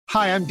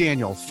Hi, I'm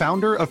Daniel,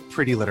 founder of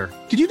Pretty Litter.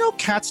 Did you know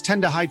cats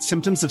tend to hide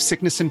symptoms of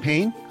sickness and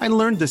pain? I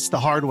learned this the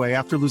hard way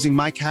after losing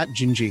my cat,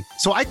 Gingy.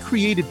 So I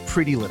created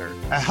Pretty Litter,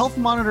 a health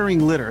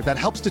monitoring litter that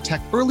helps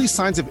detect early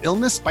signs of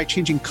illness by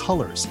changing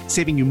colors,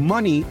 saving you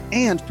money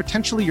and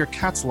potentially your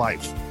cat's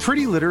life.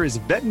 Pretty Litter is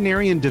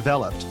veterinarian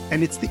developed,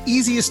 and it's the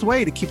easiest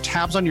way to keep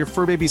tabs on your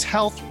fur baby's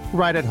health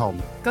right at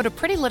home. Go to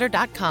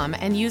prettylitter.com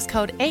and use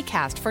code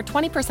ACAST for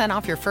 20%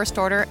 off your first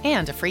order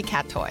and a free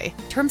cat toy.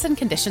 Terms and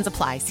conditions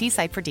apply. See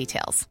site for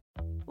details.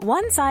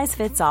 One size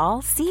fits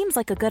all seems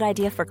like a good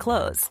idea for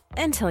clothes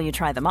until you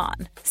try them on.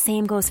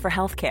 Same goes for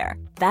healthcare.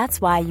 That's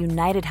why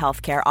United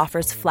Healthcare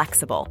offers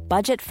flexible,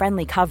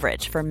 budget-friendly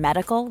coverage for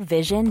medical,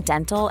 vision,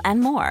 dental, and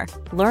more.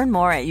 Learn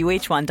more at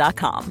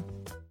uh1.com.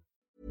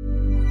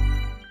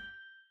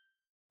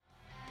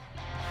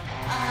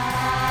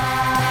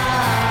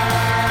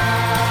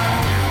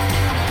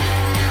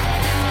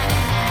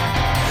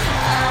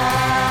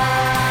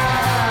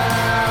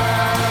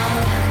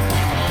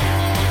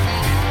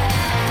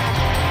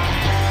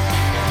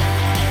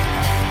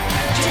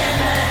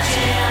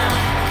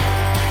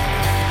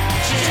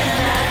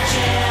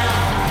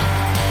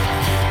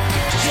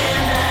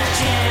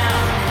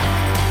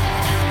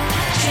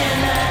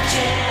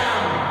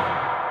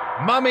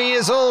 Mummy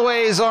is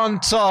always on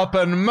top,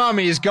 and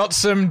Mummy's got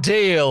some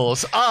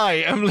deals.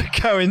 I am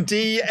Cohen,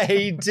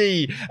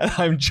 D-A-D, and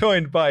I'm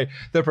joined by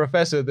the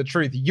Professor of the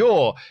Truth,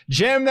 your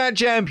Gem That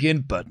Champion,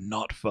 but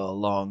not for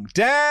long,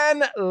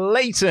 Dan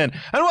Layton.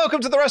 And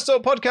welcome to the Rest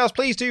Talk Podcast.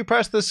 Please do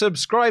press the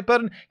subscribe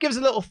button, give us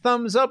a little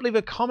thumbs up, leave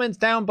a comment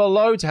down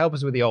below to help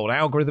us with the old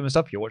algorithm and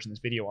stuff if you're watching this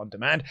video on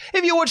demand.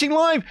 If you're watching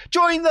live,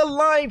 join the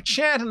live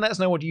chat and let us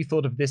know what you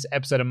thought of this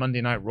episode of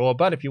Monday Night Raw.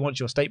 But if you want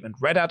your statement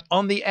read out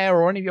on the air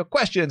or any of your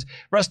questions,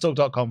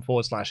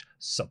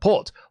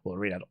 wrestletalk.com/support. We'll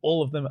read out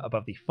all of them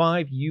above the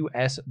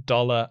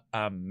 $5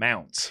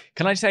 amount.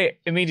 Can I say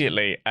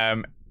immediately,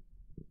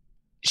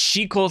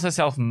 she calls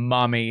herself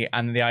Mummy,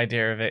 and the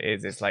idea of it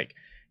is it's like,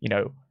 you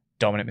know,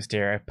 Dominic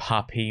Mysterio,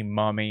 Puppy,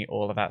 Mummy,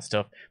 all of that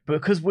stuff. But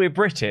because we're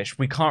British,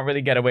 we can't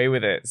really get away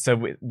with it. So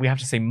we have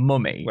to say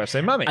Mummy. We have to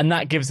say Mummy. And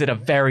that gives it a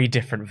very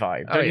different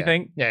vibe, don't you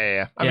think?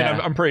 Yeah. I mean,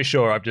 I'm pretty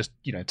sure I've just,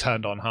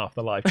 turned on half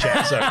the live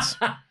chat, so it's...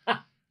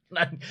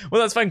 Well,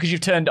 that's fine because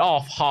you've turned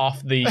off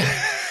half of the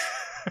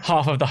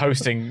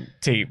hosting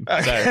team.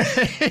 So.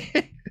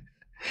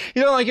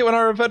 You don't like it when I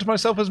refer to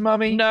myself as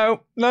Mummy?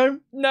 No.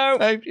 You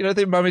don't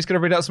think Mummy's going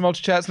to read out some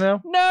multi chats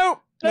now?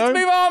 No. Let's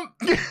move on.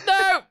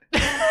 No.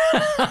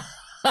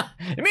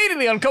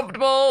 Immediately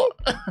uncomfortable.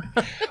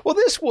 Well,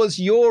 this was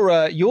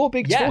your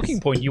big talking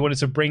point you wanted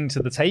to bring to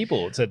the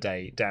table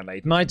today, Dan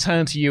Layton. I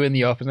turned to you in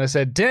the office and I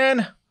said,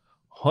 Dan,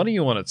 what do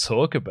you want to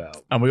talk about?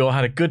 And we all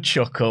had a good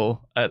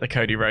chuckle at the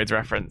Cody Rhodes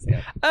reference.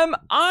 Yeah.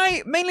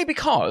 Mainly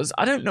because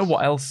I don't know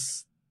what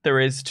else there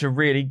is to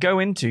really go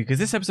into, because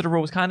this episode of Raw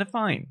was kind of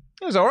fine.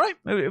 It was all right.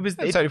 It was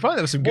totally fine.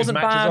 There were some good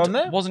matches bad, on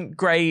there. Wasn't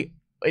great.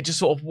 It just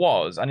sort of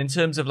was. And in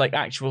terms of like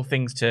actual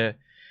things to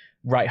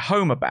write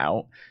home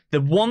about, the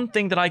one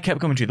thing that I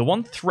kept coming to, the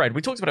one thread,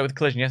 we talked about it with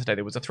Collision yesterday,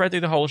 there was a thread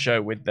through the whole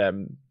show with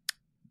the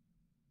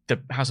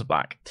House of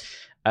Black.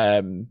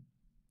 And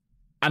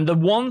the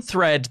one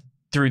thread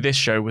through this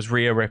show was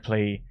Rhea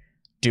Ripley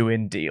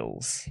doing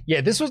deals.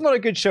 Yeah, this was not a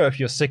good show if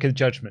you're sick of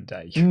Judgment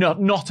Day.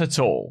 Not at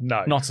all.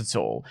 No. Not at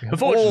all.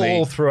 Unfortunately,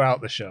 all throughout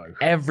the show.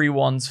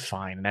 Everyone's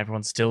fine and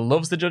everyone still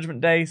loves the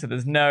Judgment Day, so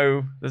there's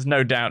no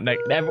doubt.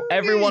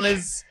 Everyone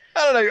is...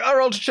 I don't know.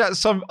 Our ultra chats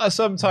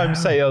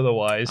sometimes say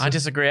otherwise. I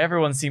disagree.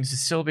 Everyone seems to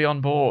still be on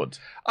board.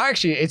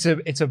 Actually, it's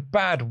a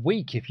bad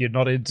week if you're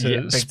not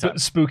into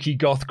spooky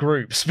goth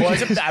groups. Well,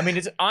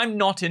 I'm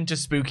not into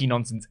spooky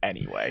nonsense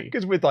anyway.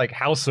 Because with like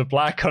House of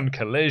Black on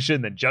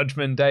Collision, then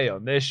Judgment Day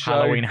on this show,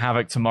 Halloween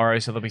Havoc tomorrow,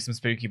 so there'll be some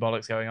spooky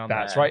bollocks going on.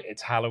 That's right.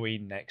 It's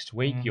Halloween next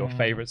week. Your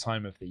favorite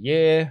time of the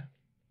year.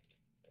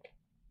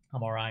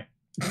 I'm all right.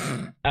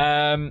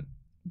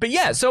 But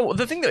yeah, so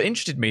the thing that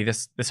interested me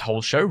this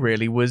whole show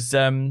really was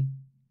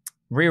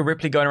Rhea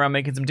Ripley going around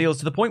making some deals,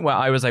 to the point where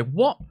I was like,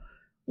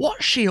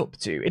 what's she up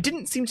to? It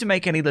didn't seem to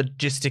make any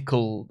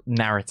logistical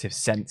narrative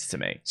sense to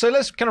me. So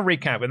let's kind of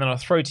recap, and then I'll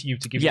throw to you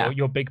to give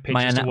your big pitch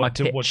as to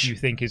what you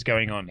think is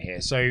going on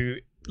here. So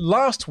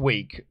last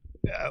week,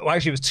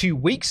 actually it was 2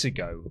 weeks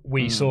ago,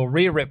 we saw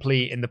Rhea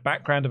Ripley in the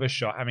background of a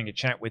shot having a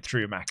chat with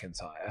Drew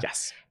McIntyre.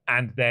 Yes.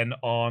 And then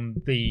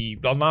on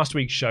last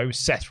week's show,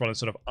 Seth Rollins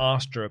sort of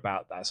asked her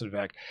about that. Sort of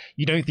like,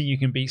 you don't think you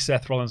can beat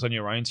Seth Rollins on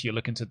your own, so you're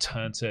looking to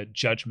turn to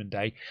Judgment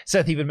Day.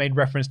 Seth even made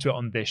reference to it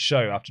on this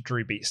show after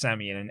Drew beat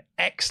Sammy in an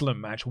excellent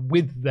match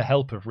with the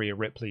help of Rhea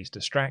Ripley's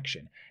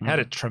distraction. Had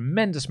a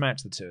tremendous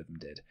match, the two of them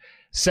did.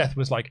 Seth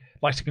was like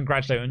to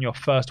congratulate on your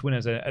first win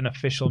as an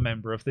official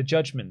member of the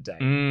Judgment Day.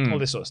 All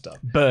this sort of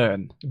stuff.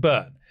 Burn.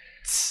 But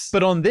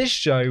on this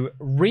show,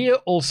 Rhea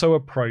also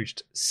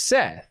approached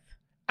Seth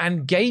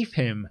and gave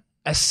him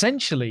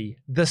essentially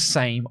the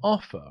same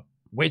offer,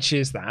 which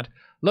is that,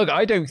 look,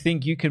 I don't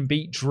think you can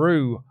beat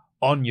Drew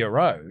on your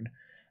own.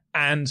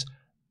 And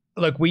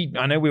look,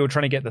 I know we were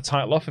trying to get the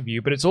title off of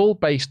you, but it's all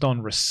based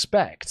on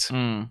respect.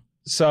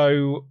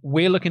 So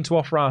we're looking to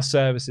offer our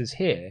services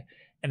here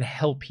and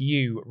help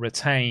you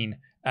retain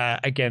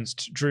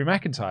against Drew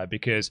McIntyre,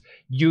 because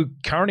you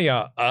currently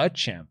are a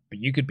champ, but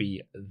you could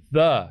be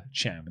the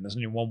champ, and there's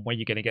only one way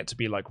you're going to get to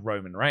be like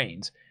Roman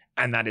Reigns,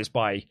 and that is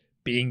by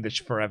being the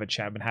forever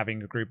champ and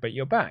having a group at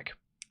your back.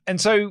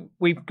 And so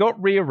we've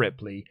got Rhea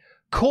Ripley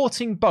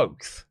courting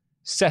both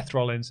Seth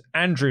Rollins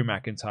and Drew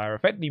McIntyre,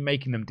 effectively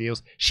making them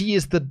deals. She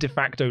is the de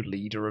facto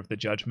leader of the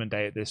Judgment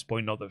Day at this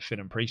point, not that Finn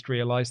and Priest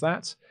realize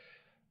that.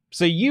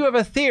 So you have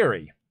a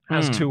theory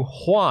as to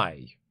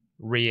why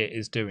Rhea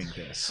is doing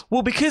this.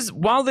 Well, because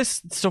while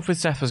this stuff with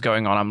Seth was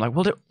going on, I'm like,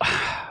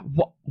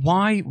 well,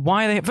 why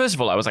are they... First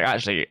of all, I was like,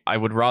 actually, I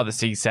would rather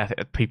see Seth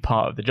be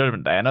part of the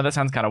Judgment Day. I know that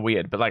sounds kind of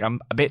weird, but like, I'm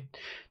a bit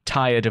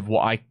tired of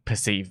what I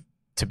perceive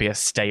to be a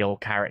stale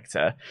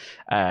character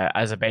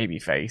as a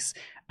babyface.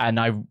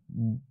 And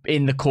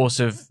in the course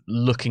of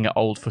looking at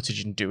old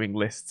footage and doing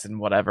lists and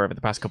whatever over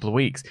the past couple of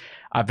weeks,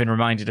 I've been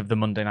reminded of the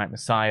Monday Night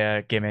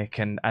Messiah gimmick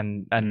and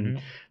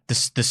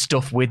the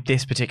stuff with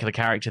this particular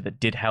character that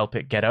did help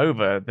it get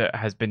over that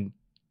has been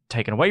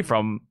taken away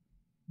from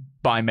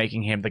by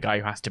making him the guy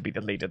who has to be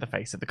the leader, the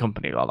face of the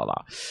company, la la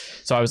la.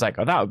 So I was like,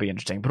 oh, that would be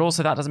interesting. But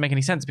also that doesn't make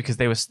any sense because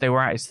they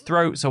were at his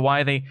throat. So why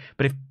are they?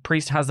 But if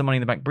Priest has the Money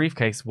in the Bank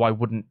briefcase, why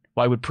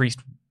would Priest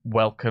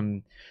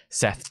welcome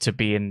Seth to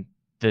be in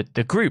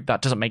the group?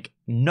 That doesn't make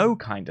no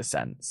kind of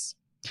sense.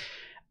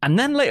 And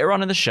then later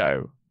on in the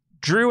show,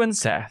 Drew and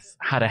Seth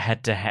had a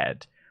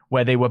head-to-head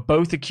where they were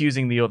both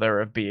accusing the other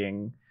of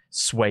being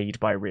swayed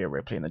by Rhea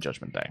Ripley in the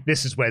Judgment Day.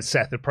 This is where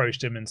Seth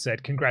approached him and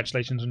said,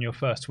 congratulations on your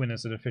first win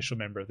as an official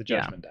member of the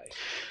Judgment Day.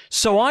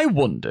 So I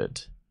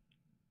wondered,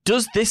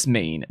 does this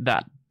mean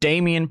that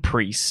Damian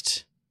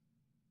Priest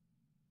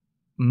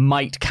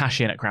might cash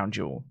in at Crown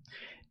Jewel?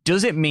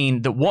 Does it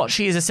mean that what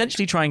she is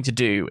essentially trying to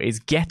do is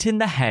get in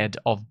the head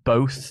of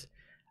both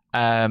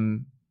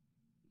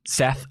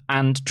Seth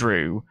and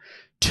Drew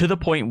to the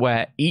point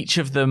where each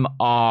of them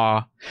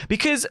are...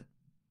 Because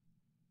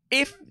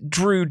if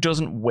Drew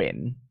doesn't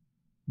win,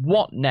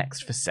 what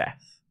next for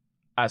Seth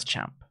as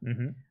champ?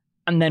 Mm-hmm.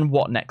 And then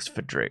what next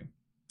for Drew?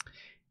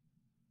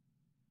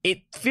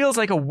 It feels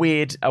like a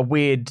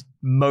weird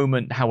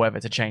moment, however,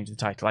 to change the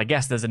title. I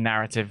guess there's a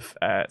narrative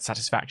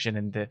satisfaction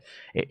in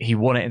he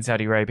won it in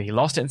Saudi Arabia, he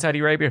lost it in Saudi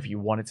Arabia, if you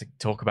wanted to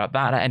talk about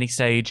that at any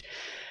stage.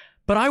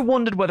 But I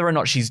wondered whether or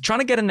not she's trying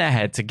to get in their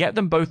head to get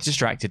them both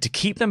distracted, to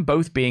keep them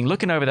both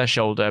looking over their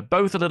shoulder,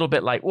 both a little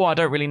bit like, I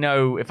don't really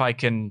know if I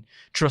can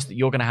trust that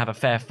you're going to have a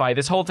fair fight.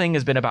 This whole thing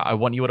has been about, I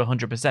want you at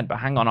 100%, but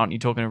hang on, aren't you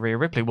talking to Rhea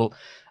Ripley? Well,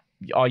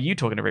 are you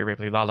talking to Rhea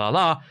Ripley? La, la,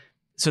 la.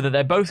 So that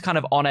they're both kind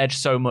of on edge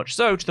so much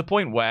so to the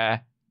point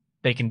where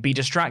they can be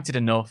distracted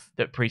enough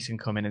that Priest can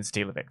come in and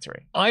steal a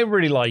victory. I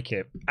really like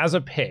it. As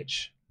a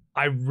pitch,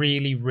 I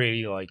really,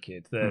 really like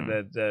it.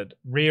 The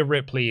Rhea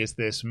Ripley is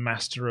this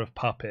master of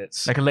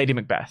puppets. Like a Lady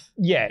Macbeth.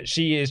 Yeah,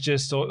 she is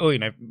just,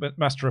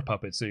 master of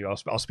puppets. So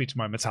I'll speak to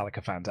my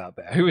Metallica fans out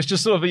there, who is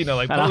just sort of,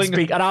 like...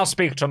 I'll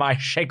speak to my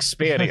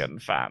Shakespearean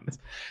fans.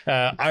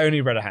 I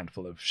only read a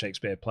handful of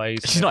Shakespeare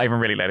plays. She's not even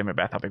really Lady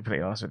Macbeth, I'll be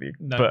completely honest with you.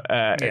 No, but,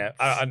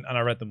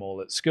 I read them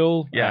all at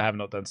school. Yeah. I have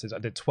not done since. I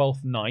did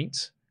Twelfth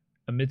Night,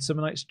 A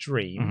Midsummer Night's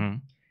Dream, mm-hmm.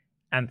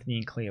 Anthony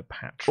and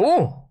Cleopatra.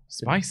 Oh,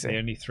 spicy. The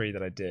only three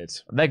that I did.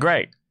 They're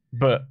great,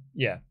 but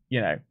yeah,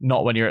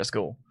 not when you're at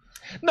school.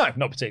 No,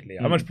 not particularly.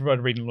 I much prefer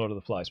reading Lord of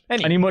the Flies.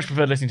 Anyway. And you much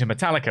prefer listening to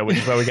Metallica, which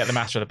is where we get the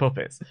Master of the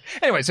Puppets.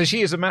 Anyway, so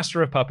she is a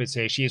master of puppets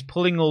here. She is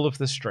pulling all of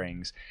the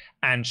strings,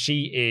 and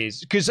she is...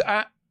 Because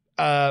at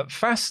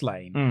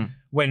Fastlane,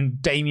 when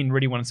Damien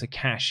really wanted to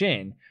cash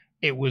in,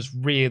 it was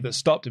Rhea that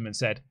stopped him and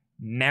said,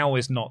 now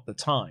is not the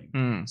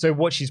time. So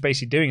what she's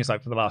basically doing is,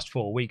 like, for the last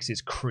 4 weeks,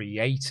 is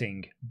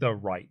creating the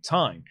right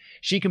time.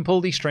 She can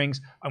pull these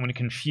strings. I'm going to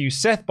confuse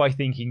Seth by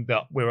thinking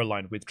that we're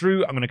aligned with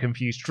Drew. I'm going to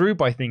confuse Drew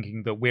by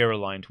thinking that we're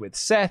aligned with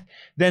Seth.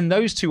 Then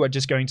those two are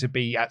just going to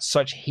be at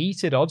such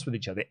heated odds with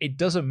each other. It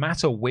doesn't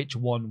matter which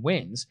one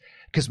wins,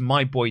 because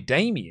my boy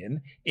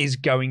Damien is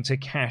going to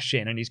cash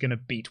in and he's going to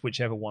beat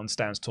whichever one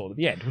stands tall at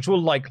the end, which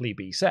will likely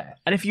be Seth.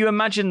 And if you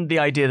imagine the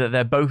idea that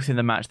they're both in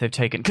the match they've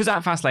taken, because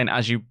at Fastlane,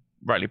 as you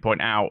rightly point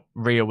out,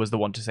 Rhea was the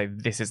one to say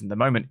this isn't the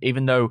moment,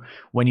 even though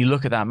when you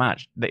look at that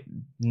match, they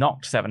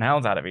knocked seven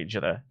hells out of each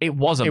other. It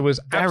was a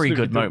very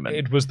good moment.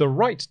 It was the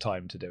right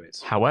time to do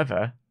it.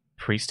 However,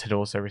 Priest had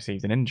also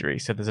received an injury,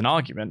 so there's an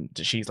argument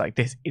that she's like,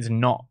 this is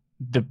not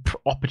the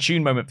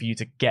opportune moment for you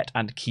to get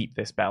and keep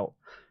this belt.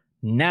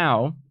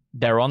 Now,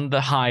 they're on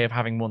the high of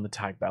having won the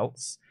tag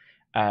belts.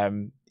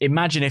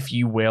 Imagine, if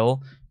you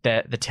will,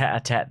 the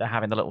tete-a-tete, they're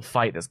having the little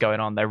fight that's going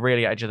on. They're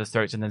really at each other's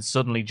throats, and then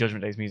suddenly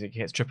Judgment Day's music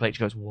hits. Triple H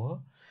goes, what?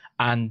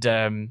 And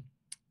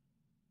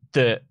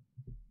they're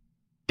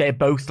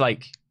both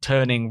like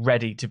turning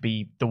ready to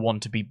be the one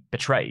to be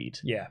betrayed.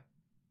 Yeah.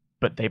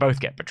 But they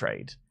both get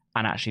betrayed.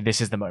 And actually, this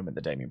is the moment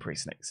that Damian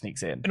Priest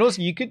sneaks in. And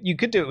also, you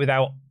could do it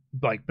without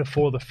like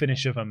before the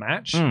finish of a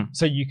match,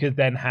 so you could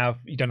then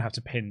you don't have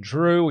to pin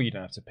Drew, or you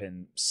don't have to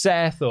pin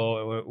Seth,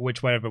 or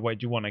whichever way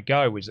you want to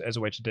go as a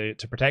way to do it,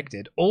 to protect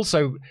it.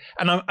 Also,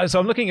 and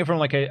I'm looking at it from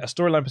like a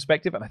storyline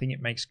perspective, and I think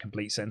it makes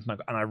complete sense,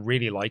 and I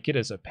really like it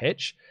as a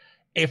pitch.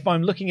 If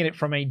I'm looking at it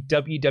from a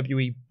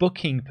WWE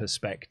booking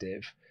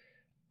perspective,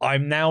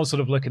 I'm now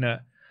sort of looking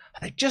at,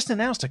 they just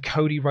announced a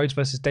Cody Rhodes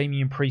versus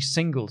Damian Priest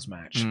singles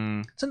match.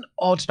 It's an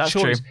odd choice.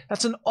 True.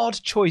 That's an odd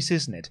choice,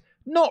 isn't it?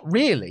 Not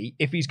really,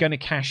 if he's going to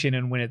cash in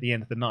and win at the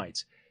end of the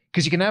night.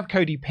 Because you can have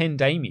Cody pin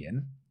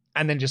Damian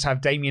and then just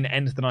have Damian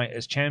end the night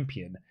as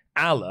champion,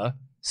 a la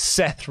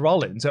Seth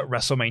Rollins at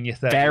WrestleMania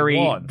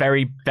 31. Very,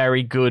 very,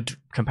 very good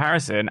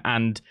comparison.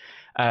 And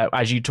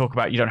as you talk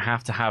about, you don't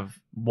have to have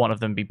one of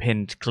them be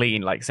pinned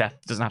clean. Like Seth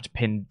doesn't have to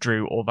pin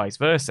Drew or vice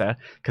versa,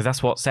 because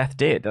that's what Seth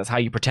did. That's how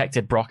you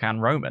protected Brock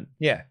and Roman.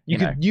 Yeah,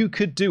 you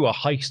could do a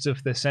heist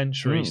of the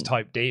centuries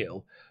type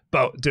deal,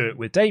 but do it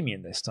with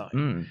Damian this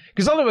time.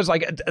 Because otherwise,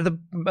 like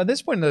at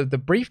this point, the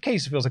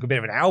briefcase feels like a bit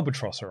of an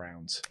albatross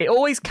around. It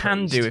always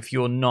can do if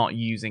you're not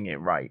using it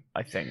right,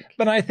 I think.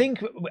 But I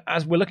think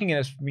as we're looking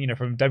at it,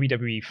 from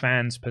WWE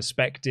fans'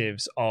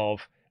 perspectives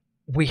of,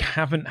 we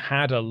haven't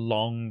had a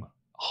long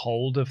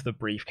hold of the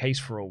briefcase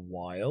for a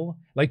while.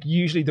 Like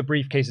usually the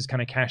briefcase is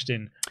kind of cashed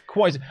in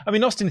quite. I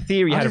mean, Austin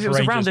Theory had it for was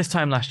ages, around this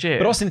time last year.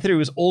 but Austin Theory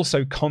was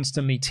also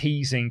constantly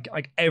teasing,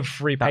 like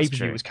every That's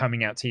pay-per-view true. was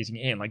coming out teasing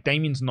it in. Like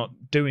Damien's not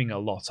doing a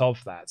lot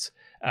of that.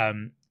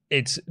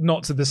 It's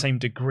not to the same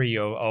degree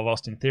of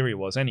Austin Theory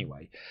was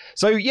anyway.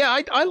 So yeah,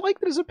 I like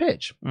that as a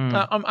pitch.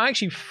 I'm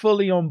actually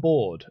fully on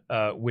board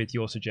with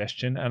your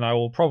suggestion, and I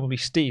will probably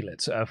steal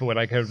it for when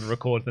I go and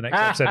record the next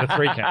episode of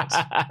Three Counts.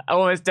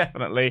 Almost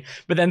definitely.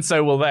 But then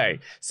so will they.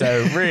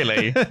 So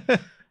really,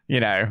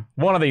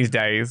 one of these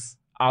days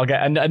I'll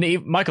get, and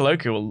Michael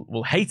Oku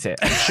will hate it,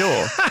 I'm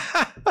sure.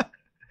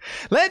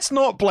 Let's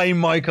not blame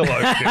Michael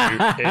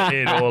Oku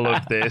in all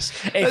of this.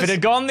 If it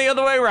had gone the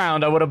other way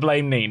around, I would have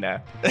blamed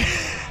Nina.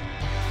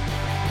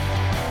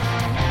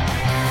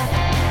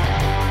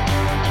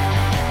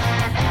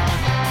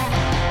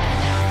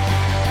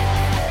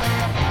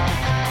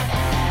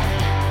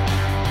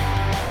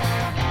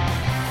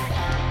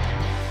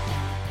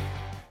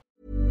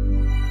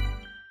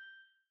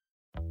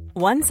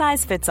 One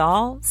size fits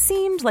all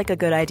seemed like a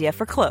good idea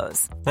for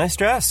clothes. Nice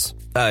dress.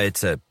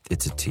 It's a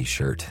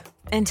t-shirt.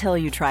 Until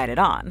you tried it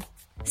on.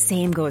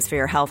 Same goes for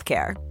your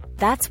healthcare.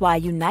 That's why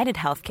United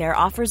Healthcare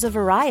offers a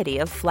variety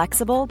of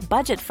flexible,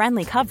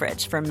 budget-friendly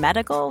coverage for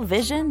medical,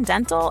 vision,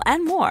 dental,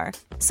 and more.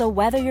 So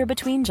whether you're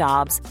between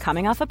jobs,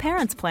 coming off a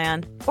parent's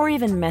plan, or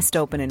even missed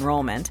open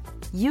enrollment,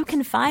 you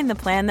can find the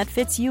plan that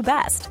fits you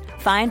best.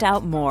 Find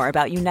out more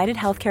about United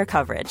Healthcare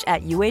coverage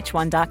at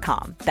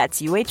uh1.com.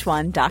 That's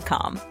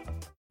uh1.com.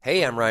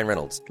 Hey, I'm Ryan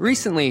Reynolds.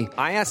 Recently,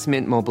 I asked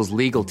Mint Mobile's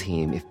legal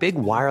team if big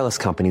wireless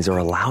companies are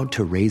allowed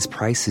to raise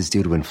prices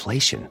due to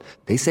inflation.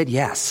 They said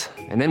yes.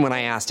 And then when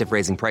I asked if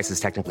raising prices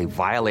technically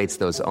violates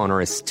those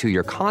onerous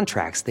two-year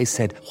contracts, they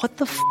said, "What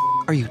the f***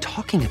 are you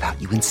talking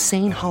about, you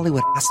insane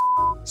Hollywood ass?"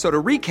 So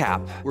to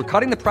recap, we're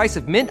cutting the price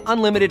of Mint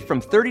Unlimited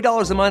from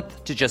 $30 a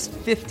month to just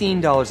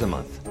 $15 a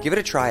month. Give it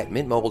a try at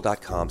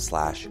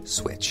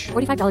mintmobile.com/switch.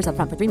 $45 up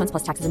front for 3 months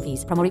plus taxes and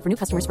fees. Promo rate for new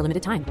customers for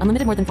limited time.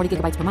 Unlimited more than 40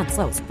 gigabytes per month.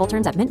 Slows full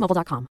terms at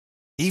mintmobile.com.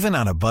 Even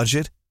on a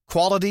budget,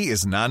 quality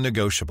is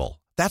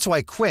non-negotiable. That's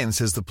why Quince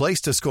is the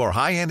place to score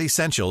high-end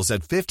essentials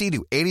at 50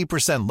 to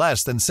 80%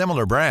 less than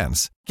similar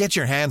brands. Get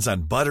your hands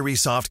on buttery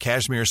soft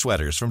cashmere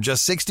sweaters from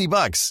just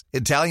 $60,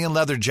 Italian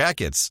leather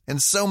jackets,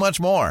 and so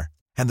much more.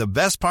 And the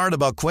best part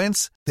about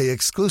Quince, they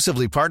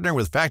exclusively partner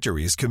with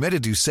factories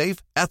committed to safe,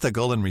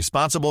 ethical, and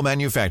responsible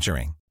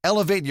manufacturing.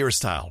 Elevate your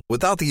style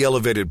without the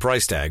elevated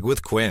price tag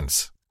with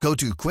Quince. Go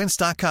to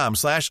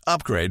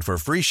quince.com/upgrade for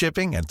free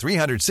shipping and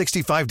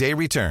 365-day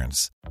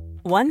returns.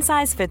 One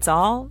size fits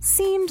all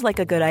seemed like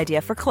a good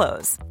idea for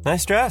clothes.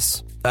 Nice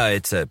dress.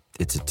 It's a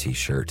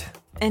t-shirt.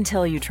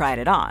 Until you tried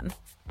it on.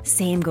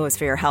 Same goes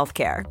for your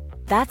healthcare.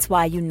 That's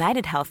why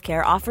United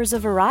Healthcare offers a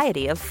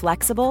variety of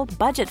flexible,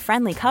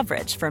 budget-friendly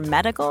coverage for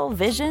medical,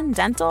 vision,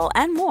 dental,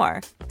 and more.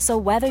 So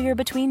whether you're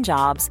between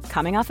jobs,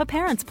 coming off a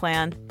parent's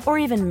plan, or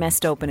even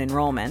missed open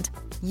enrollment,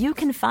 you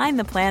can find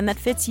the plan that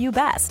fits you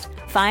best.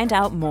 Find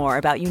out more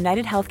about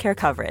United Healthcare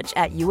coverage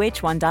at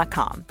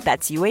uh1.com.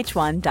 That's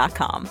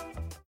uh1.com.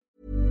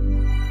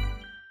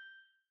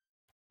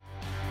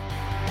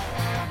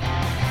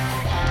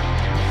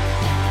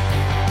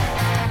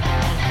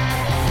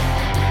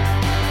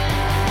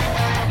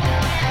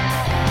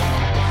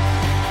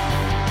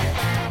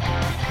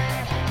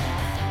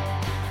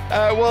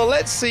 Well,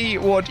 let's see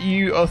what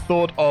you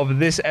thought of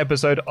this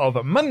episode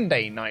of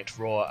Monday Night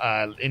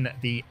Raw in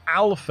the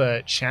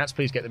Alpha chats.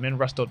 Please get them in,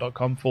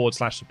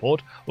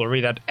 rustle.com/support. We'll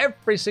read out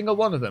every single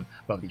one of them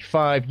above the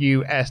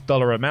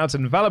 $5 amount.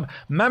 And Valab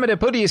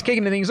Mamadapudi is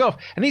kicking things off,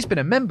 and he's been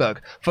a member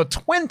for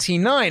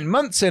 29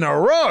 months in a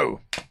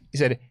row. He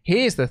said,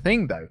 "Here's the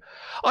thing, though.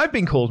 I've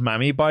been called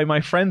Mammy by my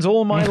friends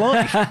all my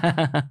life."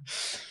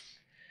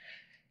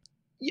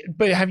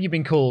 But have you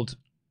been called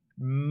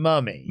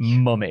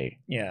Mummy.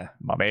 Yeah.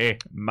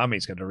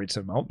 Mummy's going to read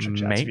some ultra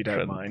chats if you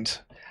don't mind.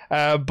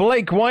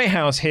 Blake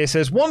Whitehouse here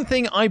says, one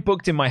thing I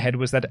booked in my head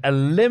was that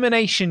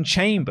Elimination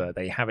Chamber.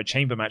 They have a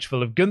chamber match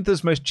full of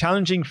Gunther's most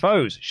challenging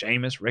foes.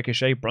 Sheamus,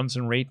 Ricochet,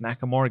 Bronson Reed,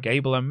 Nakamura,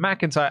 Gable, and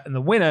McIntyre. And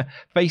the winner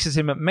faces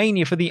him at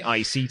Mania for the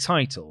IC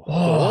title.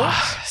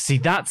 See,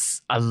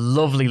 that's a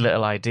lovely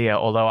little idea.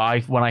 Although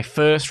when I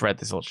first read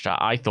this ultra chat,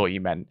 I thought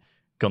you meant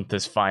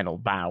Gunther's final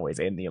bow is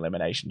in the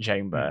Elimination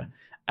Chamber.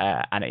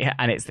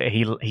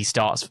 He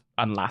starts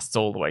and lasts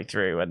all the way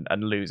through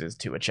and loses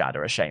to a Chad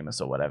or a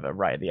Sheamus or whatever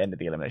right at the end of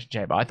the Elimination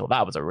Chamber. I thought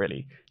that was a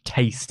really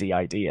tasty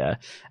idea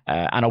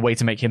and a way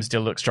to make him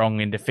still look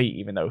strong in defeat,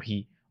 even though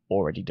he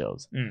already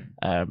does.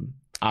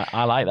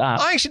 I like that.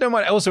 I actually don't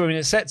mind. Also, I mean,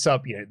 it sets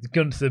up,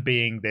 Gunther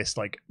being this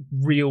like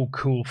real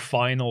cool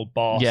final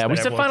boss. Yeah, we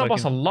said final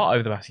boss a lot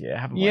over the past year,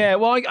 haven't we? Yeah,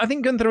 well, I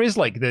think Gunther is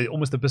like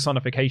almost the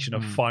personification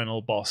of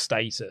final boss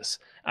status.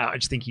 I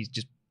just think he's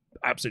just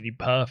absolutely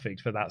perfect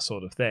for that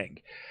sort of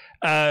thing.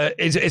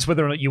 It's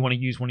whether or not you want to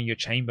use one of your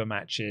chamber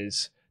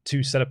matches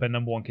to set up a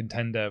number one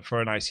contender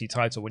for an IC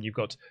title when you've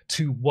got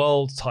two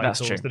world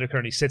titles that are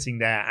currently sitting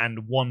there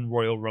and one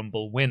Royal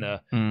Rumble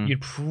winner. You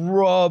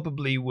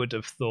probably would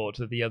have thought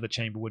that the other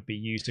chamber would be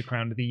used to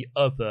crown the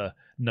other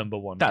number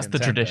one That's contender.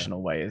 the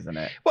traditional way, isn't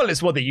it? Well,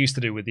 it's what they used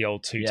to do with the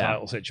old two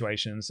title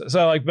situations.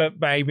 So, like, but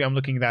maybe I'm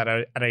looking at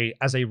that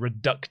as a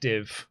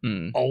reductive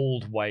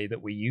old way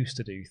that we used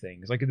to do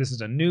things. Like, this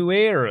is a new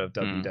era of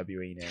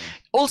WWE now.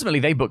 Ultimately,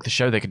 they book the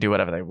show; they can do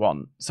whatever they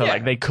want. So,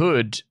 like, they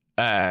could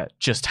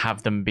just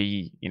have them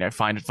be,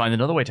 find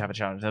another way to have a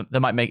challenge.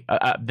 There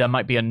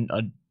might be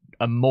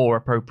a more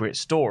appropriate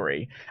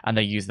story, and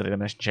they use the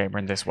Elimination Chamber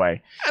in this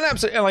way. And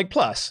absolutely,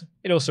 plus,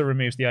 it also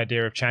removes the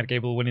idea of Chad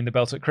Gable winning the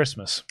belt at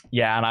Christmas.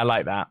 Yeah, and I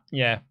like that.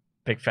 Yeah.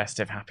 Big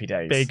festive happy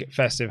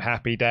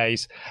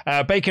days.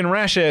 Bacon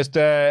Rasher has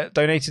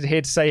donated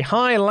here to say,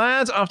 hi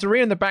lads, after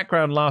Rhea in the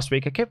background last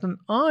week, I kept an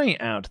eye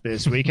out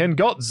this week and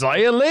got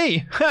Xia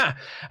Li.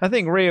 I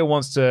think Rhea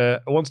wants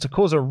to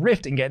cause a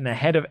rift in getting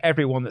ahead of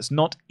everyone that's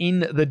not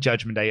in the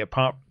Judgment Day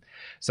apart.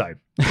 So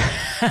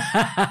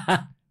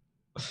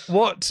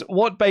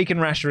what Bacon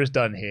Rasher has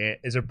done here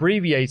is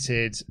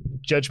abbreviated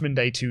Judgment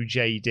Day to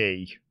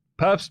JD,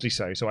 purposely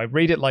so. So I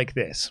read it like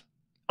this.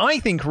 I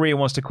think Rhea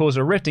wants to cause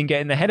a rift in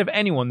getting ahead of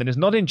anyone that is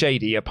not in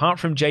JD apart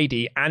from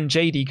JD, and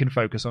JD can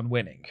focus on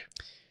winning.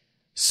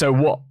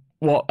 So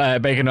what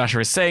Bacon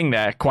Rasher is saying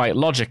there, quite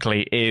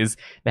logically, is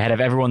the head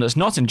of everyone that's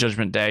not in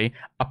Judgment Day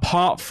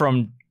apart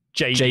from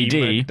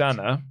JD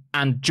McDonough,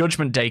 and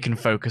Judgment Day can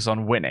focus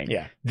on winning.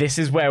 Yeah. This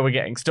is where we're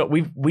getting stuck.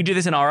 We do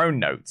this in our own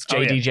notes.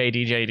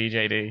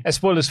 JD.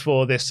 Spoilers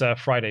for this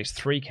Friday's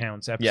 3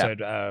 Counts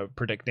episode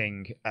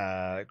predicting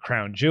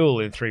Crown Jewel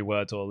in 3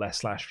 words or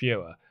less /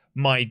 fewer.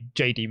 My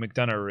JD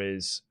McDonough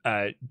is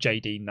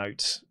JD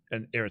notes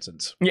and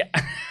irritants. Yeah.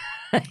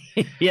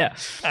 Yeah.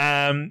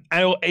 And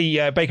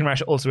Bacon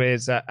Rasher also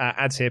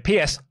adds here,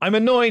 P.S. I'm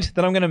annoyed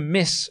that I'm going to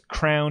miss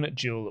Crown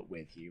Jewel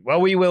with you.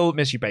 Well, we will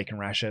miss you, Bacon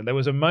Rasher. There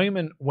was a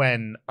moment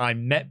when I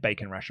met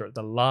Bacon Rasher at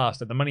the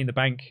Money in the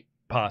Bank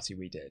party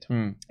we did.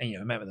 And I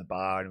met him at the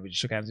bar and we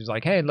just shook hands. He was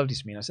like, hey, lovely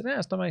to meet you. I said, yeah,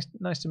 it's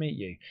nice to meet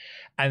you.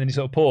 And then he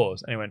sort of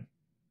paused and he went,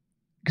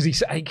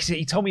 because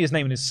he told me his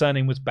name and his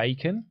surname was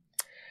Bacon.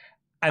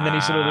 And then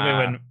he sort of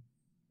went,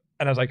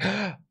 and I was like,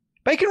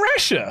 Bacon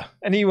Rasher.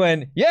 And he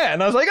went, yeah.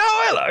 And I was like,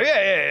 oh, hello.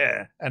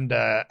 Yeah.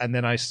 And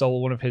then I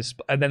stole one of his,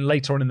 and then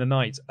later on in the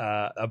night,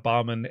 a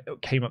barman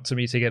came up to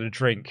me to get a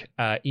drink,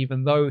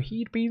 even though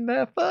he'd been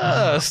there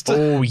first.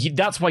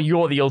 That's why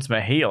you're the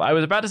ultimate heel. I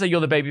was about to say you're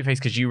the babyface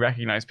because you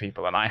recognize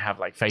people and I have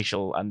like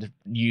facial and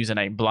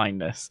username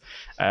blindness.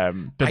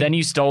 But then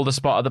you stole the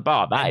spot at the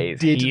bar. That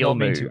is heel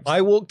moves.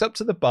 I walked up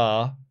to the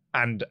bar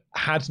and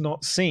had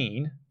not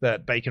seen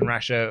that Bacon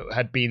Rasher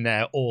had been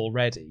there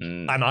already.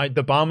 And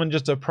the barman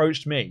just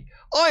approached me.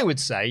 I would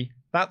say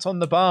that's on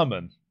the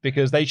barman,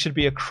 because they should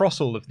be across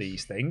all of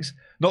these things,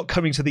 not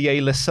coming to the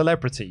A-list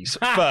celebrities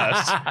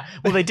first.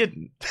 Well, they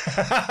didn't.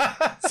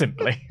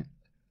 Simply.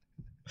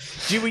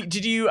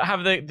 Did you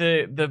have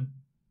the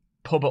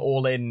pub at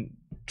All In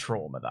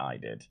trauma that I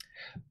did?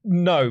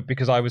 No,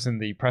 because I was in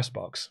the press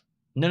box.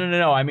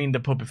 No. I mean the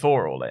pub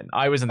before All In.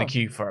 I was in the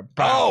queue for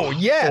about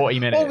 40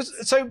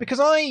 minutes. So because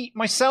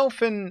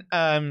myself and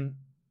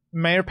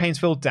Mayor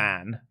Painesville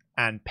Dan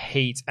and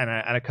Pete and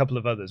a couple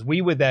of others,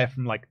 we were there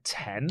from like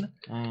 10.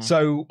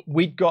 So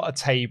we got a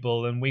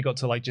table and we got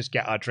to like just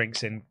get our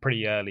drinks in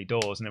pretty early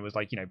doors, and it was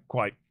like,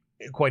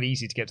 quite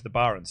easy to get to the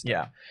bar and stuff.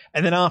 Yeah.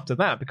 And then after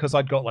that, because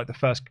I'd got like the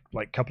first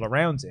like couple of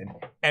rounds in,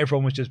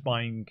 everyone was just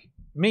buying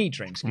me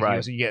drinks,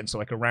 because you get into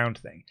like a round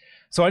thing.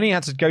 So I only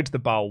had to go to the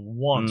bar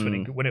once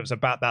when it was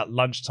about that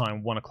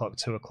lunchtime, 1 o'clock,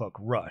 2 o'clock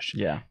rush.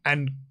 Yeah.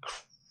 And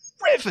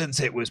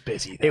Rivens, it was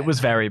busy there. It was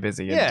very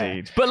busy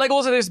indeed. But like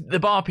also there's the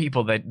bar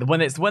people,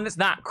 when it's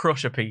that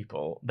crush of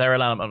people, they're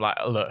an element of like,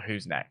 look,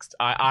 who's next?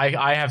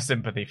 I have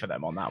sympathy for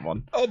them on that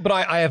one. Oh, but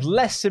I have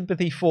less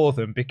sympathy for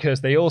them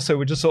because they also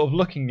were just sort of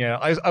looking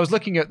at, I was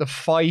looking at the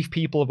 5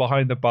 people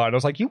behind the bar and I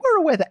was like, you were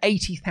aware that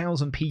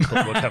 80,000 people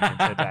were coming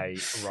today,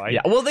 right?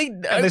 Yeah, well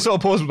and they sort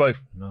of paused and were like,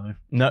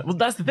 no. Well,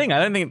 that's the thing.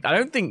 I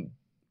don't think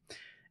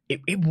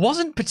it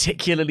wasn't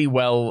particularly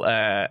well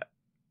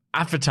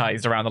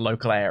advertised around the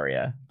local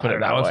area. Put it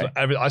that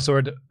way. I saw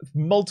it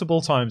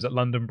multiple times at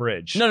London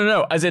Bridge.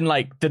 No. As in,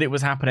 like, that it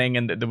was happening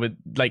and that there were,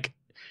 like,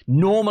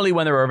 normally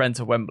when there are events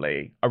at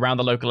Wembley around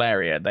the local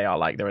area, they are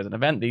like, there is an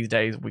event these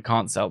days. We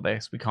can't sell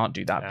this. We can't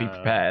do that. Be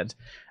prepared.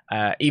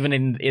 Even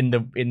in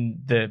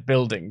the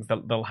buildings,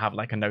 they'll have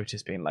like a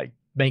notice being like,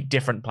 make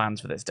different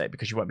plans for this day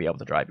because you won't be able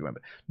to drive. You won't.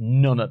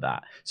 None of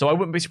that. So I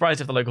wouldn't be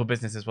surprised if the local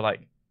businesses were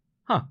like,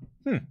 oh,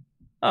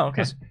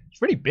 okay.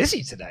 It's really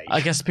busy today.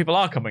 I guess people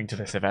are coming to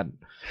this event.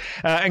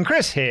 And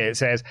Chris here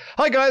says,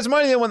 hi guys, I'm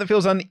only the one that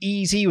feels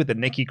uneasy with the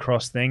Nikki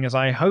Cross thing, as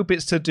I hope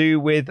it's to do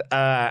with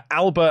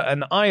Albert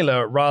and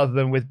Isla rather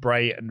than with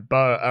Bray,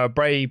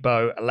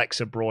 Bo,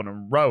 Alexa, Braun,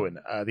 and Rowan.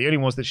 The only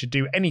ones that should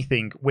do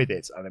anything with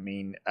it. And I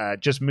mean,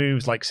 just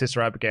moves like Sister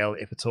Abigail,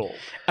 if at all.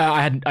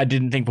 I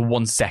didn't think for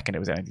 1 second it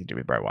was anything to do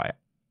with Bray Wyatt.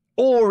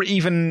 Or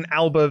even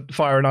Albert,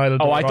 Fire, and Isla.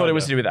 Oh, I thought it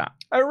was to do with that.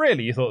 Oh,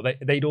 really? You thought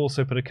they'd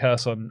also put a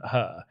curse on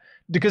her?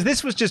 Because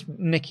this was just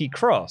Nikki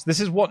Cross.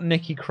 This is what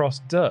Nikki Cross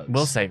does.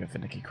 We'll save it for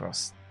Nikki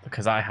Cross,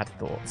 because I had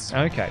thoughts.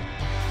 Okay.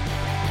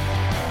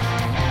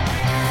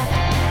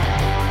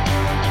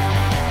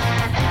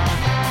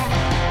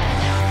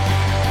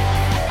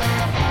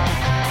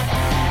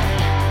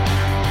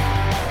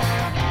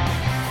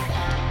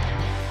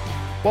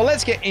 Well,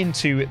 let's get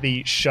into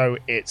the show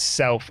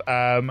itself.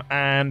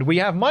 And we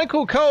have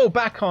Michael Cole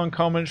back on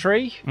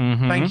commentary.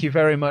 Mm-hmm. Thank you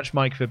very much,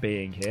 Mike, for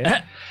being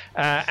here.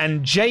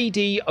 And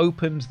JD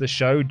opened the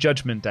show,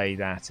 Judgment Day,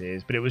 that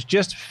is. But it was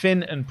just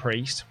Finn and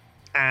Priest.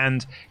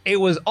 And it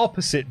was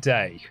opposite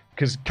day,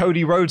 because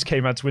Cody Rhodes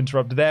came out to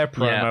interrupt their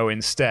promo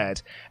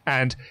instead.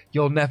 And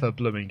you'll never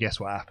blooming guess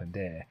what happened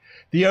here.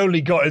 They only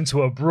got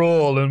into a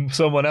brawl and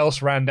someone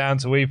else ran down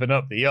to even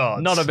up the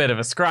odds. Not a bit of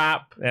a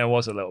scrap. There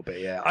was a little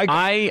bit, yeah.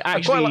 I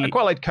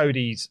quite like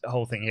Cody's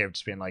whole thing here,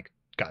 just being like,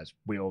 guys,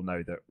 we all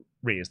know that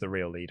Rhea's the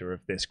real leader of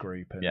this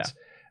group.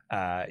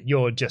 And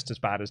you're just as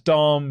bad as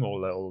Dom, or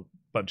a little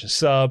bunch of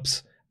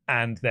subs.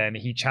 And then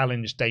he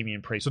challenged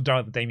Damian Priest, or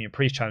Damian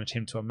Priest challenged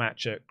him to a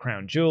match at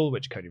Crown Jewel,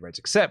 which Cody Rhodes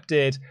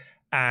accepted.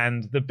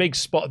 And the big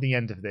spot at the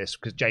end of this,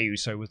 because Jey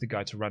Uso was the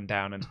guy to run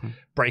down and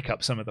break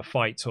up some of the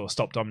fights or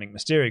stop Dominic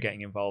Mysterio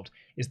getting involved,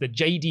 is that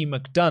JD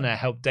McDonough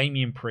helped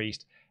Damian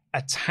Priest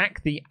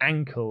attack the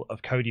ankle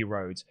of Cody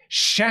Rhodes,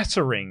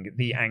 shattering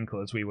the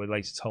ankle, as we were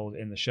later told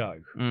in the show.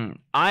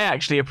 I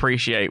actually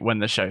appreciate when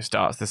the show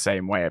starts the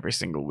same way every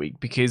single week,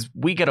 because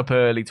we get up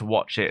early to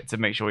watch it to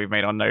make sure we've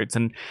made our notes.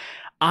 And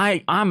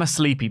I'm a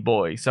sleepy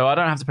boy, so I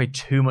don't have to pay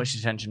too much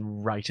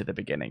attention right at the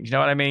beginning. Do you know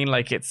what I mean?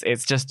 Like, it's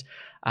just,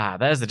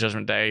 there's the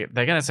Judgment Day.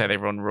 They're going to say they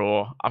run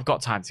Raw. I've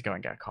got time to go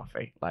and get a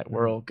coffee. Like,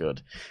 we're all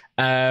good.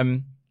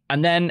 And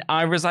then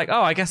I was like,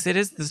 oh, I guess it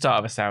is the start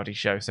of a Saudi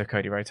show, so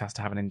Cody Rhodes has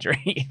to have an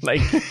injury.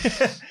 Like,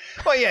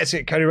 well, yeah, it's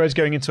Cody Rhodes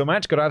going into a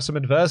match. Got to have some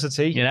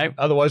adversity. You know?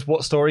 Otherwise,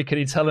 what story could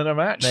he tell in a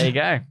match? There you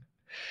go.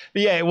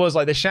 But yeah, it was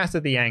like they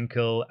shattered the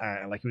ankle,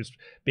 like he was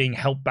being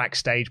helped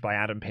backstage by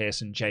Adam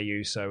Pearce and Jey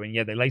Uso. And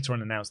yeah, they later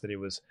on announced that it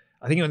was,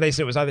 I think they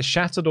said it was either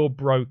shattered or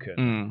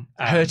broken.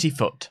 Hurty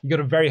foot. You got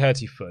a very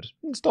hurty foot.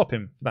 Didn't stop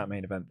him for that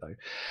main event,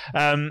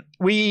 though.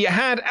 We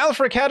had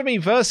Alpha Academy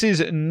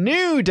versus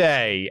New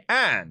Day,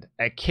 and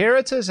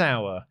Akira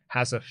Tozawa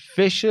has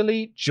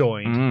officially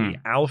joined the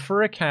Alpha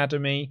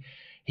Academy.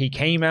 He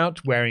came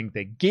out wearing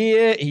the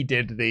gear. He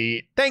did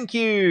the thank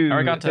you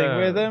thing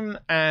with them,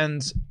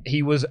 and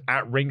he was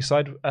at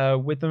ringside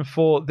with them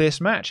for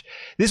this match.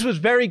 This was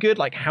very good,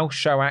 like house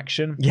show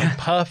action. Yeah.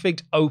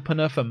 Perfect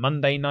opener for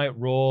Monday Night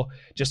Raw.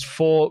 Just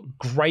 4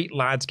 great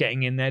lads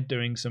getting in there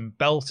doing some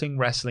belting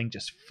wrestling.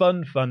 Just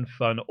fun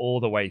all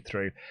the way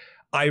through.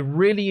 I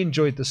really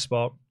enjoyed the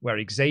spot where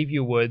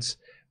Xavier Woods,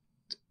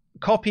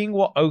 copying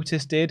what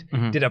Otis did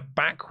a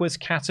backwards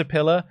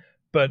caterpillar.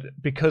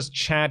 But because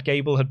Chad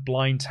Gable had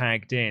blind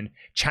tagged in,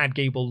 Chad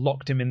Gable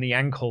locked him in the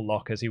ankle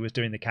lock as he was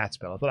doing the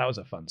caterpillar. I thought that was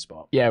a fun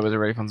spot. Yeah, it was a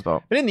really fun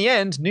spot. But in the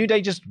end, New Day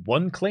just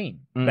won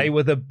clean. They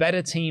were the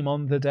better team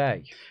on the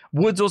day.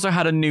 Woods also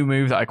had a new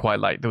move that I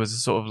quite liked. There was a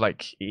sort of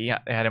like, they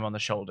had him on the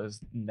shoulders,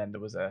 and then there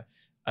was a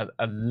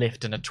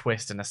lift and a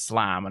twist and a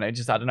slam. And it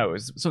just, I don't know, it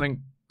was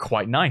something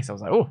quite nice. I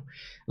was like, oh,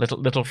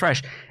 little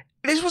fresh.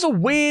 This was a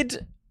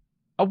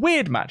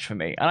weird match for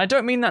me, and I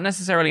don't mean that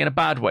necessarily in a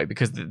bad way,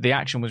 because the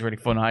action was really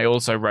fun. I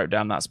also wrote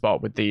down that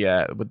spot with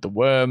the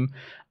worm.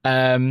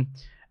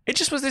 It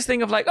just was this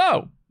thing of like,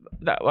 oh,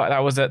 that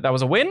was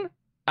a win,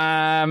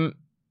 and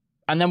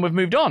then we've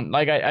moved on.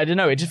 Like I don't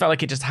know, it just felt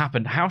like it just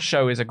happened. House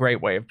show is a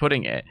great way of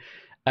putting it.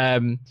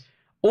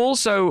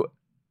 Also,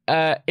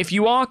 if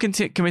you are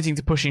committing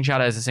to pushing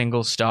Chad as a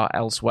single star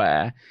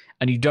elsewhere,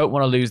 and you don't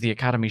want to lose the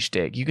Academy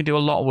shtick, you can do a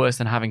lot worse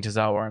than having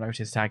Tozawa and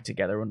Otis tag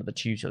together under the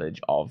tutelage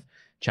of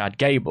Chad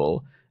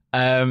Gable.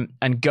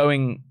 And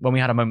going, when we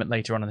had a moment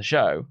later on in the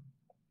show,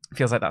 it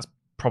feels like that's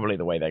probably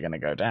the way they're going to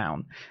go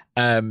down.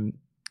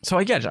 So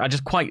I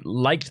just quite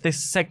liked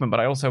this segment, but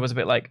I also was a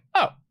bit like,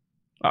 oh,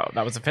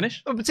 that was the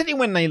finish? Particularly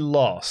when they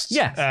lost.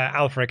 Yes.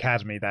 Alpha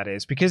Academy, that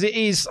is. Because it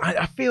is...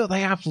 I feel they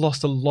have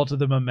lost a lot of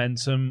the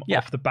momentum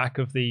off the back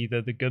of the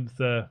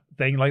Gunther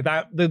thing. Like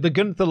that, the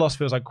Gunther loss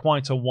feels like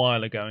quite a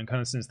while ago, and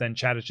kind of since then,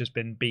 Chad has just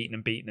been beaten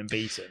and beaten and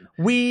beaten.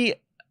 We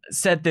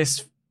said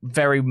this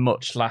very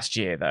much last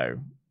year, though,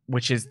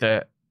 which is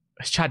that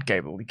Chad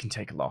Gable, he can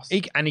take a loss.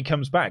 And he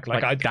comes back.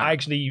 I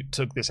actually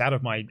took this out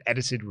of my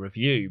edited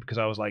review because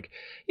I was like,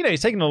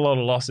 he's taken a lot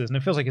of losses and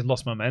it feels like he's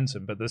lost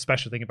momentum. But the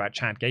special thing about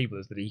Chad Gable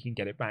is that he can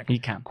get it back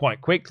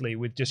quite quickly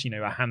with just,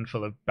 a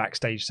handful of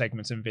backstage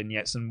segments and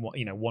vignettes and,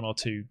 one or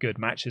two good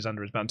matches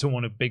under his belt to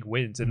one of big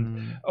wins.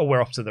 And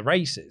we're off to the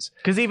races.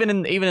 Because even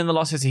in the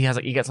losses, he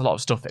gets a lot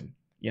of stuff in.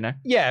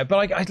 Yeah,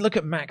 but I look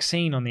at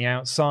Maxine on the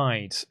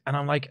outside and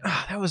I'm like,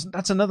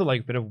 that's another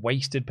bit of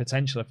wasted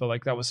potential. I feel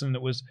like that was something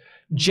that was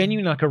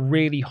genuinely a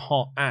really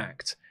hot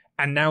act,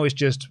 and now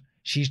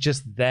she's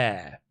just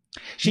there.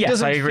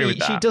 I agree with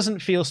that. She doesn't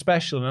feel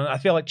special, and I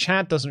feel like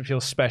Chad doesn't feel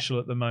special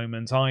at the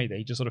moment either.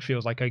 He just sort of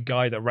feels like a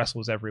guy that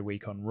wrestles every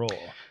week on Raw.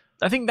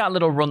 I think that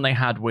little run they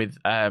had with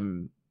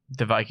the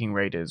Viking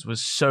Raiders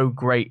was so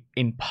great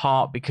in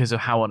part because of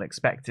how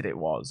unexpected it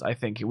was. I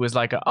think it was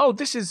like,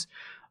 this is...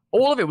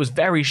 All of it was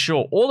very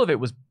short. All of it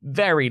was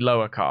very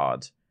lower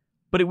card.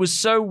 But it was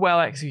so well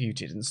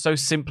executed and so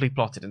simply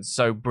plotted and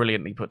so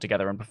brilliantly put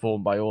together and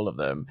performed by all of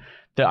them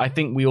that I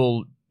think we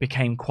all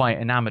became quite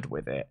enamored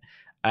with it.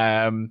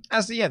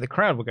 The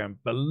crowd were going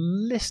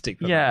ballistic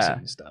for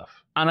Maxine stuff.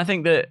 And I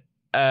think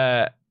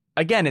that,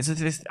 again, it's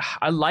this.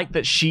 I like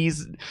that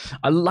she's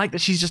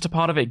just a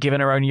part of it, given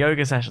her own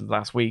yoga sessions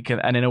last week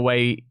and in a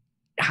way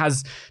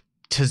has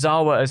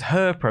Tozawa as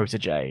her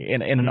protege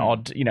in an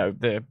odd,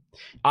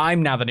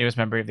 I'm now the newest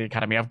member of the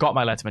Academy. I've got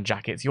my Letterman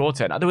jacket. It's your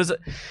turn. I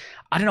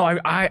don't know.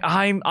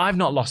 I've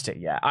not lost it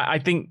yet. I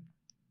think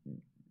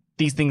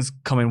these things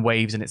come in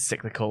waves and it's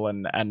cyclical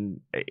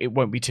and it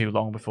won't be too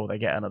long before they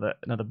get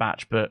another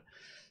batch. But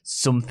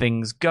some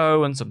things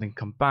go and some things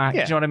come back.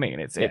 Yeah. Do you know what I mean?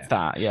 It's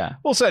that. Yeah.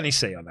 We'll certainly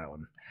see on that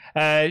one.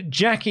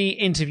 Jackie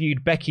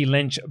interviewed Becky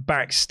Lynch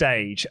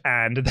backstage,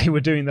 and they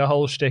were doing the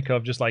whole shtick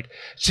of just like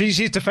she's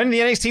defending the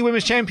NXT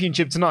Women's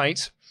Championship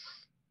tonight.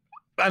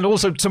 And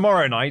also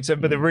tomorrow night,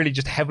 but they're really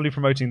just heavily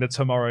promoting the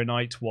tomorrow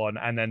night one,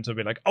 and then to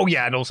be like,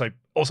 and also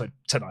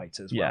tonight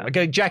as well. Yeah.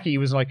 Like Jackie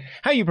was like,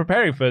 "How are you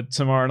preparing for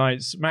tomorrow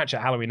night's match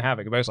at Halloween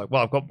Havoc?" And I was like,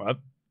 "Well,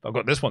 I've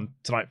got this one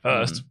tonight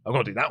first. I've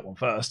got to do that one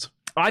first."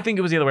 I think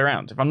it was the other way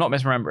around. If I'm not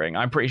misremembering,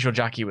 I'm pretty sure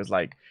Jackie was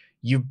like,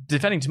 "You're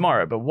defending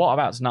tomorrow, but what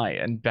about tonight?"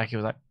 And Becky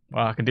was like,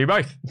 "Well, I can do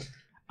both."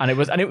 And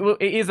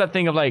it is that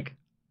thing of like,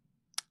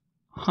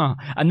 huh.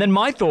 And then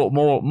my thought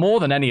more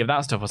than any of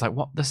that stuff was like,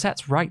 what? The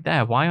set's right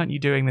there. Why aren't you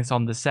doing this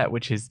on the set,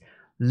 which is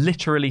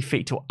literally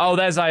feet to... Oh,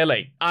 there's Xia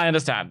Li. I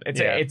understand.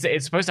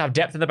 It's supposed to have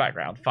depth in the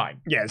background. Fine.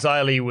 Yeah,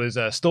 Xia Li was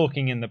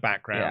stalking in the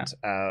background,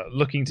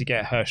 looking to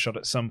get her shot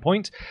at some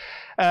point.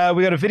 We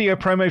got a video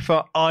promo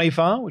for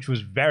Ivar, which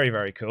was very,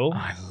 very cool.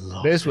 I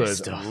love this was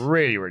stuff.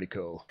 Really, really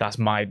cool.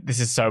 This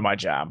is so my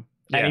jam.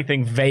 Yeah.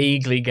 Anything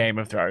vaguely Game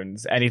of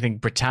Thrones, anything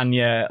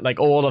Britannia, like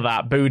all of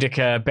that,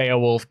 Boudica,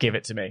 Beowulf, give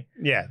it to me.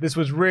 Yeah, this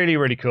was really,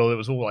 really cool. It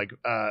was all like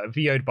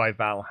VO'd by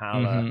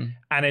Valhalla,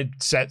 and it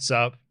sets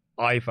up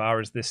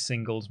Ivar as this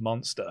singles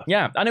monster.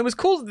 Yeah, and it was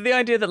cool, the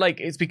idea that like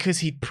it's because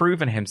he'd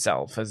proven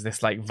himself as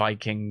this like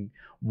Viking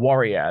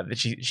warrior that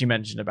she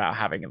mentioned about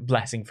having a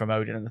blessing from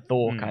Odin and the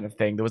Thor kind of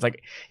thing. There was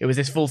like, it was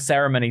this full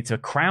ceremony to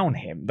crown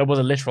him. There was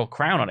a literal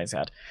crown on his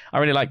head. I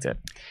really liked it.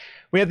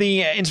 We had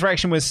the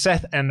interaction with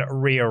Seth and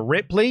Rhea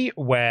Ripley,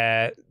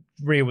 where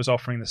Rhea was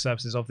offering the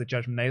services of the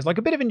Judgment Day as like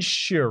a bit of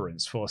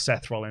insurance for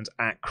Seth Rollins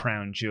at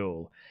Crown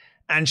Jewel.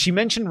 And she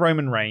mentioned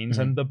Roman Reigns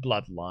and the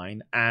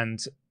bloodline,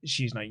 and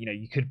she's like,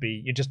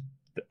 you're just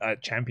a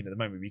champion at the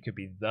moment, but you could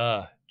be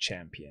the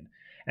champion.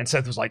 And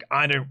Seth was like,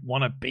 I don't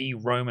want to be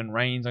Roman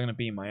Reigns. I'm going to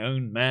be my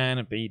own man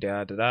and be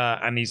da-da-da.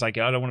 And he's like,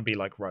 I don't want to be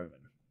like Roman.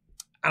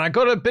 And I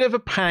got a bit of a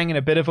pang and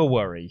a bit of a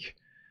worry.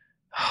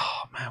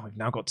 Oh, man, we've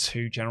now got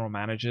 2 general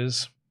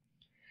managers.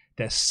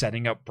 They're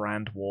setting up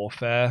brand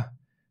warfare.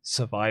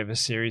 Survivor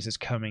Series is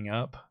coming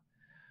up.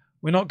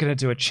 We're not going to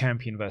do a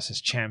champion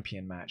versus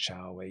champion match,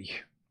 are we?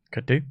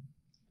 Could do.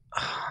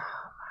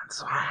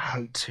 So I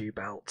hate 2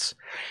 belts.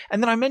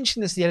 And then I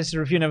mentioned this in the edited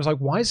review, and I was like,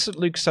 why is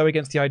Luke so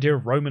against the idea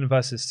of Roman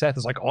versus Seth?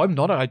 It's like, I'm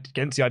not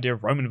against the idea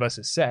of Roman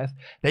versus Seth.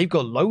 They've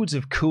got loads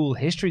of cool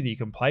history that you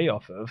can play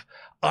off of.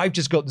 I've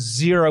just got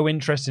zero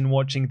interest in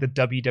watching the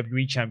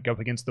WWE champ go up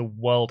against the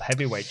world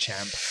heavyweight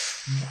champ,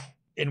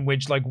 in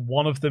which like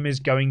one of them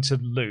is going to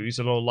lose.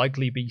 It'll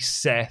likely be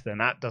Seth,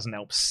 and that doesn't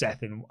help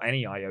Seth in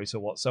any iota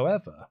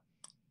whatsoever.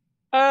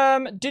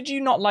 Did you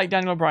not like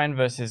Daniel Bryan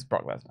versus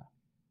Brock Lesnar?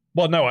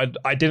 Well, no,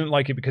 I didn't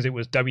like it because it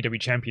was WWE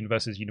Champion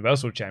versus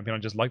Universal Champion. I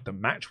just liked the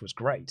match was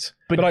great.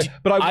 But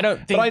I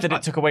don't think that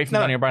it took away from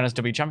Daniel Bryan as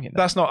WWE Champion.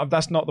 That's not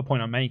the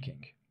point I'm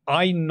making.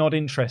 I'm not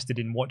interested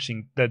in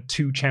watching the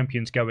two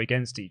champions go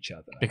against each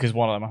other because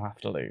one of them will have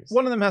to lose.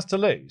 One of them has to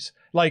lose.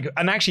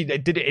 And actually,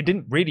 it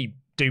didn't really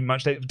do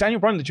much.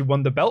 Daniel Bryan literally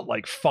won the belt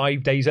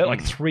 5 days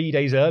earlier, 3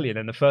 days earlier, and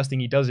then the first thing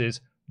he does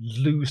is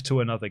lose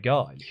to another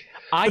guy.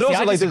 I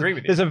disagree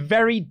with you. There's a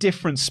very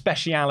different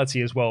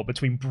speciality as well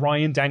between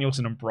Bryan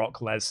Danielson and Brock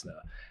Lesnar,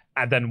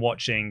 and then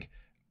watching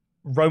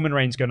Roman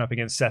Reigns going up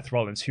against Seth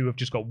Rollins, who have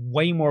just got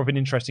way more of an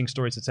interesting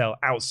story to tell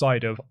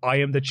outside of I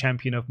am the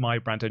champion of my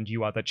brand and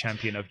you are the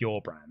champion of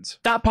your brand.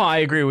 That part I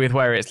agree with,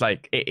 where it's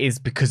it is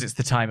because it's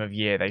the time of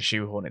year they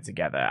shoehorn it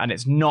together, and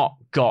it's not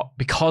got,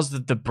 because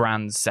the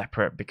brand's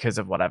separate, because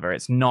of whatever,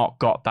 it's not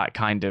got that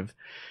kind of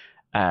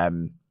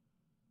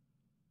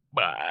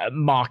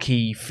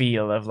marquee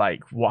feel of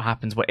what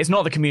happens. It's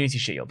not the Community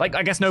Shield.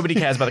 I guess nobody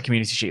cares about the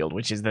Community Shield,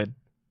 which is the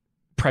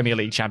Premier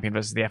League champion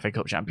versus the FA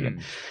Cup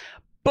champion.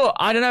 But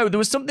I don't know, there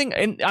was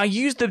something, I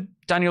used the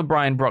Daniel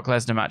Bryan Brock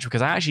Lesnar match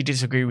because I actually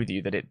disagree with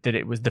you that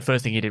it was the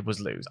first thing he did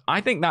was lose.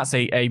 I think that's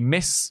a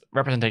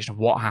misrepresentation of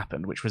what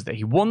happened, which was that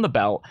he won the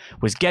belt,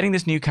 was getting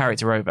this new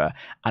character over,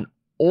 and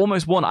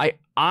almost won.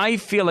 I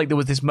feel like there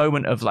was this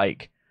moment of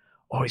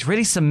it's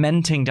really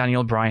cementing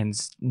Daniel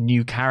Bryan's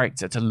new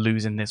character to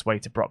lose in this way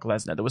to Brock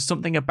Lesnar. There was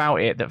something about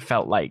it that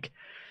felt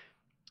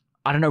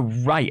I don't know,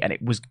 right, and it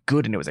was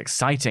good and it was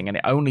exciting, and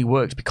it only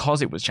worked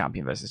because it was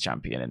champion versus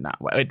champion in that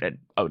way. It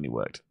only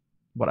worked.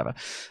 Whatever.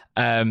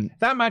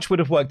 That match would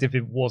have worked if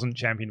it wasn't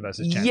champion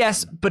versus champion.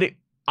 Yes, but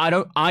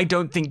I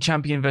don't think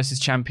champion versus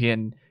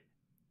champion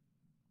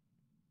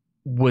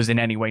was in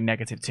any way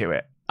negative to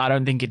it. I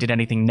don't think it did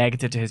anything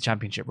negative to his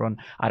championship run.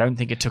 I don't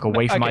think it took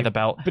away from either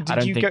belt. But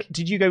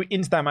did you go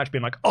into that match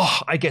being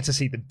I get to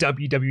see the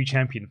WWE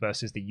champion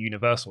versus the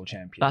Universal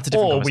champion? That's a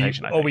different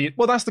conversation.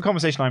 Well, that's the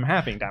conversation I'm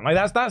having, Dan.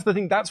 That's the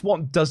thing. That's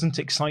what doesn't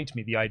excite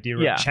me. The idea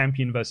of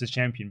champion versus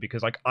champion,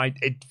 because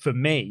for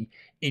me,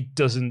 it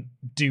doesn't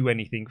do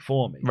anything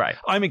for me. Right.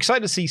 I'm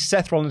excited to see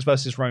Seth Rollins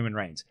versus Roman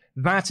Reigns.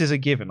 That is a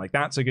given.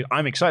 That's a good.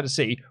 I'm excited to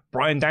see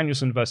Bryan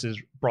Danielson versus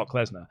Brock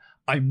Lesnar.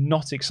 I'm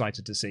not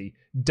excited to see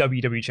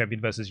WWE Champion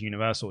versus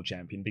Universal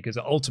Champion because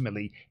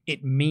ultimately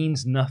it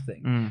means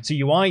nothing. So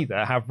you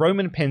either have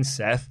Roman pin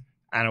Seth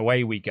and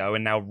away we go,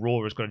 and now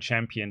Raw has got a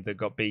champion that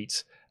got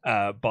beat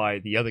by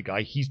the other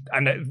guy.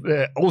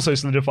 Also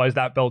solidifies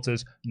that belt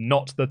as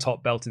not the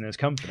top belt in this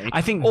company.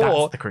 I think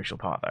that's the crucial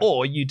part, though.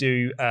 Or you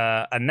do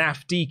a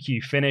NAF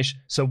DQ finish.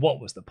 So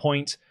what was the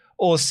point?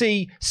 Or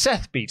C,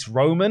 Seth beats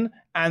Roman,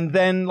 and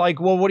then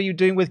what are you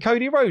doing with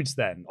Cody Rhodes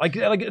then?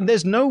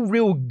 There's no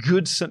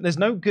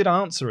good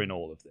answer in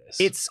all of this.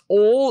 It's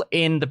all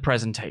in the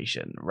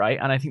presentation, right?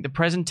 And I think the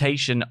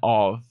presentation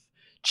of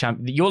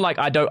you're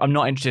I'm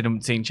not interested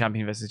in seeing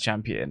champion versus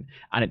champion,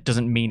 and it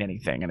doesn't mean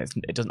anything, and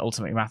it doesn't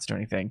ultimately matter to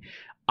anything.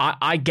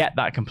 I get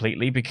that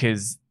completely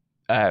because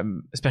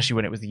especially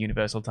when it was the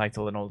Universal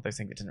title and all of those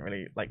things, it didn't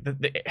really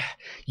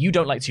you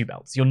don't like two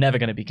belts. You're never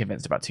going to be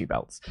convinced about two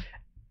belts.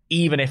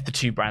 Even if the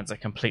two brands are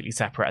completely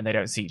separate and they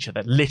don't see each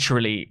other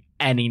literally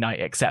any night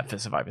except for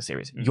Survivor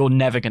Series. You're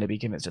never going to be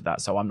convinced of that,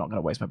 so I'm not going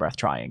to waste my breath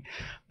trying.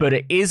 But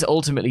it is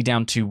ultimately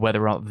down to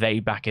whether or not they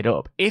back it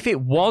up. If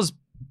it was...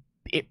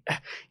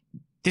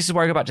 this is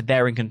where I go back to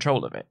they're in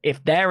control of it.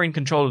 If they're in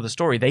control of the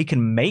story, they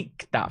can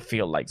make that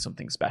feel like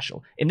something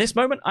special. In this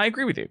moment, I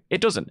agree with you.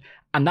 It doesn't.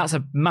 And that's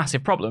a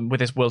massive problem with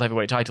this World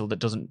Heavyweight title that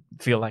doesn't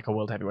feel like a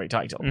World Heavyweight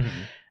title.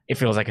 Mm-hmm. It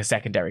feels like a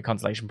secondary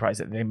consolation prize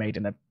that they made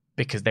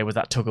because there was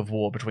that tug of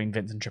war between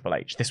Vince and Triple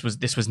H. This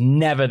was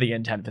never the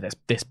intent for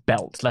this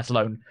belt, let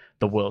alone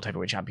the World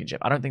Heavyweight Championship.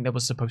 I don't think there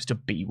was supposed to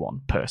be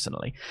one,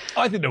 personally.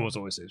 I think there was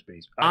always supposed to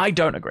be. I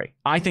don't agree.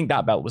 I think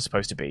that belt was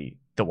supposed to be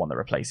the one that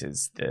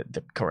replaces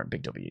the current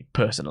Big W,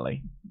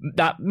 personally.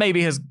 That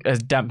maybe has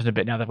dampened a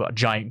bit now. They've got a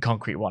giant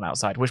concrete one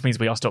outside, which means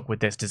we are stuck with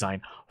this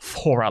design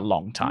for a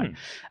long time.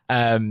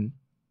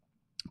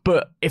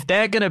 But if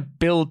they're going to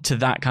build to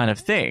that kind of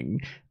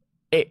thing,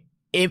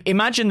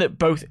 imagine that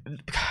both...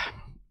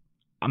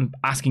 I'm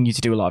asking you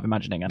to do a lot of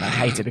imagining, and I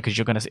hate it because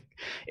you're going to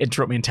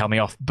interrupt me and tell me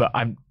off, but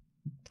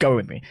go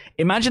with me.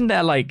 Imagine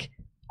they're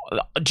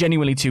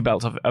genuinely two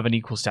belts of an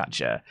equal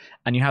stature,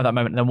 and you have that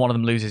moment, and then one of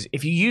them loses.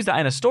 If you use that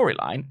in a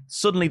storyline,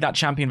 suddenly that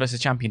champion versus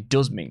champion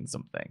does mean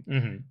something.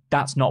 Mm-hmm.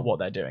 That's not what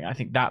they're doing. I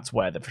think that's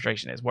where the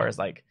frustration is. Whereas,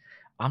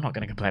 I'm not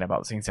going to complain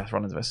about seeing Seth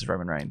Rollins versus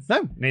Roman Reigns.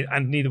 No,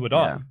 and neither would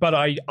I. But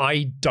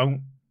I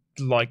don't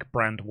like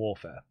brand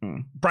warfare.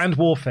 Brand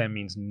warfare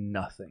means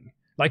nothing.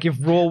 If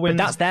Raw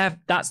wins...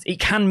 But it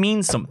can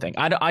mean something.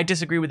 I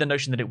disagree with the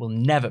notion that it will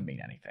never mean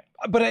anything.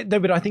 But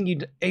I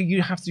think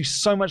you have to do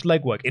so much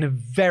legwork in a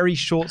very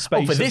short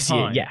space of time. For this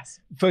year,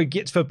 yes.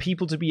 For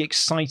people to be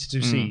excited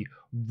to see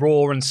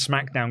Raw and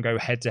SmackDown go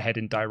head-to-head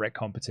in direct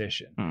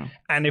competition.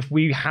 And if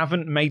we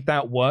haven't made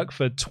that work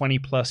for 20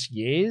 plus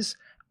years,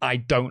 I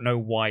don't know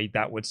why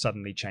that would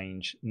suddenly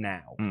change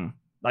now.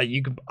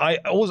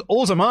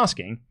 All I'm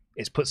asking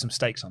is put some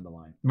stakes on the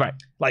line. Right.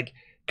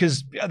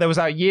 Because there was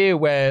that year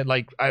where,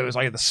 like, I was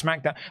like the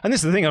SmackDown, and this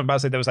is the thing I'm about to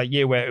say. There was that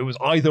year where it was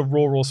either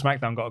Raw or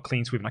SmackDown got a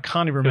clean sweep, and I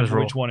can't even remember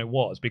which one it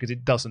was because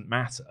it doesn't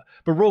matter.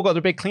 But Raw got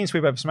a big clean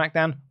sweep over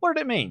SmackDown. What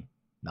did it mean?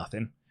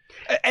 Nothing.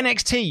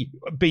 NXT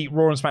beat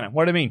Raw and SmackDown.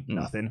 What did it mean?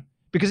 Nothing.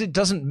 Because it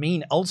doesn't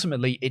mean,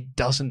 ultimately, it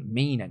doesn't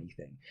mean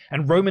anything.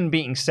 And Roman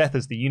beating Seth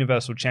as the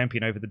Universal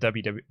Champion over the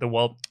WWE,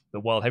 the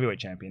World Heavyweight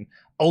Champion,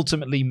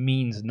 ultimately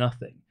means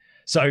nothing.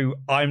 So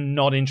I'm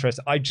not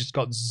interested. I just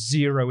got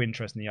zero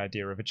interest in the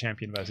idea of a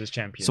champion versus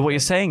champion. So what you're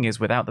saying is,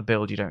 without the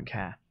build, you don't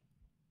care.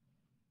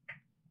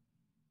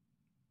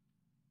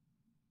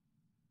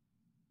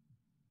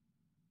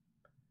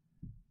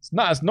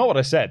 That's not what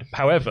I said.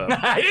 However,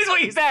 it is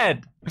what you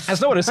said.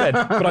 That's not what I said,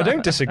 but I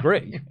don't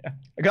disagree.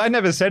 I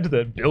never said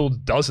that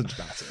build doesn't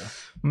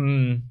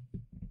matter.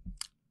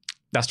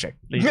 That's true.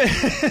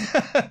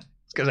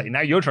 Because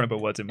now you're trying to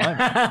put words in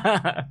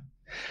my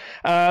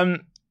mouth.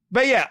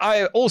 But yeah,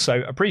 I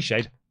also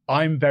appreciate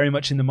I'm very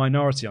much in the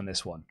minority on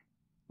this one.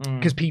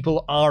 Because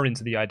people are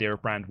into the idea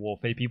of brand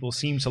warfare. People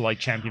seem to like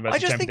champion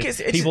versus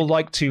champion. People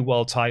like 2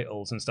 world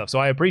titles and stuff. So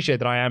I appreciate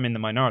that I am in the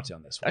minority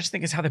on this one. I just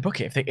think it's how they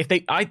book it.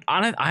 I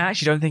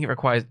actually don't think it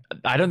requires.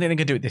 I don't think they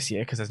can do it this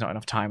year because there's not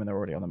enough time and they're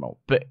already on the mold.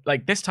 But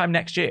like this time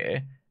next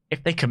year,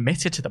 if they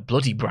committed to the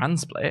bloody brand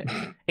split,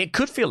 it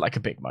could feel like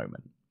a big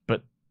moment.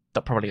 But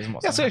that probably isn't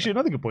what's. That's actually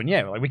another good point.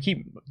 Yeah, like we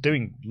keep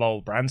doing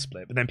LOL brand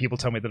split, but then people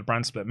tell me that the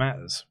brand split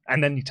matters,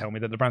 and then you tell me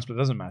that the brand split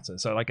doesn't matter.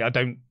 So like I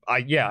think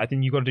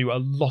you've got to do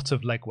a lot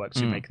of legwork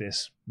to make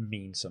this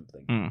mean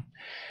something.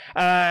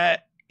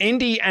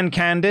 Indy and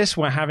Candice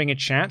were having a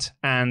chat,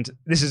 and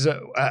this is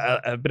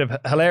a bit of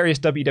hilarious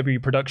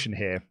WWE production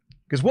here,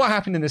 because what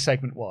happened in this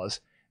segment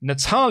was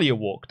Natalya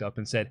walked up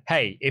and said,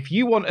 "Hey, if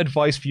you want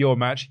advice for your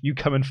match, you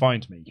come and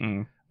find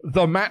me."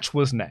 The match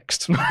was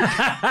next.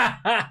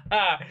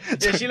 Yeah,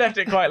 she left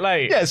it quite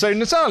late. Yeah, so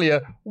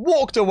Natalya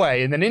walked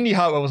away, and then Indy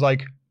Hartwell was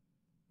like,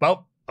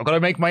 well, I've got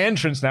to make my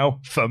entrance now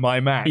for my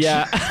match.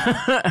 Yeah.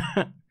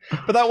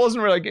 But that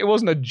wasn't really, it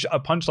wasn't a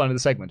punchline of the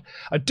segment.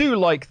 I do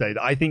like, though,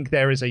 that I think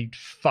there is a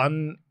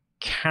fun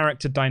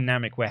character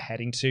dynamic we're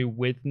heading to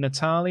with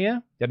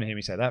Natalya. You don't hear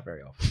me say that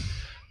very often.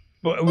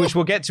 But, which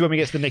we'll get to when we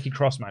get to the Nikki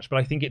Cross match, but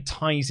I think it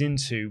ties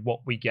into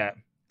what we get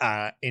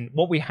in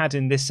what we had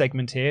in this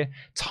segment here,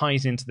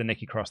 ties into the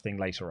Nikki Cross thing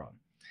later on.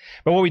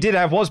 But what we did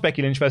have was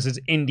Becky Lynch versus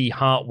Indy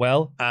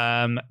Hartwell,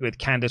 with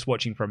Candice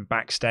watching from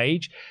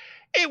backstage.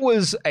 It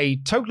was a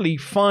totally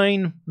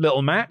fine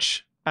little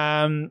match,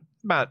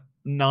 about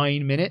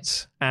 9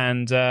 minutes,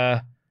 and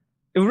it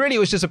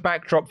was just a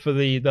backdrop for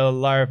the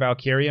Lyra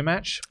Valkyria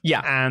match.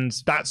 Yeah. And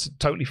that's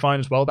totally fine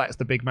as well. That's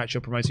the big match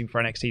you're promoting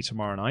for NXT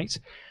tomorrow night.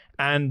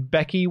 And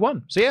Becky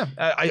won. So yeah,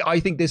 I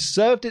think this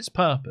served its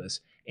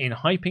purpose in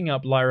hyping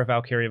up Lyra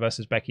Valkyria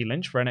versus Becky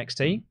Lynch for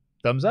NXT.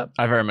 Thumbs up.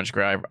 I very much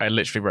agree. I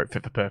literally wrote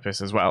fit for purpose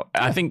as well.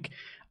 Yeah. I think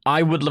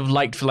I would have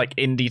liked for like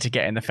Indy to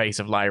get in the face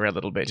of Lyra a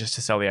little bit just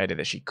to sell the idea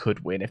that she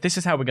could win. If this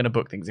is how we're going to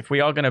book things, if we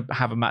are going to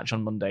have a match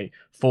on Monday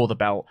for the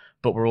belt,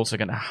 but we're also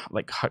going to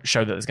like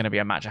show that there's going to be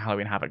a match at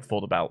Halloween Havoc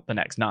for the belt the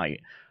next night,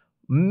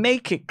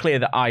 make it clear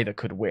that either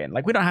could win.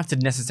 Like, we don't have to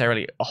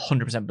necessarily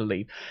 100%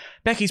 believe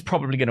Becky's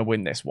probably going to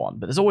win this one,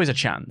 but there's always a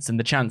chance, and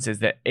the chance is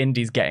that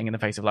Indy's getting in the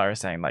face of Lyra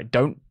saying like,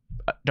 don't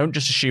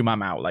just assume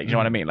I'm out. Like, you know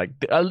what I mean? Like,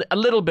 a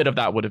little bit of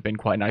that would have been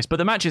quite nice, but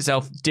the match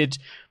itself did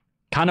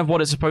kind of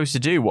what it's supposed to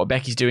do. What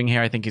Becky's doing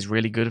here, I think, is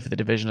really good for the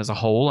division as a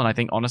whole. And I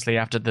think, honestly,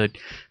 after the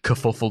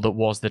kerfuffle that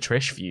was the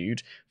Trish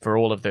feud, for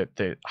all of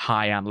the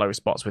high and low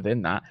spots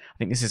within that, I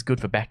think this is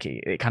good for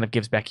Becky. It kind of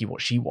gives Becky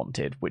what she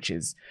wanted, which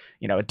is,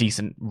 you know, a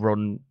decent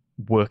run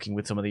working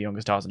with some of the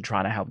younger stars and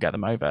trying to help get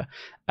them over.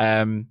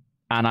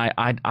 And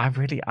I have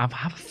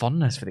a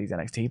fondness for these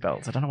NXT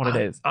belts. I don't know what it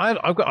is.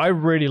 I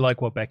really like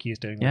what Becky is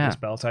doing with this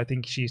belt. I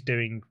think she's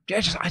doing.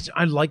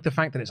 I like the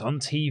fact that it's on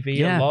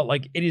TV a lot.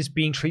 Like, it is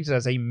being treated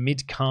as a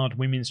mid-card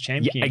women's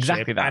championship. Yeah,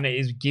 exactly that. And it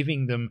is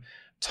giving them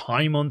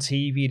time on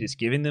TV. It is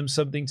giving them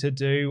something to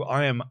do.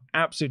 I am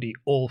absolutely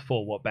all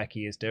for what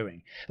Becky is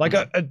doing. Like,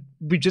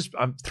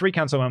 I'm 3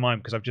 counts on my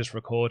mind because I've just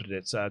recorded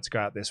it to go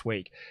out this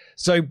week.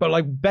 So, but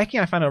like Becky,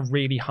 I found a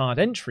really hard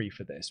entry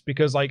for this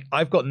because like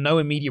I've got no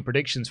immediate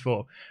predictions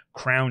for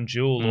Crown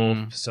Jewel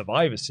or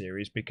Survivor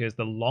Series, because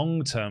the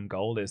long-term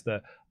goal is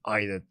that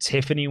either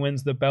Tiffany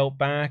wins the belt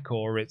back,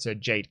 or it's a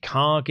Jade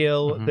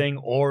Cargill thing,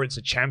 or it's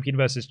a champion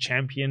versus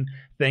champion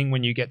thing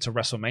when you get to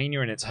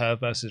WrestleMania and it's her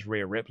versus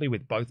Rhea Ripley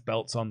with both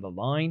belts on the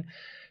line.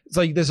 It's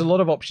like there's a lot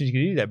of options you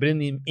can do there, but in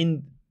the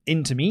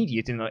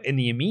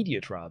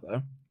immediate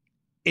rather,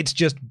 it's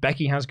just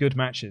Becky has good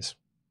matches.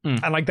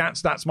 And like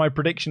that's my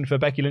prediction for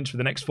Becky Lynch for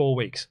the next 4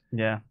 weeks.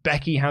 Yeah,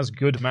 Becky has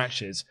good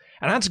matches,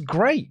 and that's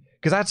great.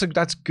 Because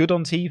that's good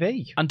on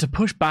TV. And to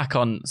push back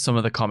on some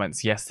of the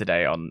comments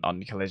yesterday on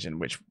Collision,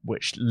 which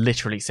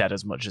literally said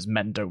as much as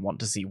men don't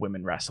want to see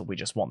women wrestle, we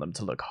just want them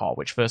to look hot.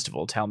 Which, first of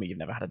all, tell me you've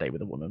never had a date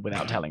with a woman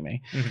without telling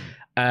me.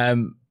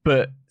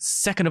 But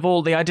second of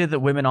all, the idea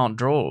that women aren't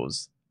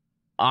draws.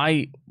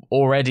 I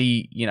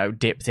already,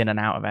 dipped in and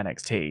out of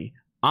NXT.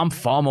 I'm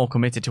far more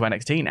committed to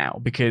NXT now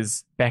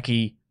because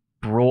Becky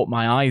brought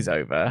my eyes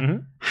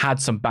over,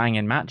 had some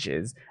banging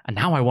matches, and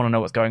now I want to know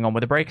what's going on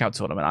with the breakout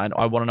tournament.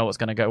 I want to know what's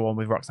going to go on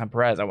with Roxanne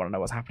Perez. I want to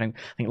know what's happening.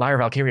 I think Lyra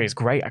Valkyria is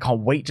great. I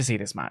can't wait to see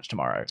this match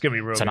tomorrow. It's gonna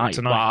be real tonight.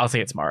 tonight. Well, I'll see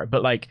it tomorrow.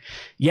 But like,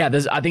 yeah,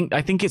 I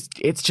think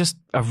it's just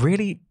a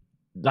really,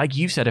 like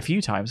you've said a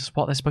few times, it's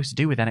what they're supposed to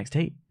do with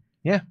NXT.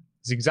 Yeah.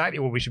 It's exactly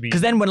what we should be.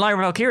 Because then when Lyra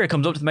Valkyria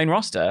comes up to the main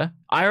roster,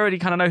 I already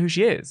kind of know who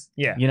she is.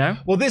 Yeah. You know?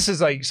 Well, this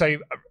is like, so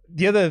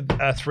the other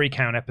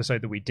 3-count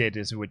episode that we did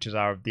which is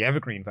the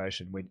Evergreen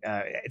version.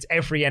 It's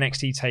every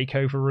NXT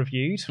takeover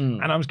reviewed.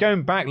 And I was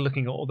going back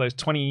looking at all those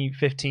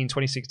 2015,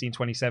 2016,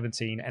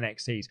 2017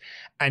 NXTs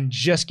and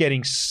just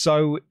getting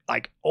so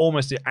like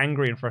almost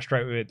angry and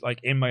frustrated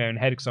like in my own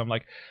head because I'm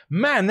like,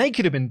 man, they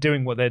could have been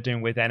doing what they're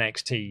doing with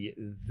NXT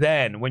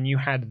then when you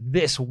had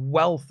this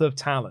wealth of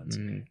talent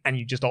and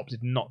you just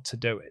opted not to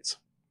do it.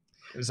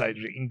 It was like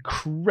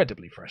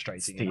incredibly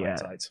frustrating in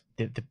hindsight.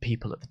 The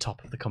people at the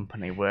top of the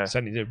company were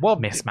certainly did. Well,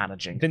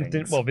 mismanaging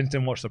Vince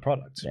didn't watch the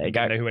product. There you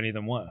go. Didn't know who any of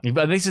them were.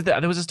 But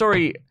there was a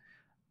story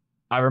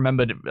I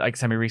remembered like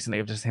semi-recently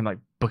of just him like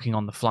booking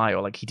on the fly,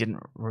 or like he didn't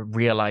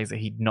realize that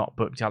he'd not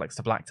booked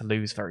Aleister Black to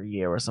lose for a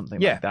year or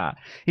something like that.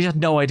 He just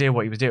had no idea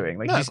what he was doing.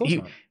 Like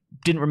he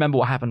didn't remember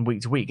what happened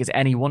week to week. Is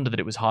any wonder that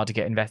it was hard to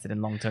get invested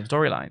in long-term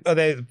storylines?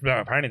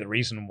 Apparently the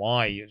reason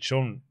why,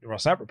 Sean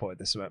Ross Sapp reported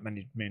this about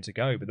many moons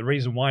ago, but the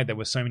reason why there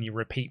were so many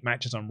repeat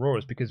matches on Raw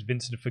is because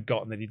Vince had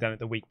forgotten that he'd done it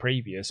the week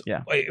previous.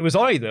 Yeah. It was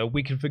either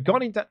Vince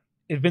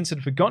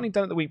had forgotten he'd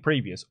done it the week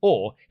previous,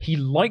 or he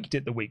liked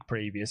it the week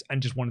previous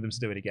and just wanted them to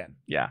do it again.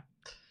 Yeah.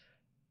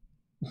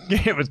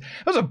 It was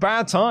a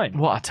bad time.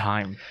 What a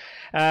time.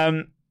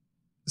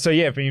 So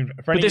yeah,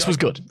 but this was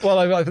good.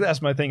 Well,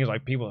 that's my thing. Is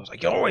like people are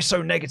like, you're always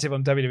so negative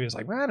on WWE. It's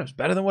like, man, it was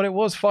better than what it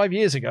was 5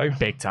 years ago.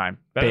 Big time.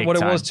 Better than what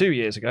it was 2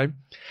 years ago.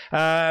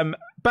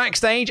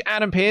 Backstage,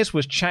 Adam Pearce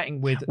was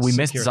chatting with. We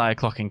missed Xia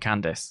clocking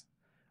Candice.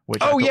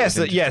 Yes,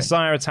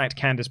 Xia attacked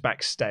Candice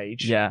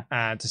backstage. Yeah,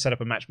 to set up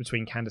a match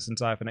between Candice and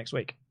Xia for next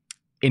week.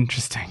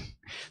 Interesting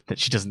that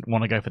she doesn't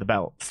want to go for the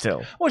belt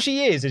still. Well,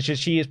 she is. It's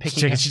just she is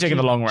picking. She's taking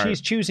the long road. She's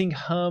choosing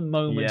her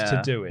moment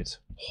to do it,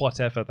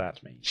 whatever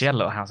that means. She had a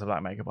little House of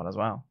Black makeup on as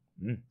well.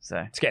 So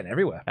it's getting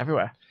everywhere.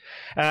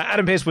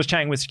 Adam Pearce was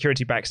chatting with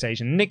security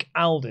backstage, and Nick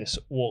Aldis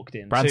walked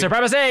in. Brand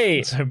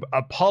supremacy! To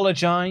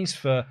apologize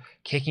for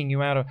kicking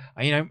you out of.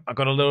 I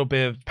got a little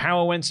bit of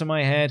power went to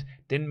my head.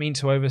 Didn't mean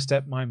to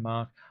overstep my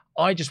mark.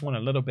 I just want a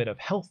little bit of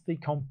healthy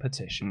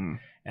competition.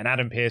 And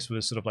Adam Pearce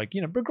was sort of like,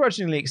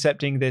 begrudgingly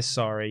accepting this,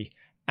 sorry,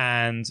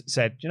 and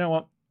said, you know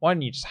what? Why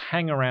don't you just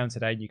hang around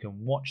today and you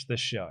can watch the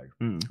show?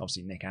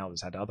 Obviously, Nick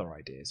Aldis had other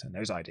ideas, and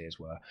those ideas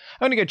were, I'm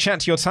going to go chat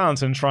to your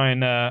talent and try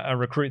and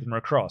recruit them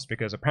across,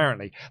 because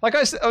apparently, like I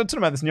was talking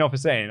about this in the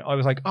office today, and I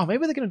was like, oh,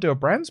 maybe they're going to do a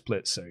brand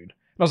split soon.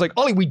 And I was like,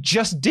 Ollie, we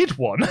just did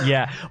one.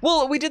 Yeah.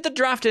 Well, we did the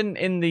draft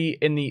in the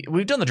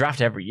we've done the draft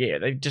every year.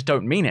 They just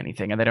don't mean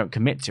anything and they don't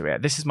commit to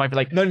it. This is my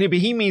like no, but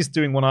he means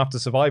doing one after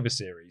Survivor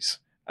Series.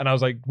 And I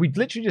was like, we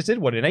literally just did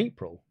one in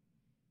April.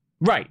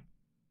 Right.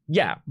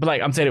 Yeah, but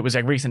like I'm saying, it was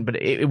like recent,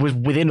 but it was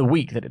within a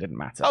week that it didn't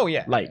matter. Oh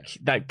yeah, like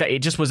that it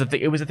just was a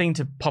thing. It was a thing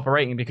to pop a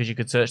rating because you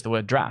could search the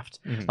word draft,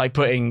 like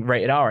putting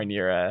rated R in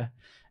your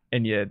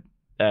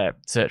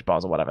search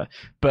bars or whatever.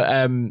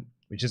 But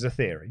which is a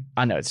theory.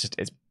 I know it's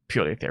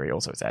purely a theory.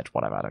 Also, it's Edge.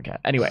 Whatever. I don't care.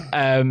 Anyway,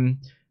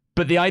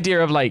 but the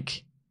idea of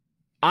like,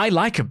 I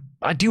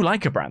do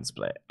like a brand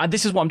split. And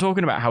this is what I'm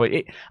talking about. How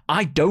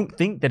I don't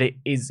think that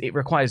it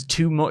requires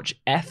too much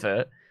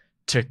effort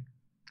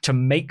to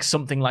make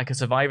something like a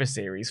Survivor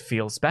Series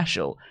feel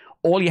special.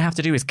 All you have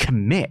to do is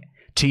commit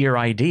to your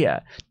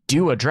idea,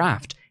 do a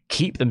draft,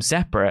 keep them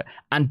separate,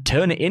 and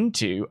turn it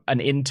into an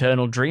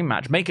internal dream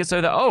match. Make it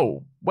so that,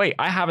 oh, wait,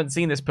 I haven't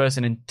seen this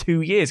person in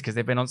 2 years because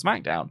they've been on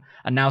SmackDown,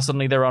 and now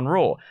suddenly they're on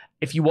Raw.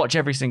 If you watch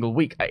every single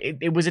week,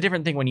 it was a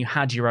different thing when you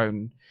had your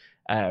own...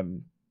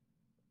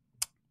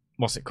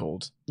 what's it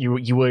called?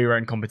 You were your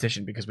own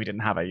competition because we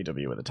didn't have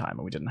AEW at the time,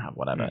 and we didn't have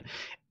whatever.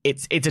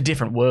 It's a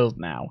different world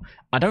now.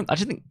 I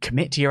just think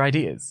commit to your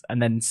ideas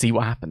and then see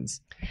what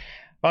happens.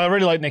 I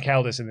really like Nick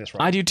Aldis in this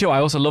role. I do too. I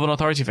also love an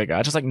authority figure.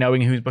 I just like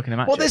knowing who's booking the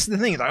match. Well, this is the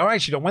thing.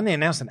 When they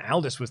announced that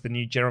Aldis was the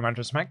new general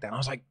manager of SmackDown, I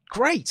was like,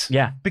 great.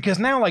 Yeah. Because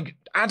now, like,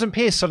 Adam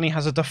Pearce suddenly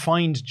has a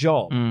defined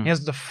job. He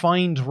has a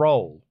defined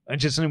role. And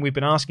just something we've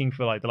been asking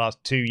for like the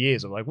last 2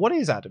 years of like, what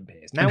is Adam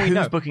Pearce? Now and we who's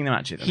know. Booking the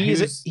matches?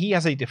 He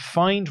has a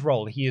defined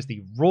role. He is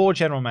the Raw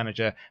general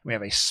manager. We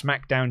have a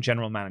SmackDown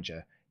general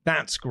manager.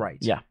 That's great.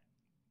 Yeah.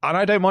 And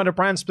I don't mind a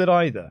brand split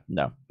either.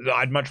 No.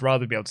 I'd much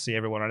rather be able to see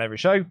everyone on every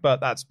show, but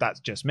that's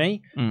just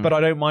me. But I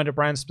don't mind a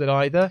brand split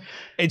either.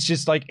 It's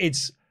just like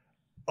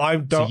I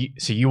don't.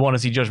 So you want to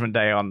see Judgment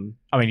Day on?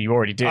 I mean, you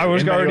already do. I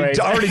already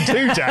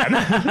do,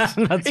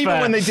 Dan.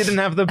 Even when they didn't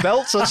have the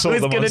belts, I saw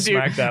them on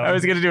SmackDown. I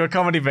was going to do a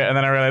comedy bit, and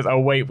then I realized, oh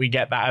wait, we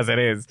get that as it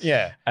is.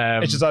 Yeah.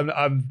 It's just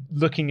I'm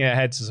looking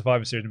ahead to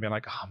Survivor Series and being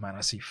like, oh man,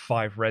 I see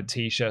 5 red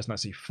t-shirts and I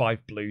see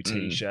 5 blue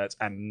t-shirts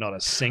and not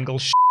a single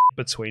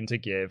between to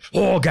give.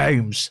 War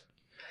games.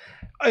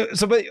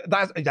 But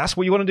that's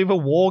what you want to do for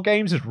War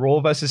Games, is Raw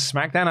versus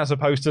SmackDown, as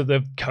opposed to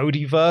the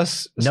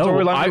Codyverse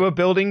storyline we were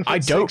building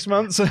for 6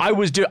 months.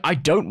 I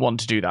don't want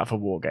to do that for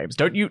War Games.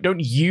 Don't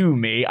you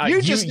me.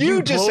 You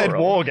just said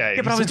War Games.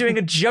 Yeah, but I was doing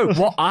a joke.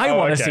 What I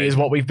want to see is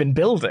what we've been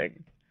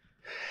building.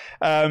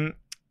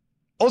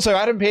 Also,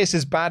 Adam Pearce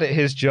is bad at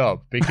his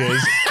job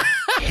because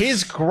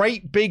his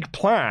great big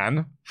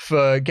plan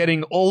for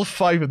getting all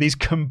 5 of these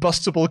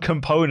combustible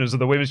components of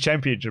the Women's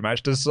Championship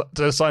match to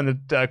sign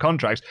the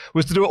contracts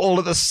was to do it all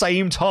at the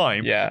same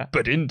time,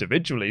 but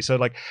individually. So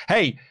like,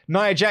 hey,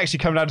 Nia Jax, you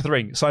come out of the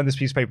ring, sign this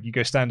piece of paper, you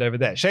go stand over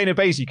there. Shayna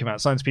Baszler, you come out,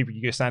 sign this paper,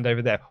 you go stand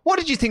over there. What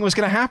did you think was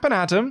going to happen,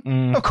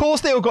 Adam? Of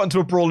course they all got into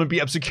a brawl and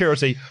beat up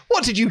security.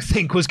 What did you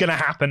think was going to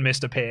happen,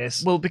 Mr.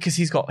 Pearce? Well, because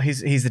he's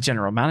the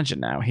general manager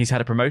now. He's had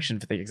a promotion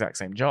for the exact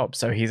same job,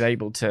 so he's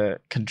able to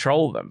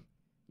control them,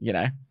 you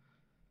know?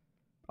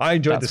 I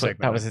enjoyed this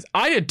segment.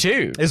 I did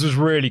too. This was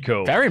really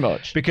cool. Very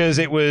much. Because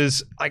it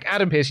was like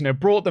Adam Pearce,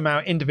 brought them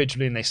out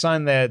individually and they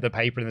signed the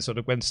paper and they sort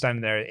of went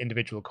standing there at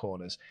individual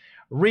corners.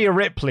 Rhea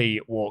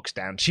Ripley walks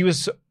down. She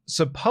was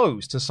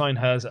supposed to sign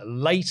hers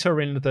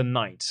later in the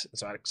night.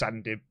 So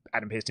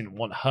Adam Pearce didn't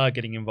want her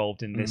getting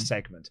involved in this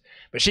segment.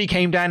 But she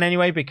came down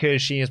anyway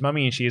because she is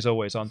mummy and she is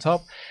always on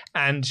top.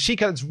 And she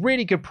got this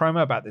really good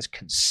promo about this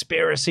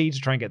conspiracy to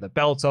try and get the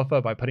belt off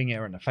her by putting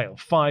her in a fatal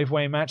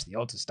 5-way match. The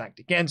odds are stacked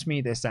against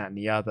me, this, that, and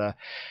the other.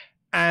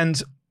 And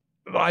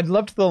I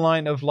loved the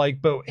line of like,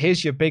 but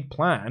here's your big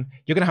plan.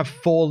 You're going to have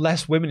 4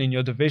 less women in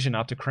your division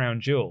after Crown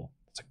Jewel.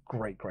 It's a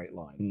great, great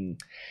line.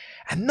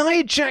 And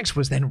Nia Jax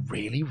was then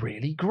really,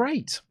 really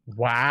great.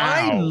 Wow.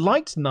 I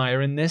liked Nia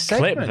in this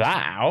segment. Clip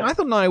that out. I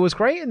thought Nia was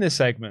great in this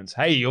segment.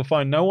 Hey, you'll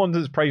find no one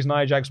has praised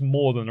Nia Jax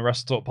more than the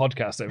Wrestle Talk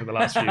podcast over the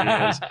last few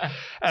years.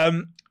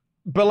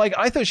 But like,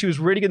 I thought she was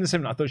really good in this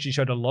segment. I thought she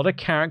showed a lot of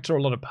character,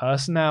 a lot of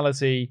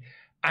personality,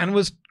 and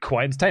was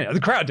quite entertaining. The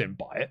crowd didn't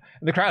buy it,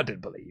 and the crowd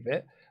didn't believe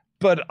it.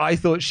 But I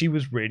thought she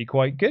was really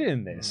quite good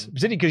in this.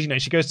 Particularly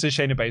because, she goes to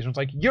Shayna Baszler and it's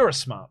like, you're a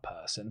smart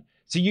person.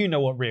 So you know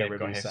what Rhea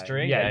Ripley is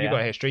saying. You've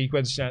got history. You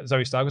went to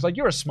Zoe Stark. It's like,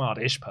 you're a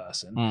smart-ish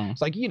person. It's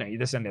like,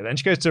 this and that. Then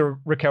she goes to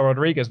Raquel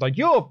Rodriguez, like,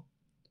 you're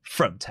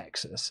from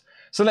Texas.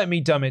 So let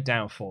me dumb it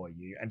down for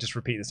you and just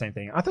repeat the same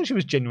thing. I thought she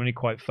was genuinely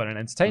quite fun and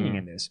entertaining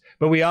in this.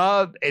 But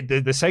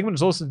the segment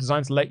is also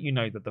designed to let you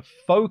know that the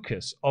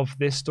focus of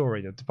this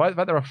story, despite the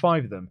fact there are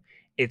 5 of them,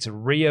 it's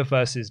Rhea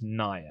versus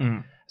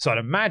Nia. So I'd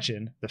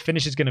imagine the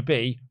finish is going to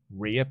be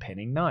Rhea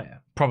pinning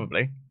Nia.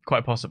 Probably.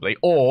 Quite possibly.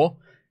 Or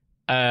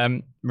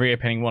Rhea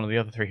pinning one of the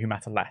other 3 who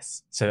matter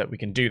less, so that we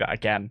can do that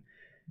again.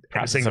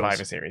 Perhaps in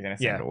Survivor Series in a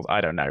singles.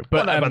 I don't know.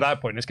 But by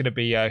that point, it's going to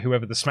be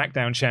whoever the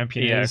SmackDown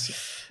champion is.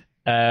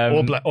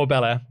 Or Belair. Or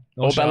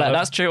Belair,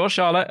 that's true. Or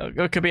Charlotte.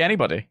 It could be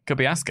anybody. Could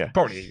be Asuka.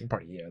 Probably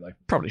though.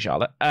 Probably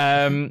Charlotte.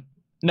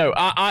 No,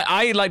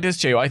 I like this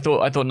too. I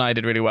thought Nia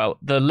did really well.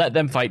 The let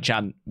them fight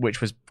chant,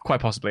 which was quite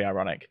possibly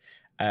ironic.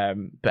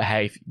 But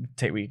hey,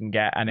 take what you can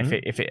get, and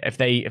if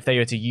they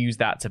were to use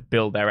that to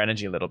build their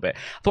energy a little bit,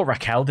 I thought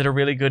Raquel did a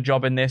really good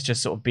job in this,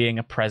 just sort of being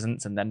a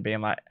presence and then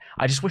being like,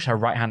 I just wish her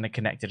right hand had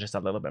connected just a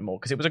little bit more,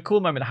 because it was a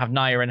cool moment to have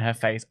Nia in her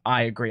face.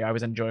 I agree, I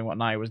was enjoying what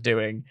Nia was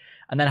doing,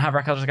 and then have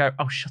Raquel just go,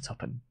 oh, shut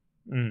up,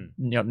 and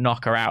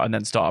knock her out and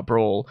then start a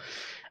brawl.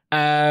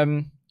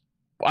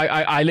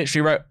 I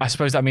literally wrote, I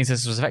suppose that means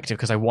this was effective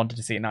because I wanted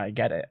to see Nia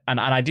get it. And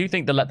I do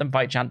think the let them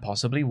fight chant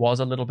possibly was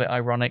a little bit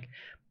ironic.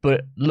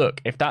 But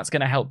look, if that's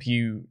going to help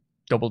you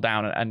double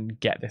down and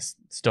get this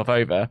stuff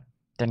over,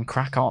 then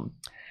crack on.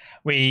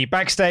 We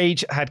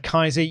backstage had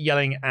Kaiser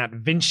yelling at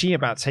Vinci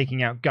about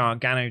taking out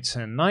Gargano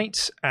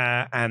tonight.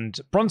 And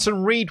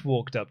Bronson Reed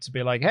walked up to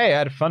be like, hey, I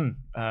had fun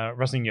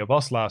wrestling your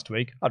boss last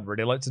week. I'd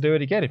really like to do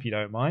it again if you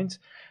don't mind.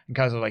 And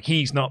Kaiser was like,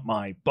 he's not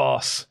my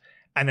boss.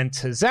 And then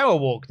Tozawa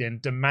walked in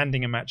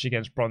demanding a match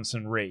against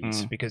Bronson Reed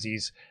because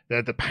he's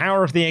the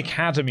power of the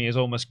Academy has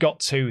almost got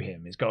to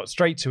him. It's got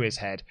straight to his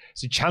head.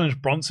 So he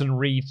challenged Bronson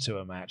Reed to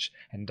a match.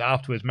 And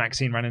afterwards,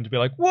 Maxine ran in to be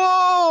like,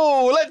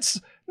 whoa, let's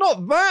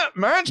not that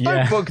match.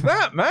 Don't book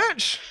that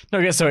match.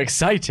 Don't get so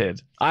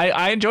excited.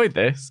 I enjoyed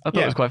this. I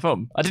thought it was quite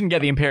fun. I didn't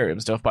get the Imperium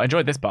stuff, but I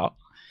enjoyed this part.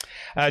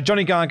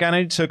 Johnny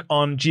Gargano took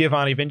on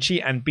Giovanni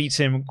Vinci and beat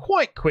him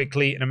quite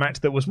quickly in a match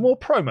that was more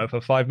promo for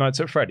Five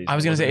Nights at Freddy's. I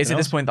was going to say, it's at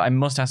this point that I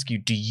must ask you,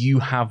 do you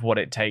have what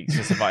it takes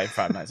to survive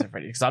Five Nights at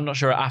Freddy's? Because I'm not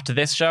sure after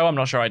this show, I'm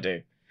not sure I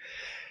do.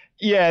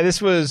 Yeah,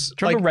 this was...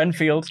 Do you remember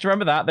Renfield? Do you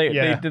remember that? They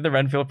did the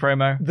Renfield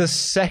promo. The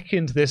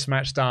second this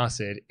match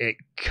started, it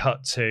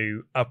cut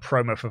to a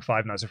promo for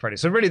Five Nights at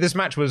Freddy's. So really, this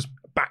match was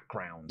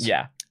background.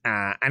 Yeah.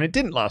 And it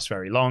didn't last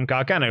very long.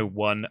 Gargano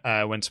won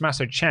when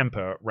Tommaso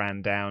Ciampa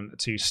ran down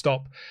to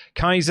stop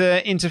Kaiser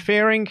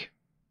interfering.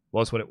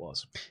 Was what it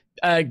was.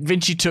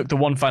 Vinci took the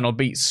one final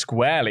beat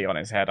squarely on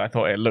his head. I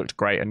thought it looked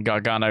great, and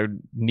Gargano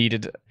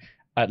needed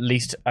at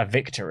least a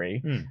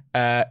victory.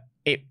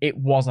 It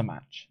was a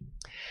match.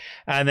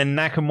 And then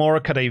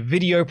Nakamura cut a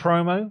video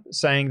promo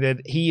saying that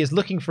he is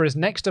looking for his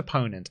next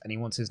opponent, and he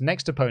wants his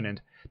next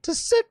opponent to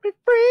set me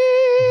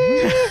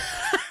free.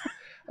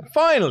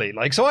 Finally,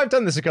 so I've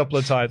done this a couple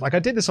of times. I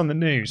did this on the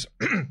news.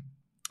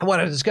 what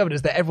I discovered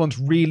is that everyone's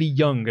really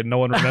young and no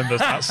one remembers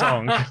that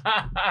song.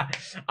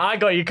 I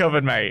got you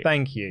covered, mate.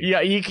 Thank you.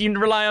 Yeah, you can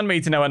rely on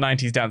me to know a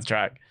 90s dance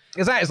track.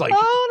 Because that is like...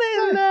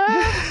 Only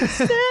love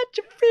set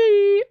you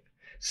free.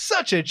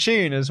 Such a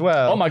tune as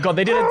well. Oh my god,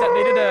 they did a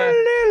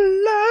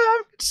Only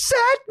love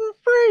set me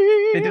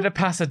free. they did a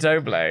paso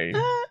doble.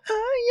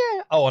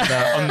 Yeah. Oh,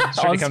 on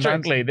On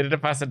Strictly, they did a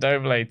paso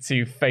doble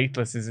to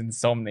Faithless's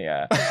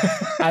Insomnia.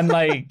 And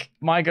like,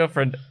 my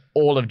girlfriend,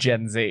 all of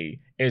Gen Z,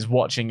 is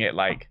watching it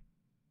like,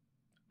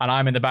 and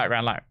I'm in the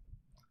background like,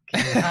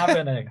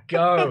 having a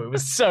go. It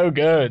was so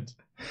good.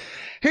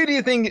 Who do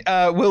you think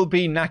will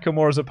be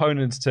Nakamura's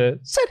opponents to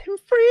set him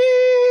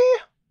free?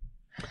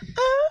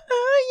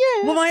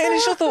 Yeah. Well, my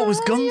initial thought was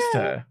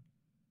Gunther.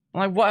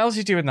 Like, what else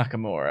you do with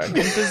Nakamura?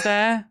 Gunther's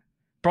there.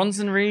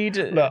 Bronson Reed.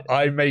 Look,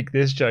 I make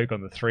this joke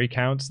on the 3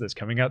 counts that's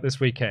coming out this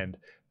weekend,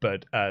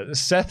 but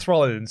Seth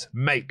Rollins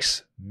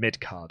makes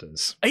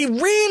mid-carders. He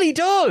really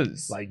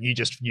does. Like,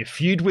 you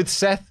feud with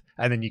Seth,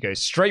 and then you go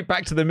straight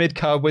back to the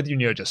mid-card with you,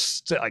 and you're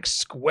just like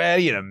square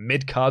in a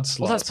mid-card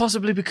slot. Well, that's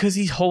possibly because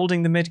he's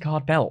holding the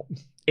mid-card belt.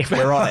 If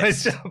we're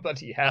honest.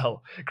 Bloody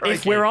hell. Crikey.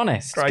 If we're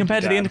honest. Crikey,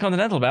 compared to the Dan.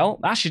 Intercontinental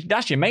belt,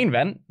 that's your main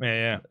event.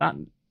 Yeah.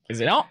 Is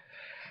it not?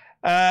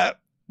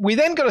 We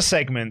then got a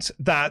segment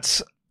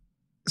that...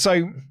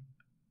 So,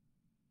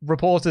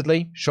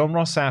 reportedly, Sean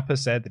Ross Sapp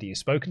has said that he has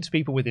spoken to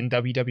people within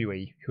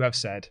WWE who have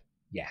said,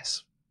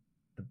 yes,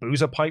 the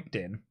boos are piped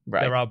in.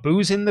 Right. There are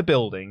boos in the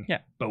building, yeah,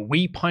 but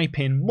we pipe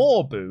in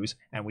more boos,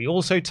 and we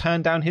also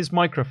turn down his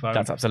microphone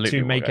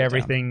to make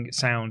everything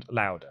sound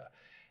louder.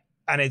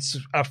 And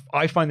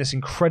I find this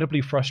incredibly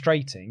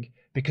frustrating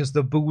because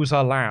the boos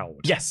are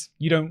loud. Yes.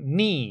 You don't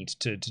need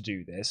to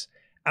do this.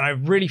 And I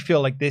really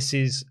feel like this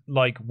is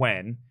like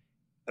when,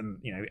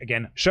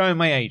 again, showing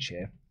my age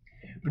here,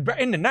 but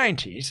in the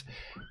 90s,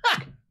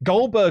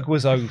 Goldberg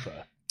was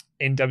over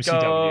in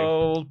WCW.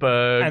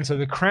 Goldberg. And so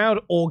the crowd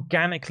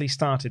organically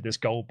started this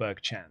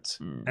Goldberg chant.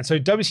 And so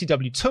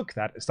WCW took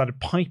that and started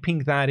piping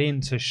that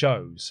into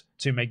shows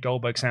to make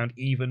Goldberg sound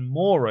even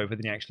more over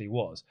than he actually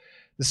was.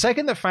 The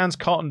second that fans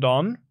cottoned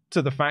on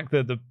to the fact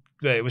that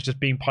it was just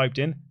being piped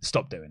in,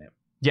 stopped doing it.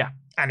 Yeah.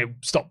 And it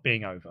stopped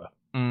being over.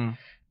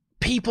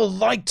 People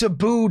like to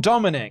boo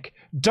Dominic.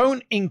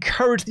 Don't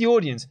encourage the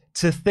audience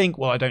to think,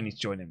 well, I don't need to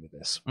join in with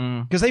this.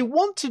 Because they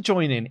want to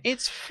join in.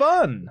 It's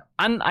fun.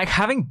 And like,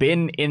 having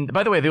been in...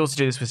 By the way, they also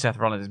do this with Seth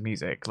Rollins'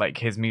 music. Like,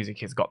 his music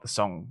has got the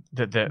song...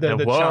 The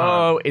whoa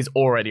charm is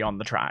already on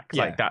the track.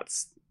 Yeah. Like,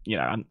 that's...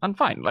 and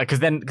fine. Like, because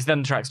then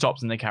the track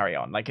stops and they carry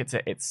on. Like, it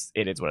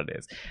is what it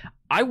is.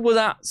 I was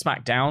at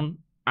SmackDown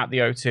at the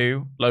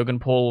O2. Logan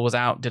Paul was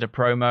out, did a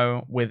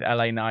promo with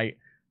LA Knight.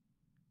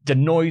 The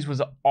noise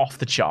was off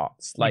the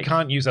charts. Like, you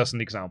can't use us as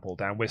an example,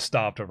 Dan. We're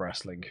starved of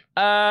wrestling.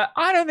 I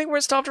don't think we're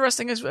starved of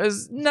wrestling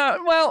as no.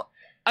 Well,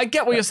 I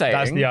get what you're saying.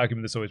 That's the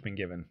argument that's always been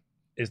given,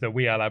 is that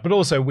we are loud, but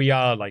also we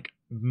are like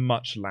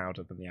much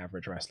louder than the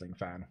average wrestling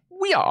fan.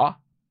 We are,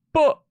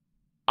 but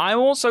I'm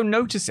also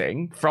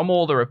noticing from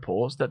all the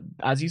reports that,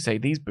 as you say,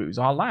 these boos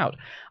are loud.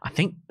 I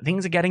think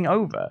things are getting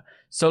over.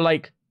 So,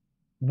 like,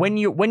 when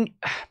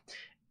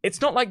it's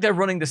not like they're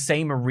running the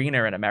same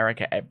arena in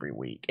America every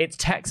week. It's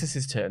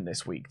Texas's turn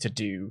this week to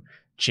do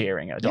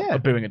cheering,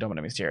 booing a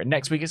Dominic Mysterio.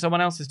 Next week it's someone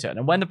else's turn.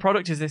 And when the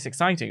product is this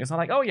exciting, it's not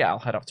like, oh yeah, I'll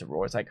head off to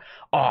Raw. It's like,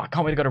 oh, I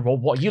can't wait to go to Raw.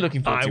 What are you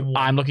looking forward to?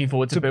 I'm looking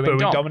forward to booing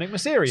Dominic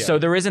Mysterio. So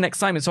there is an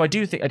excitement. So I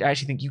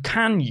actually think you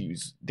can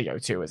use the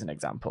O2 as an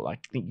example. I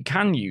think you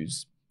can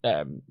use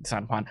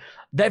San Juan.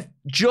 They've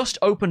just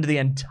opened the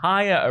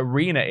entire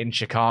arena in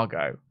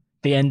Chicago.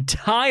 The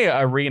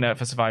entire arena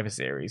for Survivor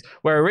Series,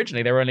 where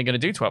originally they were only going to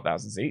do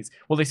 12,000 seats.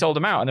 Well, they sold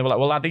them out, and they were like,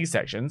 we'll add these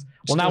sections.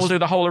 Well, now we'll do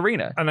the whole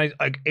arena. And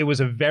it was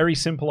a very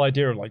simple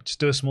idea of like, just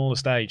do a smaller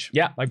stage.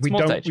 Yeah, like we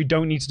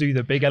don't need to do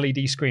the big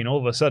LED screen. All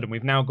of a sudden,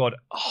 we've now got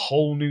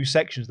whole new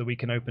sections that we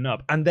can open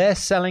up, and they're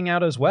selling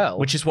out as well.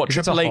 Which is what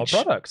Triple H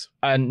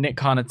and Nick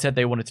Khan had said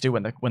they wanted to do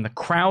when the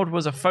crowd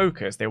was a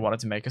focus. They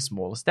wanted to make a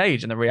smaller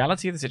stage, and the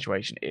reality of the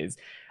situation is,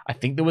 I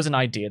think there was an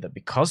idea that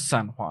because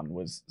San Juan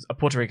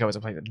Puerto Rico is a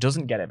place that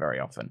doesn't get it very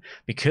often,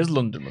 because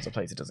London was a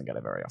place that doesn't get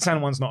it very often.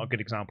 San Juan's not a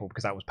good example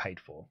because that was paid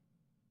for.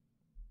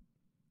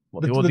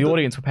 Well, the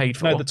audience were paid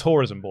for. No, the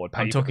tourism board paid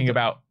for. I'm talking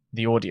about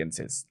the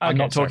audiences. I'm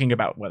not talking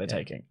about where they're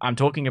taking. I'm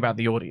talking about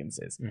the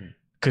audiences.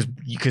 Because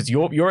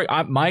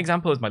my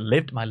example is my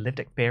lived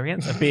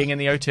experience of being in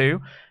the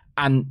O2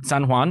 and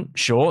San Juan.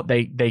 Sure,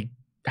 they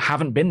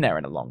haven't been there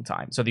in a long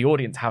time, so the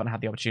audience haven't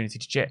had the opportunity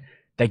to cheer.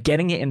 They're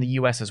getting it in the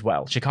US as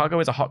well. Chicago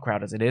is a hot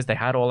crowd as it is. They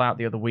had All Out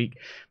the other week.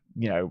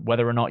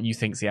 Whether or not you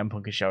think CM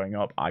Punk is showing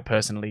up, I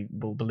personally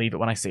will believe it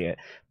when I see it.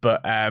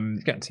 But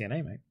it's going to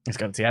TNA, mate. It's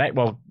going to TNA.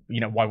 Well,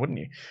 why wouldn't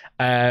you?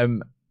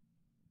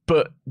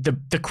 But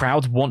the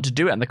crowds want to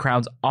do it, and the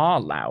crowds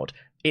are loud.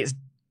 It's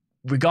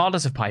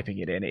regardless of piping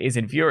it in. It is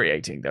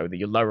infuriating though that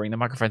you're lowering the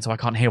microphone so I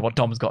can't hear what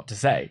Dom's got to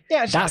say.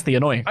 Yeah, that's the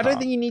annoying part. I don't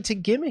think you need to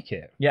gimmick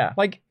it. Yeah,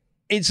 like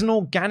it's an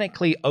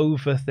organically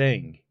over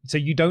thing. So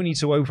you don't need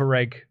to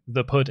over-egg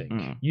the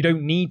pudding. You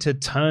don't need to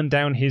turn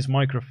down his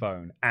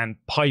microphone and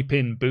pipe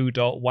in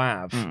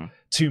boo.wav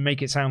to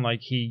make it sound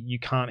like you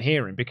can't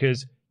hear him,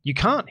 because you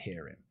can't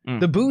hear him.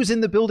 The boos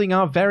in the building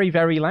are very,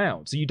 very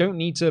loud, so you don't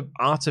need to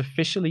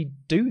artificially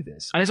do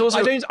this. And it's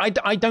also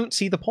I don't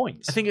see the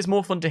point. I think it's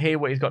more fun to hear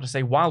what he's got to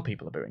say while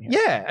people are booing him.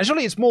 Yeah, and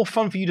surely it's more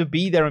fun for you to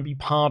be there and be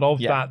part of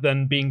that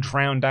than being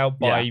drowned out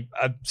by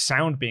a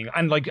sound being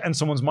and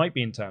someone's mic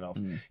being turned off.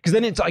 Because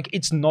then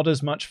it's not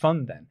as much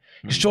fun then.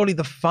 Surely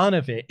the fun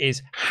of it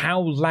is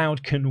how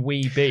loud can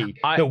we be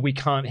that we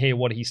can't hear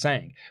what he's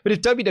saying. But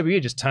if WWE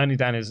are just turning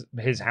down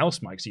his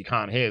house mic so you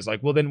can't hear, it's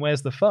like, well, then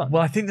where's the fun?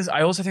 Well,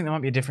 I also think there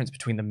might be a difference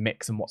between the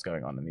mix and what's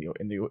going on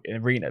in the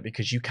arena,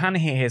 because you can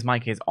hear his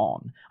mic is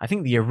on. I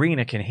think the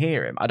arena can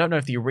hear him. I don't know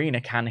if the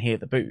arena can hear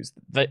the boos.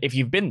 If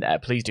you've been there,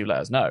 please do let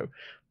us know.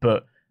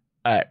 But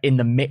in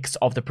the mix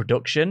of the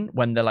production,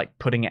 when they're like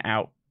putting it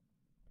out,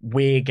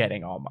 we're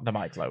getting the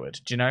mic lowered.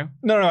 Do you know?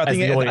 No. I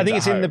think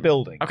it's in the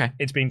building. Okay,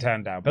 it's been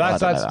turned down. But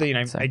that's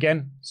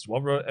again, this is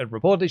what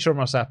reportedly Sean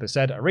Ross Sapp has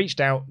said. I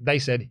reached out. They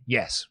said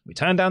yes. We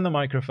turned down the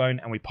microphone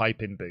and we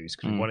pipe in boos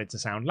because we wanted to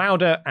sound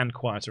louder and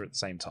quieter at the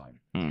same time.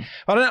 And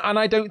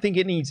I don't think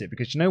it needs it,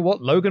 because you know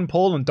what? Logan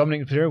Paul and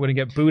Dominic Mysterio are going to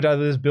get booed out of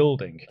this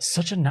building.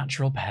 Such a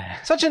natural pair.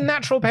 Such a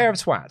natural pair of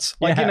twats.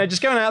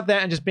 Just going out there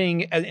and just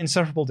being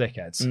insufferable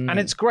dickheads. And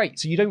it's great.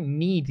 So you don't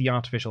need the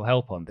artificial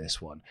help on this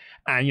one.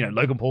 And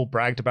Logan Paul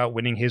bragged about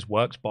winning his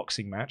Works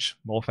boxing match,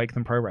 more fake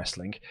than pro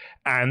wrestling,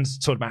 and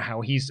talked about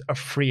how he's a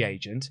free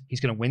agent. He's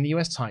going to win the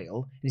US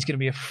title, and he's going to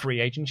be a free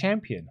agent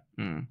champion.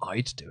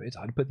 I'd do it.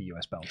 I'd put the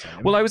US belt on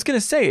him. Well, I was going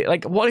to say,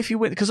 what if you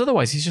win? Because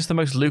otherwise, he's just the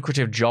most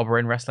lucrative jobber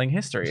in wrestling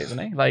history, isn't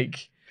he?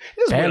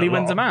 He barely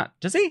wins a match.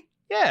 Does he?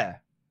 Yeah.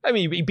 I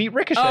mean, he beat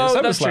Ricochet at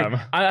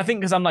SummerSlam. I think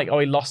because I'm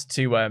he lost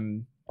to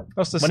when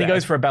Seth. He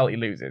goes for a belt, he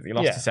loses. He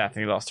lost to Seth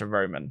and he lost to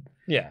Roman.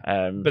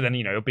 Yeah. But then,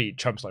 he'll beat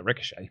chumps like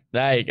Ricochet.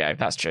 There you go.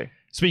 That's true.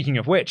 Speaking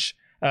of which,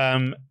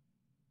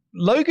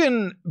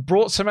 Logan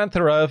brought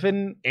Samantha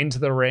Irvin into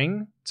the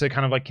ring to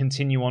kind of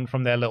continue on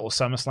from their little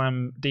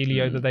SummerSlam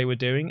dealio that they were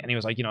doing. And he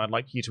was like, I'd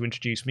like you to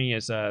introduce me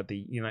as the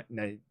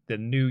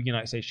new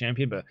United States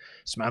champion. But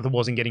Samantha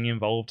wasn't getting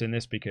involved in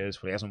this because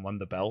he hasn't won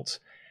the belt.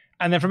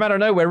 And then from out of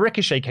nowhere,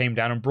 Ricochet came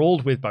down and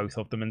brawled with both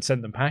of them and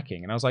sent them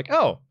packing. And I was like,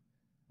 oh,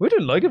 we're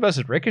doing Logan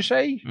versus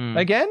Ricochet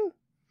again?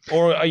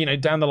 Or,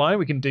 down the line,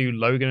 we can do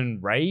Logan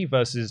and Ray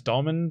versus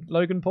Dom and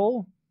Logan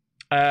Paul?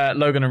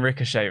 Logan and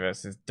Ricochet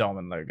versus Dom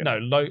and Logan.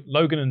 No,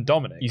 Logan and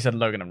Dominic. You said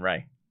Logan and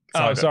Ray.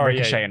 Sorry.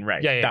 Ricochet and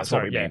Ray. Yeah, that's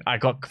what we mean. I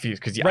got confused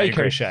because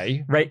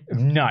Ricochet. Ray,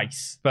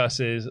 nice.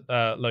 Versus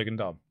Logan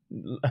Dom.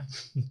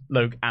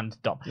 Logan and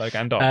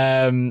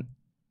Dom.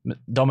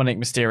 Dominic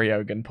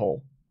Mysterio and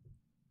Paul.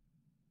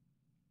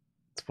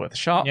 It's worth a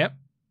shot. Yep.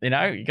 You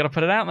got to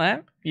put it out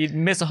there. You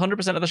miss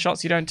 100% of the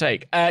shots you don't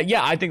take.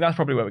 I think that's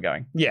probably where we're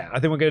going. Yeah, I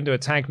think we're going to do a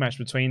tag match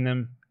between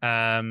them.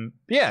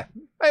 Yeah.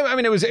 I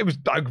mean, it was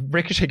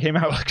Ricochet came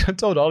out. I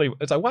told Ollie,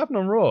 it's like, what happened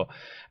on Raw?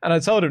 And I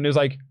told him, and he was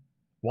like,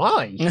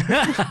 why?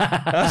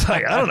 I was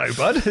like, I don't know,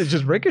 bud. It's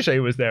just Ricochet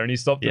was there, and he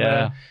stopped him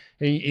there.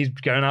 He's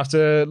going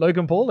after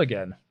Logan Paul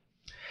again.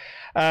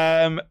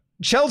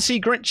 Chelsea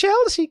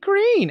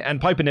Green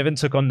and Piper Niven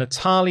took on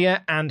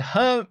Natalya and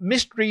her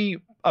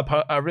mystery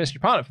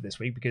partner for this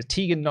week, because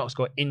Tegan Knox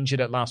got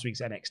injured at last week's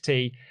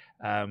NXT.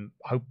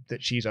 Hope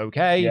that she's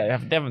okay. Yeah,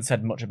 they haven't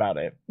said much about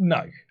it.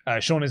 No.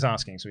 Sean is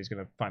asking, so he's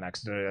going to find out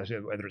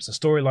whether it's a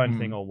storyline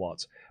thing or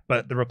what.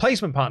 But the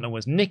replacement partner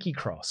was Nikki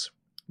Cross.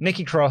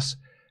 Nikki Cross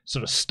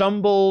sort of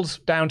stumbled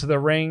down to the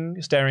ring,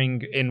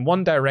 staring in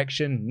one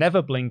direction,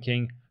 never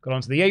blinking, got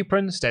onto the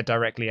apron, stared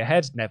directly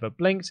ahead, never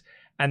blinked.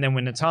 And then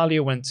when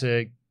Natalya went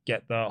to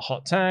get the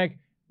hot tag,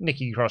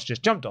 Nikki Cross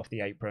just jumped off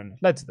the apron,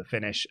 led to the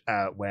finish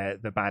where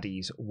the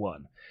baddies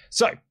won.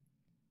 So,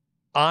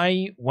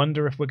 I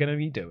wonder if we're going to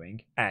be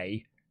doing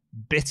a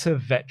bitter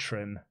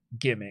veteran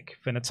gimmick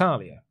for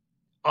Natalya.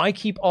 I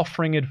keep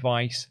offering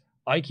advice.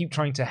 I keep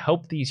trying to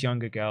help these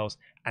younger girls,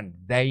 and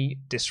they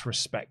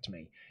disrespect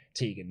me.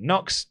 Tegan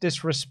Knox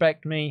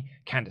disrespect me.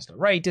 Candice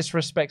LeRae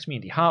disrespects me.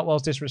 Indy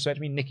Hartwell's disrespect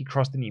me. Nikki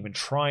Cross didn't even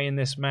try in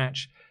this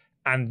match.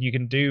 And you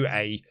can do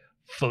a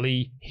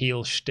fully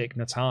heel shtick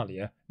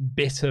Natalya,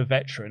 bitter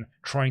veteran,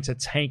 trying to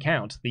take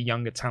out the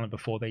younger talent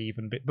before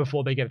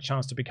they get a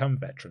chance to become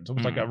veterans.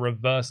 Almost like a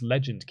reverse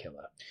legend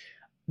killer.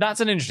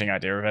 That's an interesting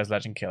idea, reverse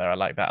legend killer. I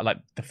like that. I like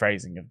the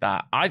phrasing of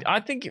that. I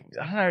think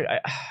I don't know.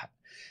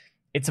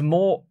 It's a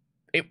more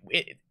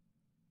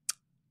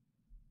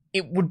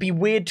it would be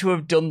weird to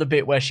have done the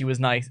bit where she was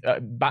nice,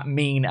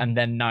 mean, and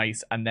then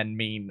nice, and then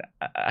mean.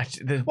 I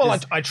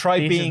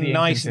tried being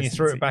nice and you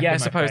threw it back in my I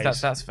suppose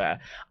face. that's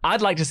fair.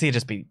 I'd like to see her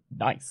just be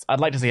nice.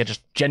 I'd like to see her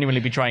just genuinely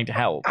be trying to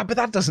help. But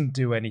that doesn't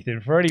do anything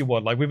for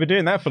anyone. We've been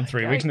doing that for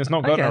 3 weeks and it's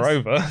not gotten her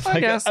over.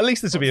 At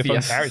least this would be a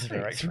fun character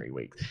direction. 3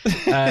 weeks.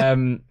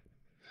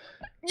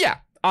 Yeah.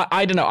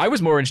 I don't know. I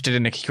was more interested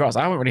in Nikki Cross.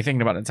 I wasn't really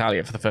thinking about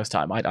Natalya for the first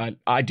time.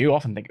 I do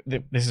often think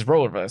this is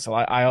role reversal.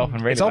 I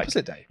often really it's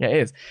opposite day. Yeah, it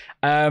is.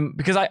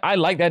 Because I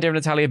like the idea of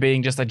Natalya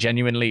being just a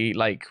genuinely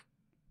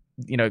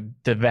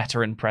the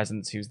veteran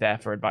presence who's there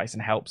for advice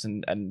and helps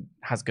and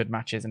has good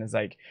matches and is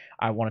like,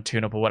 I want to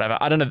tune up or whatever.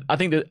 I don't know. I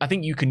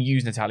think you can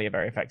use Natalya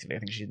very effectively. I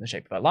think she's in the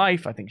shape of her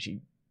life. I think she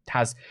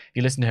has, if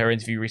you listen to her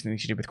interview recently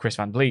she did with Chris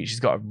Van Vliet, she's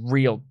got a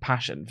real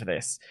passion for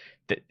this,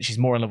 that she's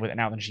more in love with it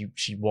now than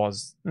she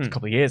was a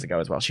couple of years ago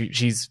as well.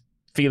 She's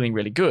feeling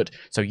really good.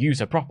 So use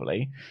her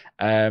properly.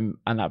 And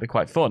that'd be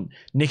quite fun.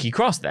 Nikki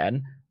Cross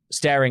then,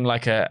 staring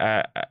like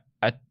a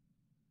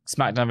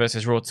SmackDown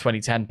vs. Raw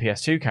 2010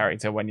 PS2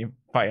 character when you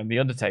fight on The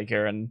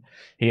Undertaker and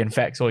he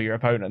infects all your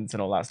opponents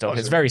and all that stuff.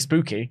 It's very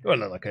spooky.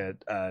 Well, like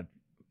a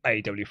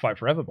AEW Fight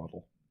Forever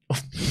model.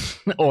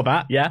 Or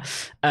that, yeah.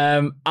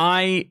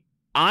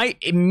 I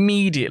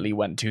immediately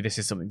went to, this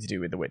is something to do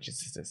with the Witches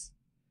Sisters.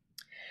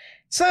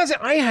 So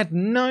I had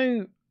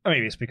no...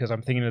 Maybe it's because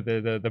I'm thinking of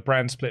the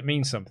brand split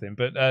means something,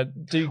 but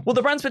Well,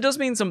 the brand split does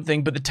mean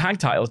something, but the tag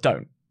titles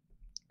don't.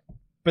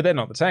 But they're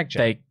not the tag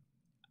champ.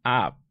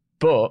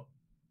 But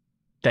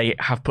they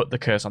have put the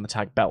curse on the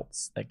tag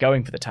belts. They're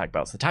going for the tag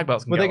belts. The tag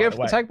belts can Will go they go either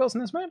for way. the tag belts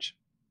in this match?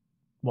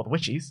 What, the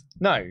Witches?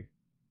 No.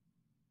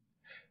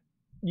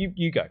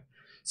 You go.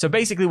 So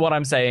basically what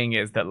I'm saying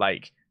is that,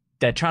 like,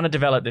 they're trying to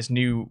develop this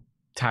new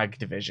tag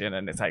division,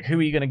 and it's like, who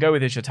are you going to go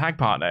with as your tag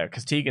partner?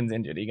 Because Tegan's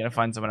injured. Are you going to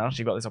find someone else?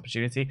 You've got this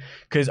opportunity.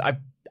 Because I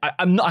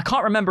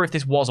can't remember if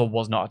this was or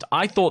was not.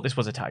 I thought this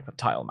was a tag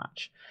title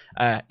match.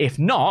 If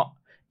not,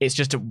 it's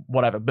just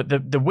whatever. But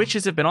the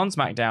witches have been on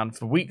SmackDown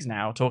for weeks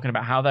now, talking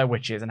about how they're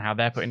witches and how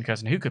they're putting curse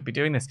and who could be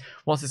doing this.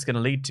 What's this going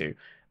to lead to?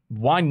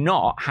 Why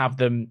not have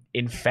them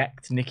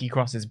infect Nikki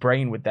Cross's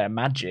brain with their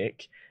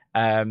magic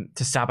to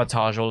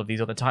sabotage all of these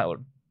other title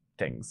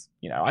things?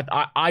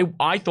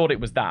 I thought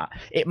it was that.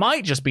 It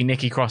might just be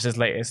Nikki Cross's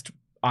latest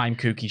I'm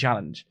Kooky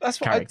challenge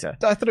character.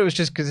 I thought it was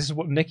just because this is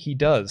what Nikki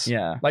does.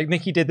 Yeah. Like,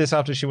 Nikki did this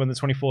after she won the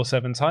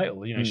 24/7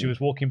 title. She was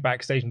walking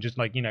backstage and just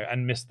like,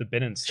 and missed the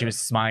bin and stuff. She was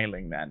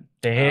smiling then.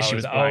 She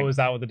was blank. is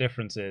that what the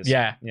difference is?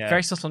 Yeah.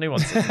 Very subtle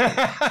nuances.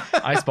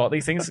 I spot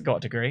these things to a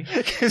degree.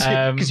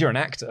 Because you're an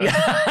actor.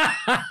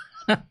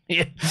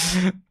 Yeah.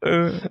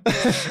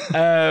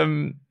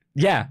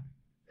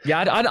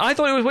 I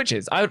thought it was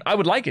witches. I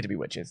would like it to be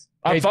witches.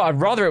 I'd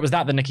rather it was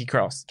that than Nikki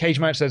Cross. Cage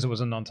match says it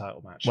was a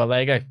non-title match. Well, there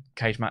you go.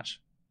 Cage match.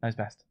 Knows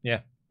best.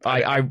 Yeah.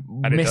 I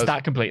missed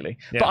that completely.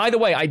 Yeah. But either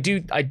way, I do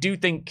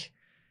think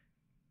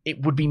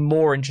it would be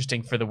more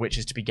interesting for the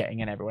witches to be getting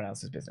in everyone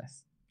else's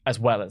business as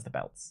well as the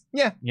belts.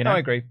 Yeah, I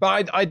agree.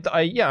 But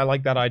I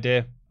like that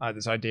idea.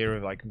 This idea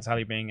of like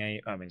Natalya being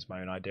it's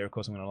my own idea. Of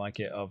course, I'm going to like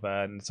it, of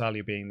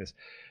Natalya being this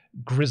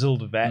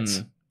grizzled vet.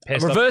 A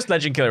reverse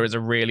legend killer is a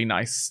really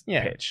nice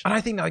pitch. And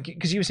I think, like,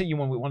 because you said you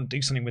want to do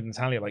something with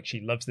Natalya, like, she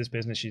loves this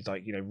business. She's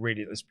like,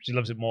 really, she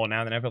loves it more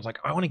now than ever. I was like,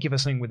 I want to give her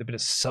something with a bit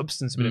of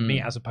substance, a bit of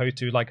meat, as opposed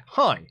to like,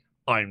 hi,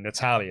 I'm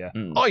Natalya.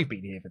 I've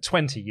been here for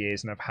 20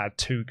 years and I've had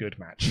 2 good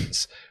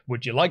matches.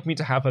 Would you like me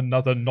to have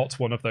another not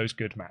one of those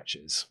good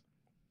matches?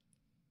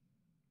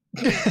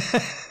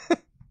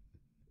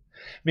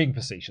 Being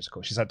facetious, of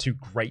course. She's had 2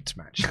 great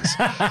matches.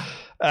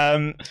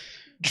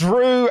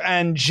 Drew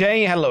and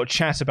Jay had a little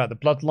chat about the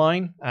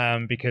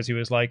bloodline, because he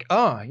was like,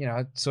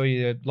 I saw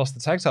you lost the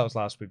tag titles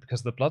last week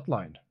because of the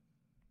bloodline.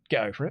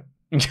 Get over it.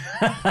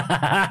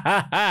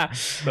 That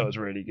was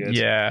really good.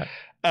 Yeah.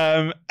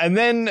 And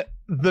then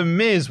The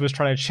Miz was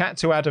trying to chat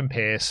to Adam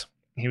Pearce.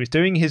 He was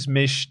doing his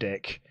Miz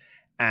shtick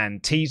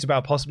and teased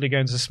about possibly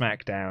going to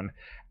SmackDown.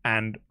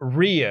 And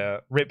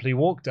Rhea Ripley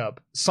walked up,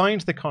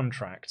 signed the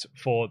contract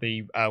for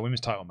the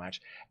women's title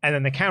match, and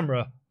then the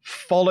camera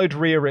followed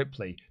Rhea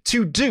Ripley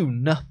to do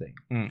nothing.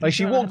 Like,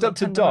 she walked up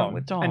to Dom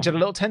and she had a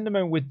little tender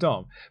moment with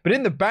Dom. But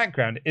in the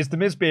background is The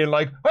Miz being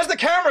like, where's the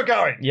camera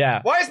going?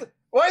 Yeah. Why isn't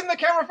the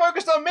camera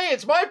focused on me?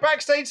 It's my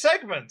backstage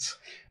segment.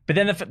 But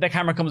then the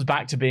camera comes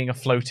back to being a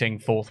floating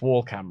fourth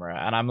wall camera,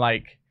 and I'm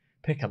like,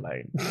 pick a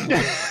lane.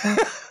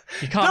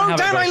 You can't have it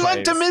both I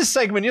liked the ways. Miz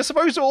segment. You're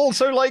supposed to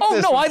also like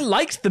this. Oh, no, I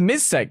liked the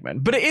Miz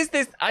segment. But it is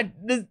this...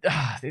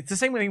 it's the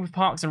same thing with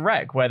Parks and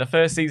Rec, where the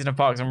first season of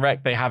Parks and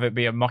Rec, they have it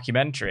be a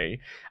mockumentary,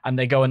 and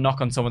they go and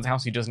knock on someone's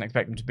house who doesn't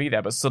expect them to be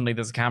there, but suddenly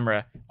there's a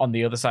camera on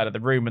the other side of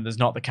the room, and there's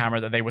not the camera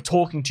that they were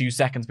talking to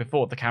seconds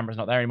before. The camera's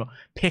not there anymore.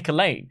 Pick a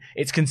lane.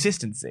 It's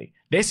consistency.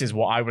 This is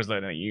what I was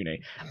learning at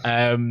uni.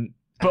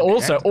 But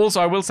also,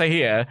 I will say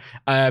here,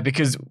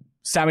 because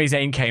Sami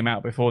Zayn came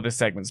out before this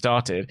segment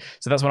started,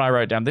 so that's when I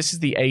wrote down, this is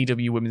the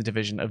AEW Women's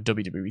Division of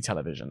WWE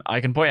Television.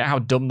 I can point out how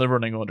dumb the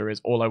running order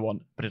is all I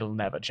want, but it'll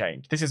never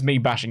change. This is me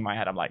bashing my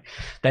head. I'm like,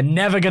 they're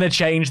never going to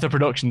change the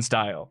production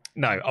style.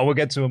 No, I will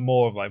get to a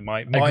more of like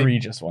my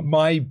egregious one.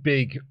 My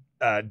big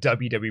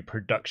WWE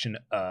production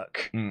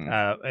irk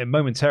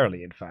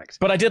momentarily, in fact.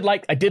 But I did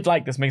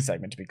like this Miz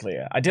segment, to be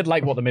clear. I did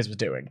like what the Miz was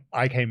doing.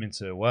 I came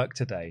into work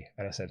today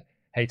and I said,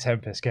 hey,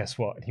 Tempest, guess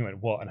what? And he went,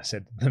 what? And I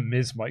said, The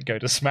Miz might go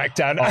to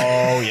SmackDown.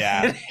 Oh,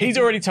 yeah. He's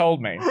already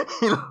told me.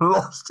 He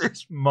lost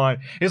his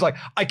mind. He was like,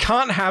 I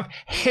can't have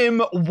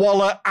him,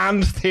 Waller,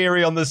 and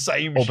Theory on the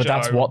same show. Oh, but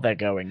that's what they're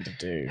going to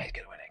do. They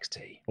go to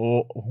NXT.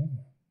 Oh.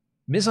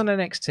 Miz on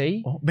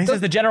NXT? Oh, Miz is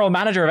the general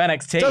manager of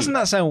NXT. Doesn't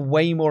that sound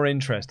way more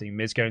interesting,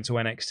 Miz going to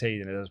NXT,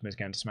 than it does Miz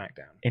going to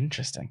SmackDown?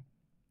 Interesting.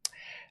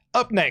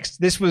 Up next,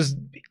 this was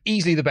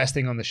easily the best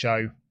thing on the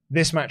show.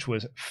 This match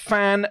was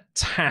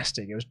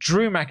fantastic. It was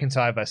Drew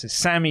McIntyre versus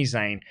Sami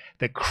Zayn.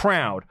 The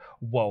crowd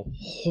were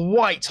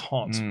white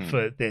hot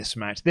for this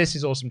match. This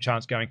is awesome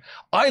chance going.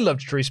 I loved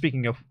Drew,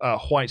 speaking of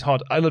white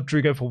hot, I loved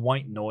Drew going for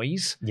white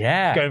noise.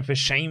 Yeah. Going for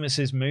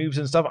Sheamus's moves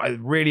and stuff. I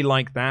really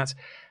liked that.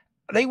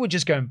 They were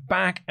just going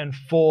back and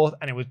forth,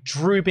 and it was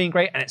Drew being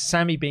great, and it's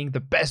Sami being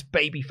the best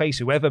babyface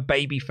who ever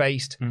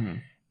babyfaced.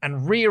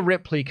 And Rhea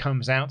Ripley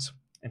comes out,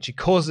 and she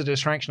causes a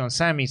distraction on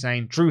Sami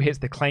Zayn. Drew hits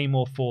the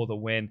Claymore for the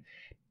win.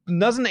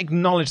 Doesn't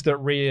acknowledge that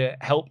Rhea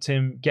helped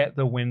him get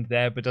the win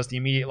there, but does the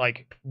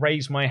immediate,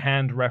 raise my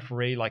hand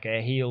referee like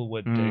a heel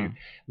would do.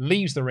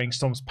 Leaves the ring,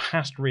 storms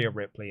past Rhea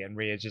Ripley, and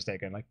Rhea's just there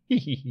going like, hee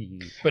hee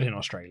hee, but in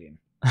Australian.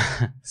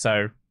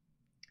 So,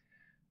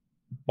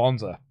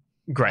 Bonza.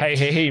 Great.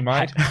 Hey,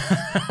 mate.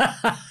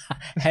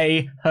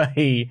 Hey,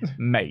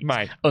 mate.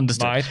 Mate.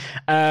 Understood.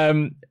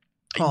 Mate.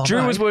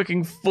 Drew was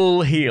working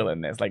full heel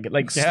in this,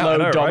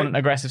 slow, dominant,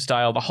 aggressive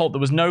style. There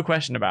was no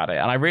question about it,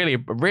 and I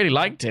really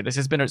liked it. This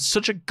has been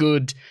such a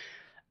good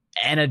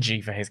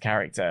energy for his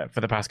character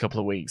for the past couple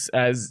of weeks.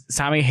 As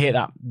Sami hit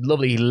that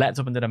lovely, he leapt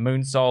up and did a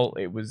moonsault.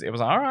 It was like,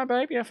 all right,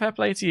 baby, yeah, fair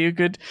play to you,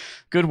 good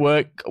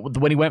work.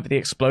 When he went for the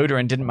exploder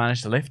and didn't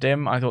manage to lift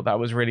him, I thought that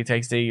was really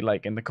tasty,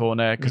 in the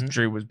corner, because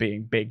Drew was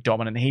being big,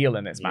 dominant heel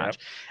in this match.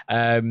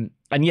 And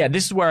yeah,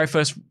 this is where I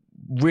first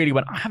really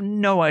went, I have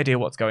no idea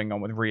what's going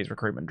on with Rhea's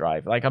recruitment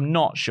drive. I'm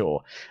not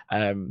sure.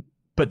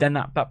 But then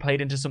that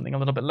played into something a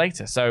little bit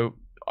later. So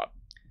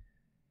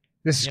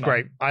this is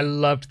great. I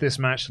loved this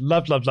match.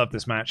 Loved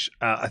this match.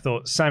 I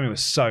thought Sami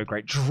was so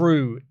great.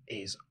 Drew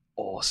is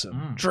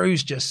awesome.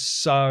 Drew's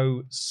just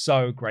so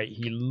great.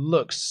 He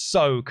looks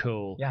so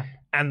cool. Yeah.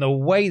 And the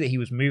way that he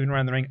was moving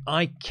around the ring,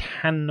 I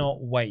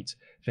cannot wait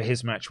for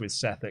his match with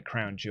Seth at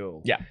Crown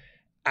Jewel. Yeah.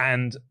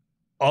 And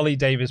Ollie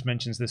Davis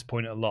mentions this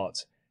point a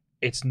lot.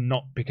 It's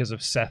not because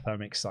of Seth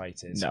I'm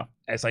excited. No.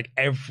 It's like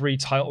every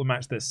title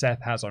match that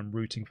Seth has, I'm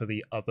rooting for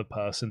the other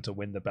person to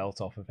win the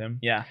belt off of him.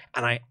 Yeah.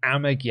 And I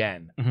am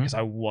again, because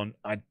I want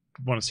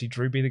to see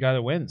Drew be the guy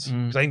that wins.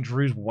 Because I think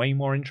Drew's way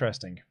more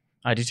interesting.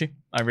 I do too.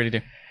 I really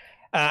do.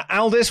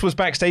 Aldis was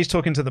backstage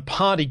talking to the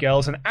party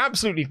girls and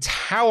absolutely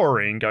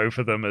towering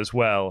over them as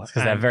well.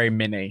 Because they're very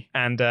mini.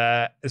 And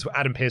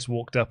Adam Pearce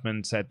walked up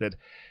and said that,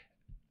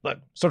 look,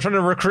 stop trying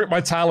to recruit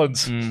my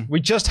talents. We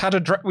just had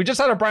a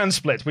brand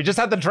split. We just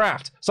had the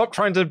draft. Stop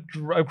trying to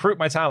recruit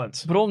my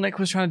talents. But all Nick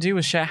was trying to do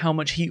was share how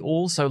much he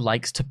also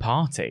likes to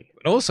party.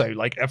 But also,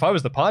 if I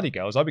was the party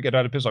girls, I'd be getting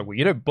out of piss well,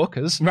 you don't book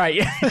us. Right,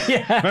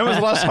 yeah. When was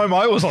the last time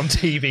I was on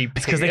TV?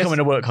 It's because they come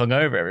into work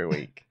hungover every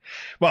week.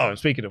 Well,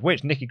 speaking of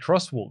which, Nikki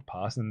Cross walked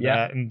past and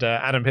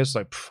Adam Pearce was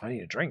like, I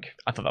need a drink.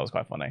 I thought that was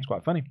quite funny. It's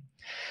quite funny.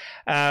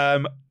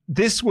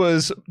 This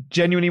was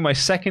genuinely my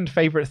second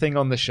favorite thing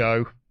on the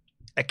show.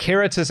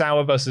 Akira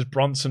Tozawa versus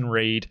Bronson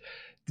Reed.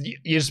 You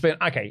just been,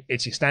 okay,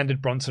 it's your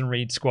standard Bronson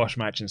Reed squash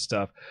match and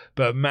stuff.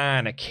 But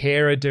man,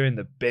 Akira doing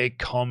the big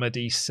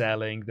comedy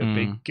selling, the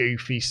big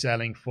goofy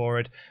selling for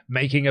it,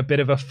 making a bit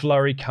of a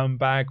flurry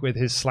comeback with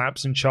his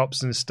slaps and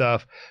chops and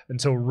stuff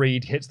until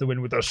Reed hits the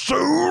win with a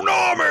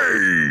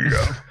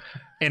tsunami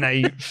in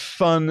a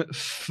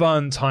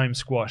fun time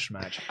squash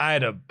match. I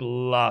had a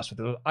blast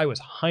with it. I was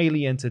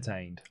highly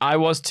entertained. I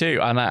was too,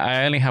 and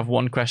I only have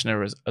one question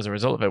as a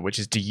result of it, which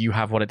is, do you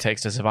have what it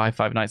takes to survive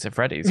Five Nights at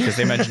Freddy's? Because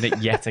they mentioned it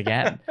yet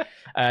again.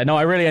 No,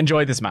 I really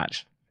enjoyed this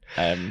match.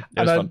 It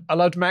was fun. I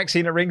loved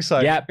Maxine at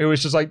ringside. Yeah, it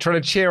was just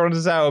trying to cheer on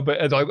Tozawa, but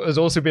it was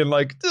also being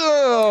like,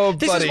 "Oh,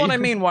 this buddy." is what I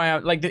mean. Why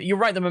you're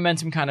right. The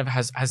momentum kind of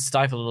has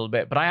stifled a little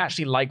bit, but I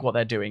actually like what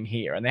they're doing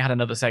here. And they had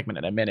another segment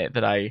in a minute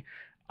that I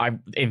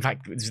in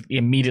fact, it was the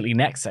immediately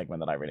next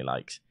segment that I really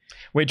liked.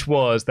 Which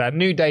was that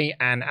New Day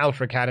and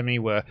Alpha Academy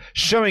were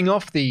showing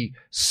off the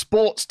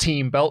sports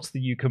team belts that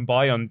you can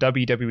buy on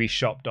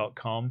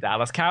WWEshop.com.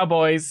 Dallas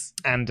Cowboys.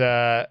 And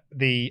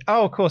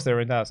of course they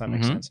were in Dallas, that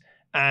makes sense.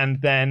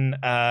 And then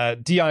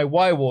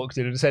DIY walked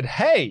in and said,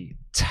 hey,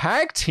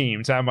 tag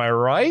teams, am I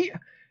right?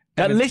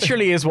 That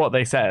literally is what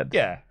they said.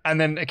 Yeah.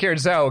 And then Akira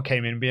Tozawa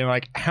came in being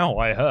like, ow,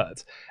 I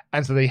hurt.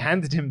 And so they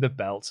handed him the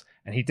belt,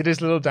 and he did his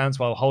little dance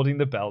while holding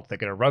the belt. They're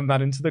going to run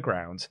that into the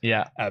ground.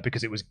 Yeah.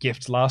 Because it was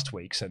gift last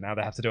week, so now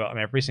they have to do it on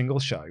every single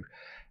show.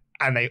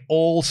 And they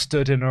all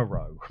stood in a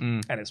row.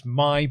 And it's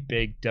my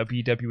big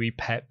WWE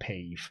pet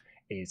peeve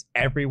is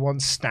everyone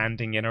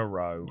standing in a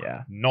row,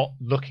 not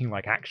looking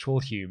like actual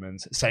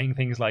humans, saying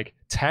things like,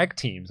 tag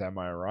teams, am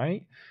I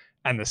right?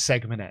 And the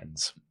segment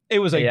ends. It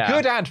was a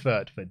good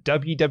advert for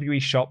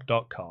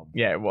WWEshop.com.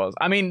 Yeah, it was.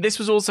 I mean, this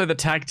was also the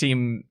tag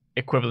team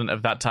equivalent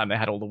of that time they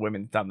had all the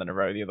women stand in a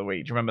row the other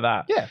week. Do you remember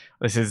that? Yeah.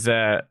 This is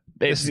the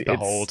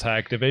whole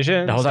tag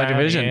division. The whole tag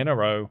division in a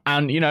row.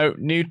 And,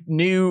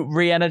 new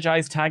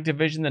re-energized tag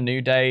division, the New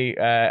Day.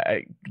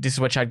 This is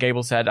what Chad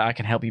Gable said, I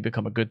can help you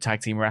become a good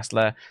tag team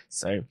wrestler.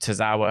 So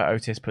Tozawa,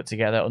 Otis put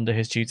together under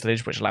his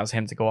tutelage, which allows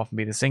him to go off and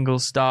be the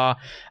singles star.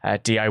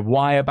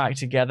 DIY are back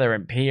together,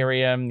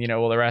 Imperium,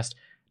 all the rest.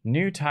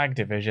 New tag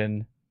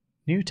division,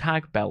 new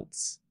tag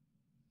belts.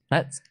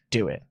 Let's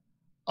do it.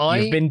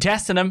 You've been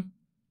testing them.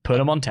 Put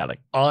them on telly.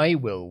 I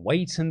will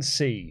wait and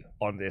see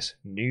on this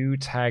new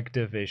tag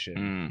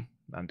division.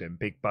 I'm doing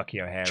big Bucky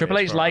O'Hare. Triple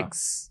H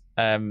likes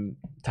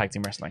tag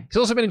team wrestling. He's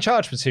also been in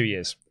charge for 2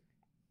 years.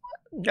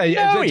 He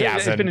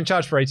He's been in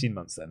charge for 18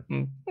 months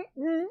then.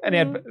 And he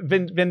had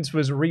Vince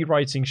was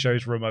rewriting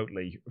shows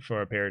remotely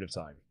for a period of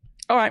time.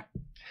 All right.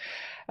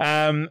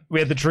 We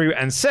had the Drew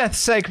and Seth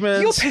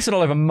segment. You're pissing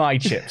all over my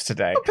chips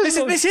today.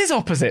 This is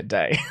opposite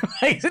day.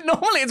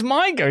 Normally it's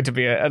my go to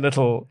be a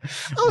little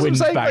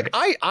windbag.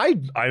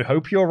 I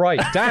hope you're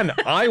right. Dan,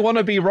 I want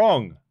to be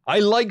wrong. I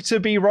like to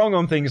be wrong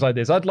on things like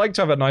this. I'd like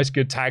to have a nice,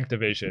 good tag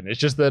division. It's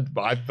just that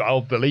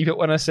I'll believe it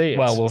when I see it.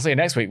 Well, we'll see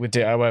next week with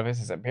DIY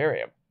versus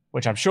Imperium,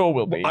 which I'm sure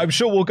will be. I'm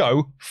sure we'll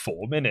go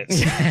 4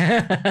 minutes.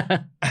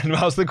 And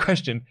ask the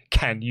question,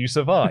 can you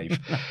survive?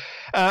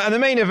 And the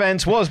main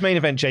event was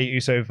Jey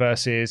Uso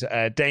versus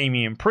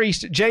Damian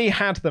Priest. Jey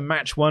had the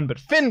match won, but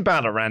Finn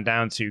Balor ran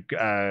down to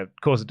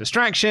cause a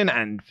distraction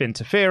and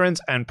interference,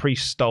 and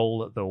Priest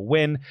stole the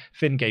win.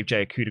 Finn gave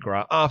Jey a coup de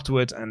grace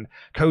afterwards, and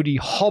Cody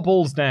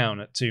hobbles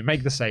down to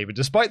make the save, and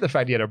despite the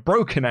fact he had a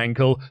broken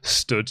ankle,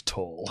 stood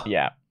tall.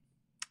 Yeah.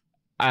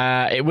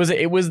 It was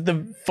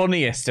the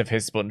funniest of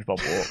his SpongeBob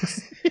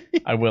walks,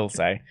 I will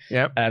say.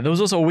 Yep. There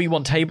was also a "We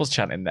Want Tables"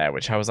 chant in there,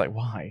 which I was like,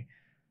 why?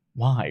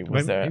 Why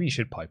was there? Maybe you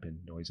should pipe in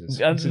noises.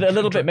 A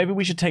little bit. Maybe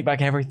we should take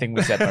back everything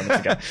we said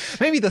moments ago.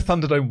 Maybe the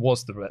Thunderdome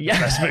was the best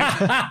move.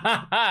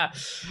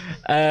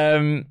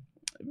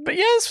 But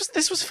yeah,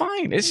 this was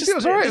fine. It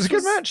was all right. It was a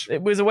good match.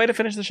 It was a way to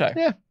finish the show.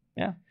 Yeah.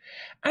 And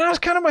that was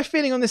kind of my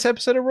feeling on this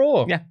episode of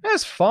Raw. Yeah.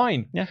 That's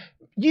fine. Yeah.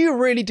 You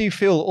really do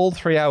feel all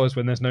 3 hours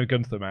when there's no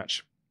Gunther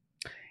match.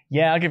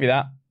 Yeah, I'll give you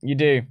that. You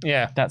do.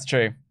 Yeah. That's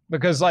true.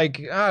 Because,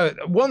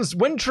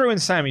 when Drew and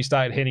Sammy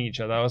started hitting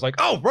each other, I was like,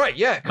 oh, right,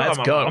 yeah. Let's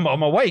go.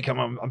 I'm awake.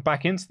 I'm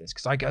back into this.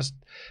 Because I guess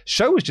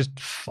show was just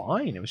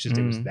fine. It was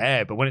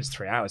there. But when it's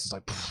 3 hours, it's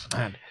like,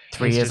 man.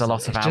 3 years a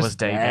lot of hours,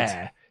 David.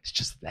 There. It's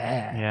just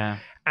there. Yeah.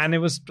 And it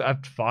was a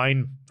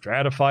fine 3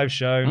 out of 5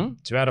 show,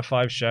 2 out of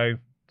 5 show.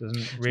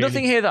 Doesn't really...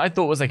 Nothing here that I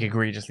thought was like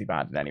egregiously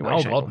bad in any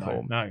way, shape, or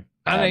form. No.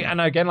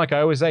 And again, like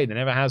I always say, there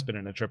never has been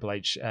in a Triple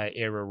H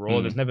era Raw.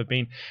 There's never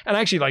been. And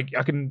actually, like,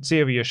 I can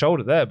see over your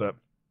shoulder there, but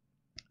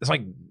there's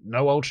like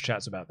no Ultra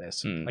Chats about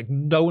this. Like,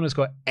 no one has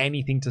got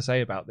anything to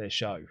say about this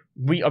show.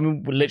 We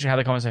literally had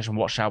a conversation,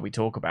 what shall we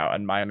talk about?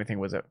 And my only thing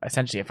was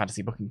essentially a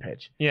fantasy booking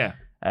pitch. Yeah.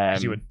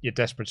 Because you're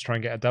desperate to try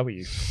and get a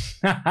W.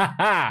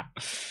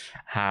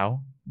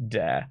 How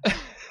dare.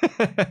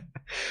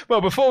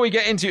 Well, before we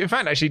get into, in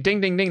fact, actually,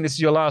 ding, ding, ding, this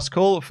is your last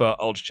call for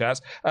Ultra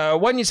Chats. Why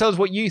don't you tell us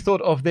what you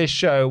thought of this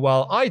show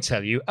while I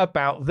tell you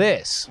about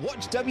this?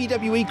 Watch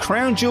WWE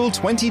Crown Jewel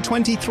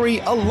 2023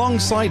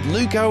 alongside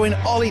Luke Owen,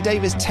 Ollie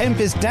Davis,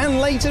 Tempest, Dan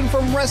Layton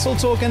from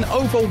WrestleTalk, and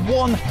over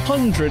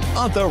 100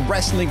 other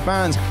wrestling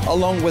fans,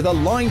 along with a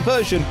live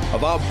version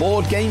of our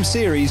board game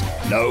series,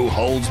 No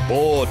Holds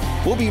Board.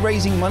 We'll be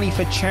raising money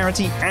for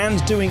charity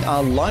and doing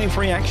our live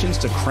reactions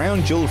to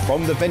Crown Jewel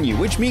from the venue,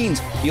 which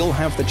means you'll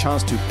have the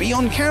chance to be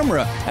on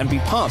camera and be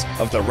part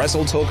of the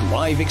WrestleTalk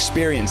live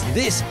experience.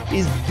 This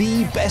is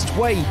the best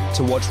way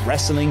to watch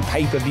wrestling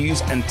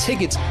pay-per-views, and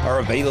tickets are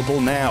available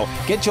now.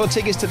 Get your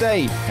tickets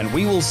today, and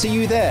we will see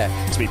you there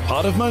to be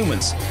part of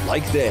moments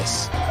like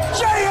this.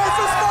 Jey has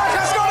the spot,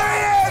 has got it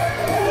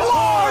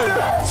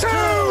in! 1, 2,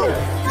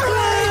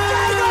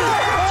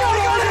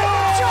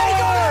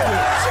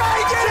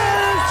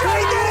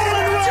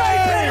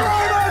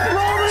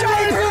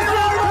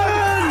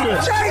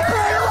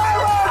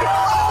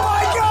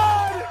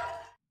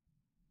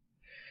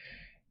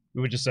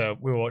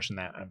 we were watching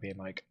that and being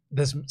like,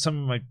 there's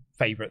some of my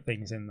favorite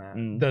things in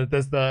that.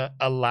 There's the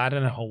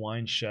Aladdin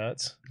Hawaiian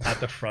shirt at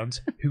the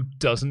front who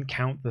doesn't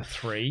count the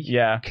 3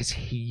 because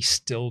he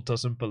still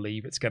doesn't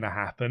believe it's going to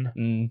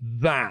happen.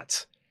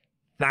 That,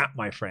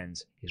 my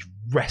friends, is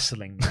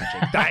wrestling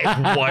magic. That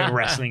is why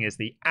wrestling is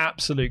the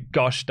absolute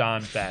gosh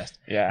darn best.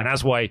 Yeah. And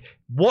that's why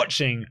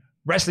watching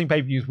wrestling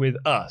pay-per-views with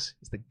us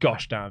is the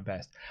gosh darn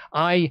best.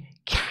 I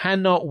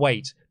cannot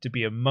wait to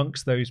be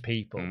amongst those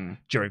people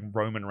during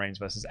Roman Reigns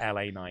versus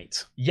LA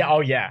Knight. Yeah,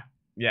 oh yeah.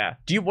 Yeah.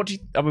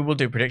 We'll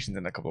do predictions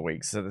in a couple of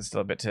weeks, so there's still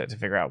a bit to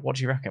figure out. What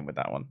do you reckon with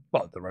that one?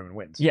 Well, the Roman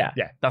wins. Yeah.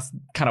 That's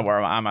kind of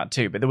where I'm at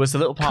too, but there was a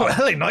little part.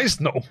 LA Knight's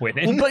not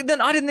winning. Well, but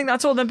then I didn't think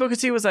that's all. Then Booker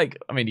T was like,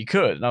 I mean, he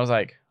could. And I was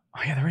like,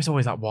 oh yeah, there is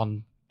always that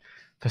 1%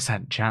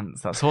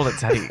 chance. That's all it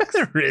takes.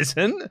 There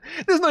isn't.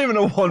 There's not even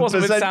a 1%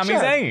 Wasn't with chance. Sami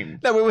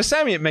Zayn. No, with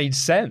Sami it made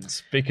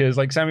sense because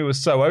like Sami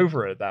was so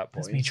over at that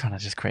point. That's me trying to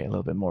just create a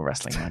little bit more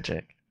wrestling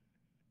magic.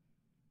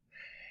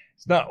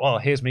 It's not. Well,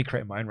 here's me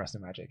creating my own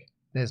wrestling magic.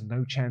 There's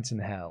no chance in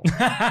hell.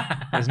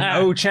 There's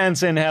no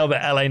chance in hell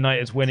that LA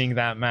Knight is winning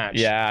that match.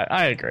 Yeah,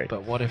 I agree.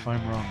 But what if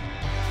I'm wrong?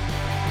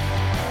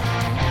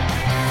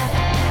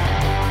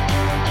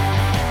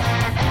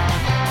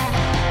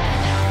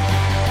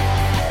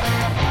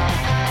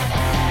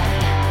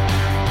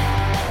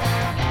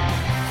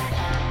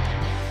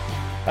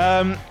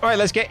 All right,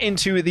 let's get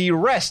into the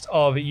rest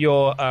of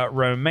your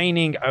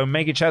remaining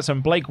Omega chats.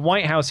 And Blake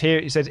Whitehouse here,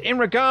 he says, in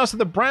regards to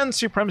the brand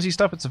supremacy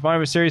stuff at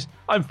Survivor Series,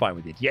 I'm fine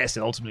with it. Yes,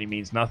 it ultimately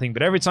means nothing,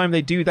 but every time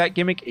they do that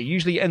gimmick, it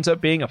usually ends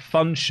up being a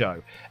fun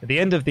show. At the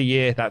end of the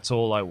year, that's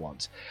all I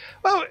want.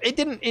 Well, it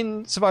didn't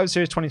in Survivor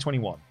Series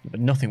 2021. But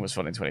nothing was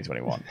fun in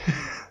 2021.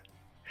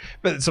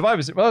 But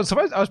Survivor, I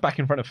was back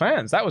in front of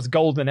fans. That was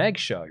Golden Egg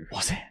show.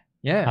 Was it?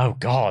 Yeah. Oh,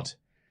 God.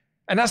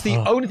 And that's the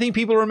only thing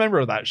people remember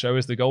of that show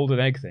is the Golden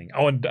Egg thing.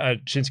 Oh, and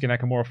Shinsuke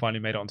Nakamura finally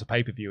made it onto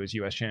pay-per-view as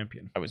US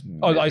champion. I was IC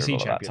champion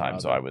at that time,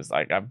 so I was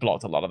like, I've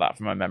blocked a lot of that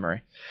from my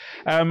memory.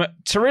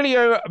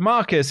 Terilio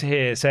Marcus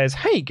here says,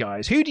 hey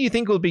guys, who do you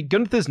think will be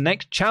Gunther's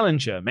next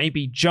challenger?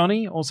 Maybe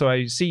Johnny? Also,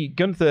 I see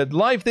Gunther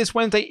live this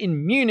Wednesday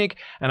in Munich,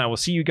 and I will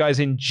see you guys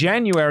in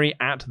January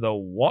at the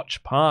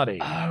Watch Party.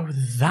 Oh,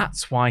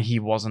 that's why he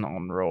wasn't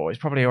on Raw. He's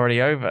probably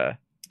already over.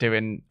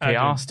 Doing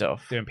PR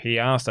stuff. Doing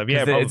PR stuff,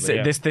 yeah, probably.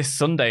 Yeah. This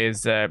Sunday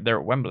is they're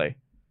at Wembley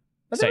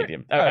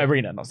Stadium.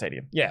 Arena, not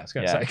stadium. Yeah, I was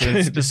going to say.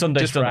 It's the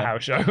Sunday just for a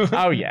house show.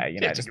 Oh, yeah,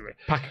 just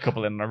pack a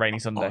couple in on a rainy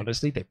Sunday.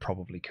 Honestly, they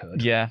probably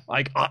could. Yeah.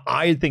 Like,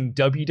 I think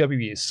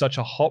WWE is such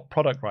a hot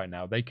product right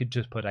now, they could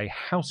just put a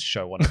house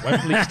show on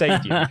Wembley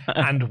Stadium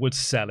and would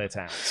sell it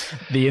out.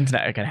 The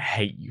internet are going to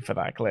hate you for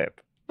that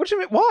clip. What do you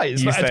mean? Why?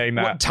 You saying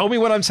that? Tell me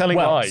when I'm telling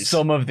lies.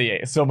 Some of the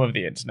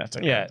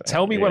internet. Yeah,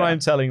 tell me when I'm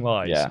telling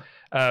lies. Yeah.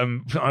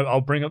 I'll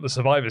bring up the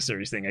Survivor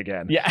Series thing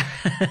again. Yeah.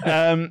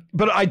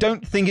 But I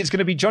don't think it's going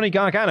to be Johnny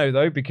Gargano,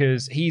 though,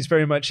 because he's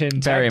very much in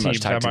tag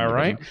teams, am I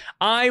right?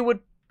 I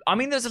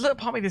mean, there's a little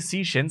part of me that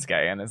sees Shinsuke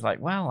and it's like,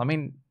 well, I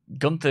mean,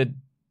 Gunther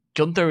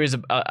is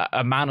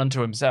a man unto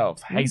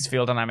himself.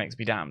 Hastefield dynamics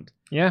be damned.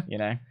 Yeah. You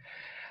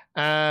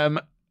know?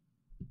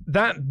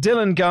 That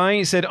Dylan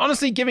guy said,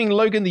 honestly, giving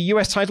Logan the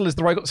US title is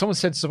the right... Someone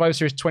said Survivor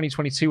Series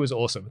 2022 was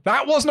awesome.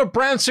 That wasn't a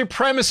brand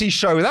supremacy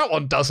show. That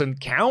one doesn't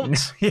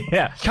count.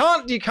 Yeah.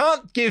 You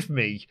can't give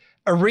me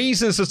a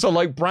reason as to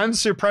like brand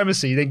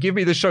supremacy, then give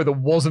me the show that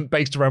wasn't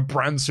based around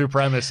brand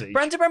supremacy.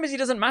 Brand supremacy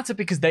doesn't matter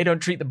because they don't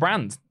treat the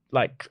brands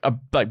like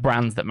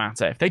brands that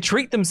matter. If they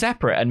treat them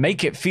separate and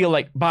make it feel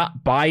like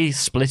by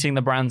splitting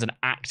the brands and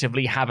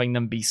actively having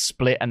them be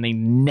split and they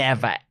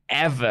never,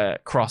 ever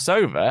cross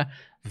over...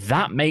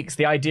 That makes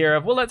the idea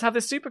of, well, let's have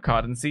this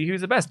supercard and see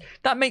who's the best.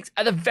 That makes,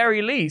 at the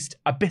very least,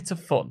 a bit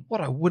of fun. What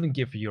I wouldn't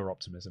give for your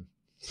optimism.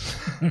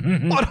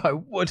 What I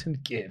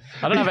wouldn't give.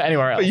 I don't have it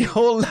anywhere else. For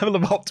your level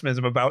of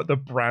optimism about the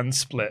brand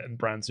split and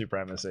brand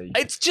supremacy.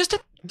 It's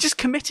just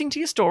committing to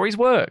your stories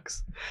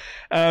works.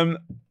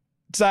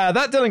 So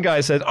that Dylan guy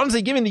said,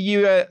 honestly, giving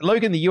the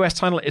Logan the US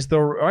title is the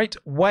right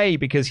way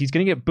because he's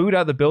going to get booed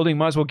out of the building.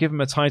 Might as well give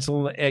him a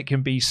title. It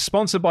can be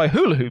sponsored by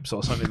Hula Hoops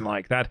or something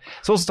like that.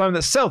 It's also time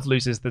that Seth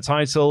loses the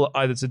title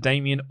either to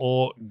Damien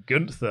or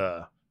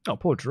Gunther. Oh,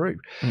 poor Drew.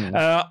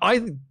 I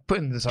think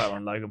putting the title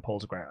on Logan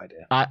Paul's a great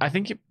idea. I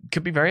think it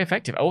could be very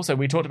effective. Also,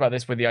 we talked about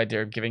this with the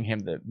idea of giving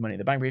him the Money in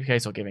the Bank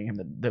briefcase or giving him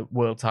the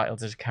world title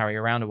to carry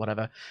around or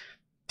whatever.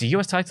 The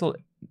US title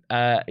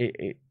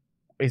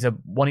is a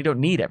one you don't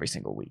need every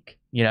single week.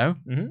 You know,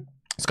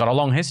 It's got a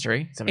long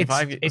history.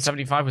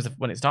 75 was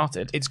when it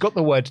started. It's got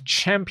the word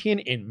champion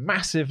in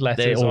massive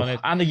letters on it,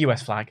 and the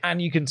US flag.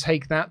 And you can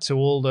take that to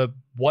all the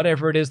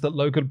whatever it is that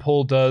Logan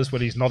Paul does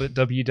when he's not at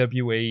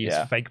WWE, his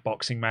fake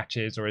boxing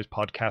matches or his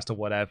podcast or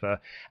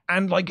whatever.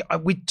 And like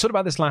we talked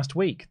about this last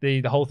week,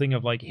 the whole thing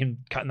of like him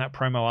cutting that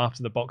promo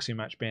after the boxing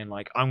match, being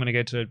like, "I'm going to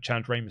go to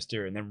challenge Rey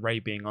Mysterio," and then Rey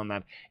being on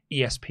that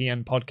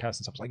ESPN podcast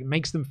and stuff. Like it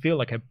makes them feel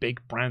like a big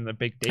brand, a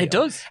big deal. It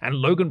does. And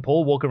Logan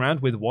Paul walk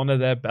around with one of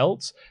their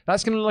belts.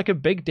 That's going to look like a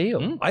big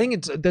deal. I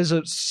think there's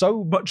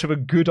so much of a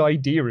good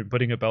idea in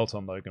putting a belt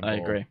on Logan Paul. I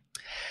agree.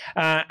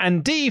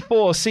 And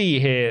D4C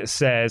here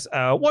says,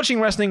 watching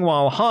wrestling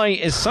while high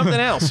is something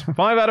else.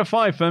 5 out of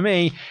 5 for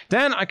me.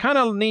 Dan, I kind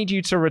of need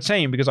you to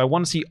retain because I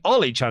want to see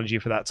Ollie challenge you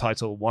for that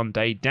title one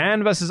day.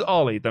 Dan versus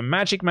Ollie, the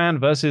Magic Man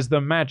versus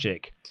the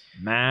Magic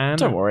Man.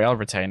 Don't worry, I'll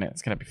retain it.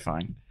 It's going to be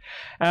fine.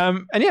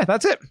 And yeah,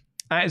 that's it.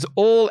 That is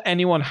all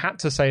anyone had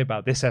to say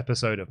about this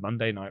episode of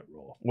Monday Night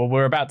Raw. Well,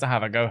 we're about to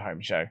have a go-home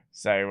show,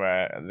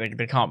 so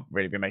they can't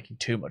really be making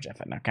too much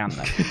effort now, can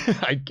they?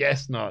 I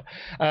guess not.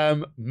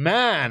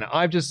 Man,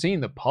 I've just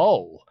seen the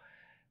poll.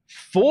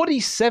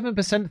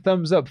 47%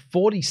 thumbs up,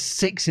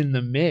 46 in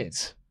the mid.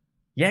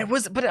 Yeah, it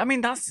was, but I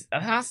mean, that's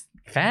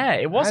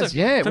fair. It was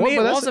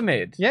a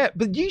mid. Yeah,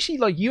 but usually,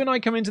 like, you and I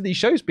come into these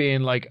shows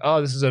being like,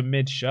 oh, this is a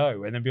mid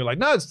show, and then be like,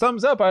 no, it's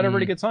thumbs up. I had a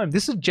really good time.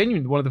 This is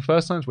genuinely one of the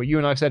first times where you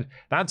and I said,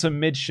 that's a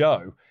mid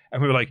show.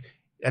 And we were like,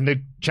 and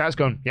the chat's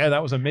gone, yeah,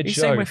 that was a mid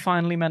show. You're saying we're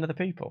finally men of the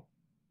people?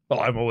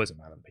 Well, I'm always a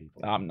man of the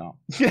people. I'm not.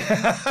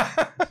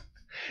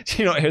 Do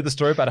you not hear the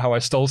story about how I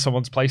stole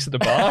someone's place at the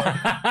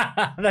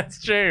bar?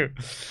 That's true.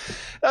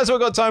 That's what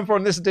we've got time for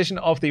in this edition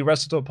of the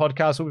Wrestle Talk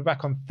podcast. We'll be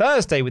back on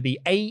Thursday with the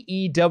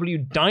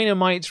AEW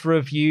Dynamite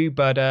review,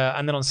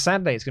 and then on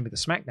Saturday it's going to be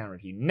the SmackDown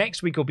review.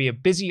 Next week will be a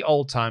busy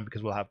old time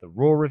because we'll have the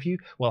Raw review,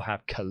 we'll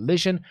have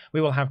Collision,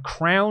 we will have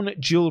Crown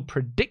Jewel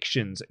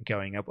predictions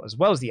going up, as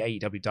well as the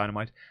AEW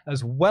Dynamite,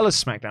 as well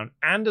as SmackDown,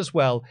 and as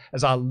well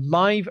as our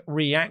live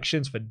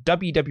reactions for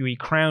WWE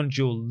Crown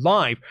Jewel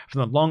live from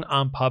the Long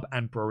Arm Pub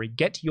and Brewery.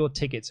 Get your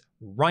tickets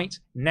right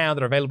now.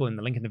 They're available in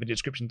the link in the video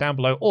description down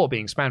below or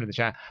being spammed in the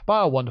chat by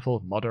our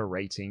wonderful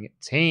moderating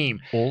team.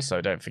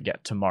 Also, don't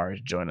forget tomorrow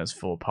to join us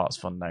for Parts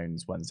of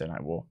Unknown's Wednesday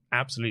Night War.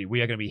 Absolutely. We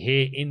are going to be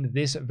here in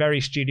this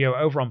very studio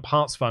over on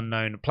Parts of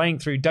Unknown, playing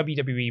through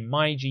WWE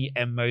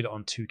MyGM mode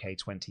on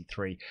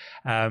 2K23.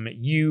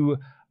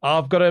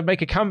 I've got to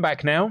make a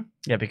comeback now.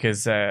 Yeah,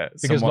 because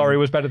Laurie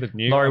was better than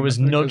you. Laurie was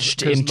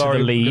nudged into the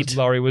lead. Because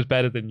Laurie was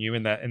better than you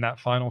in that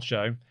final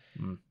show.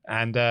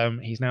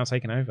 And he's now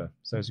taken over.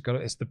 So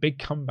it's the big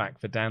comeback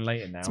for Dan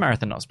Layton now. It's a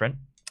marathon, not a sprint.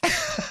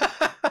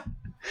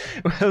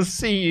 We'll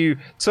see you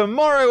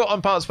tomorrow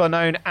on Parts of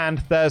Unknown and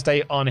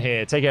Thursday on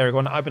here. Take care,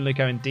 everyone. I've been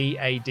Luco and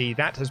DAD.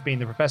 That has been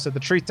the Professor of the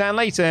Truth, Dan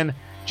Layton.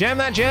 Jam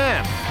that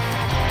jam. Jam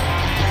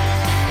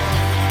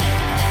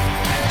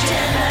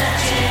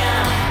that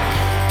jam.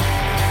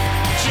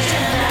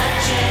 Jam that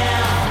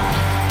jam.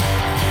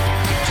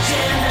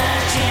 Jam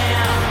that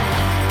jam.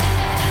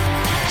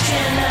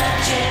 Jam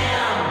that jam.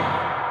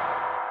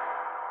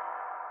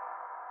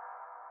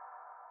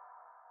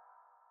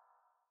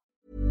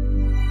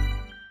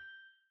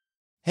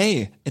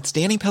 Hey, it's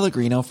Danny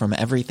Pellegrino from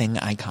Everything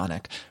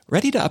Iconic.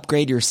 Ready to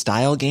upgrade your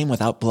style game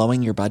without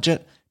blowing your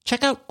budget?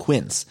 Check out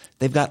Quince.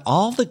 They've got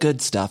all the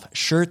good stuff,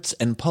 shirts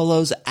and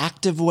polos,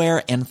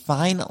 activewear, and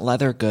fine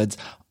leather goods,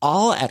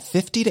 all at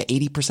 50 to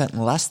 80%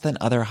 less than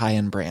other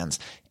high-end brands.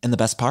 And the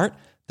best part?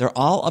 They're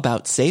all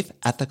about safe,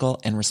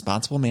 ethical, and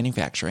responsible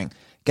manufacturing.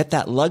 Get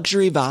that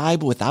luxury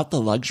vibe without the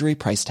luxury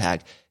price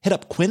tag. Hit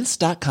up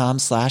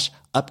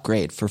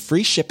quince.com/upgrade for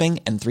free shipping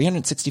and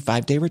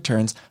 365-day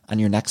returns on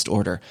your next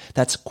order.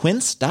 That's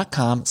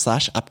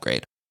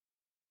quince.com/upgrade.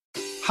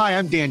 Hi,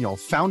 I'm Daniel,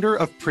 founder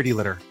of Pretty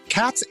Litter.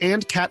 Cats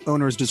and cat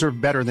owners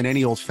deserve better than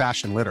any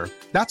old-fashioned litter.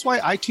 That's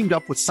why I teamed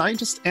up with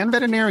scientists and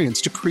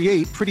veterinarians to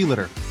create Pretty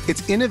Litter.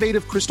 Its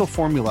innovative crystal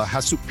formula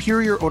has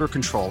superior odor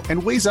control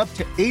and weighs up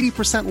to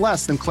 80%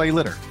 less than clay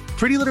litter.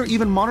 Pretty Litter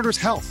even monitors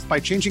health by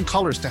changing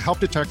colors to help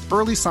detect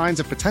early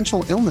signs of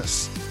potential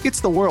illness. It's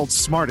the world's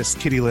smartest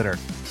kitty litter.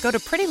 Go to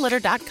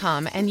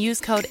prettylitter.com and use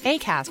code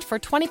ACAST for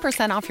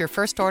 20% off your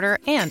first order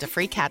and a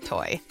free cat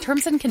toy.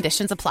 Terms and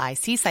conditions apply.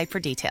 See site for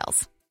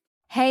details.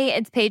 Hey,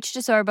 it's Paige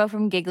DeSorbo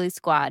from Giggly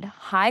Squad.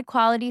 High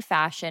quality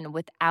fashion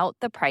without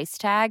the price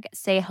tag.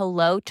 Say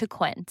hello to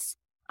Quince.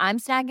 I'm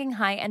snagging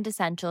high-end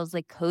essentials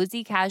like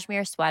cozy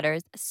cashmere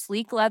sweaters,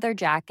 sleek leather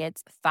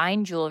jackets,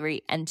 fine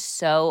jewelry, and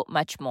so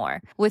much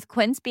more. With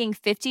Quince being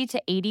 50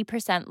 to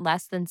 80%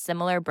 less than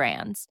similar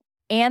brands.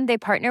 And they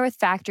partner with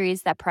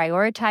factories that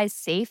prioritize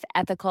safe,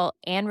 ethical,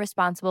 and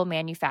responsible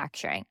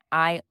manufacturing.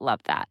 I love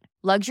that.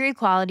 Luxury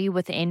quality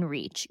within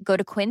reach. Go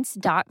to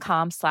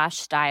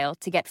quince.com/style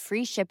to get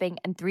free shipping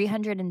and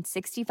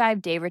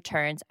 365-day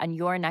returns on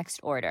your next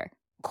order.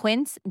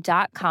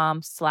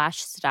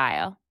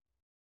 Quince.com/style.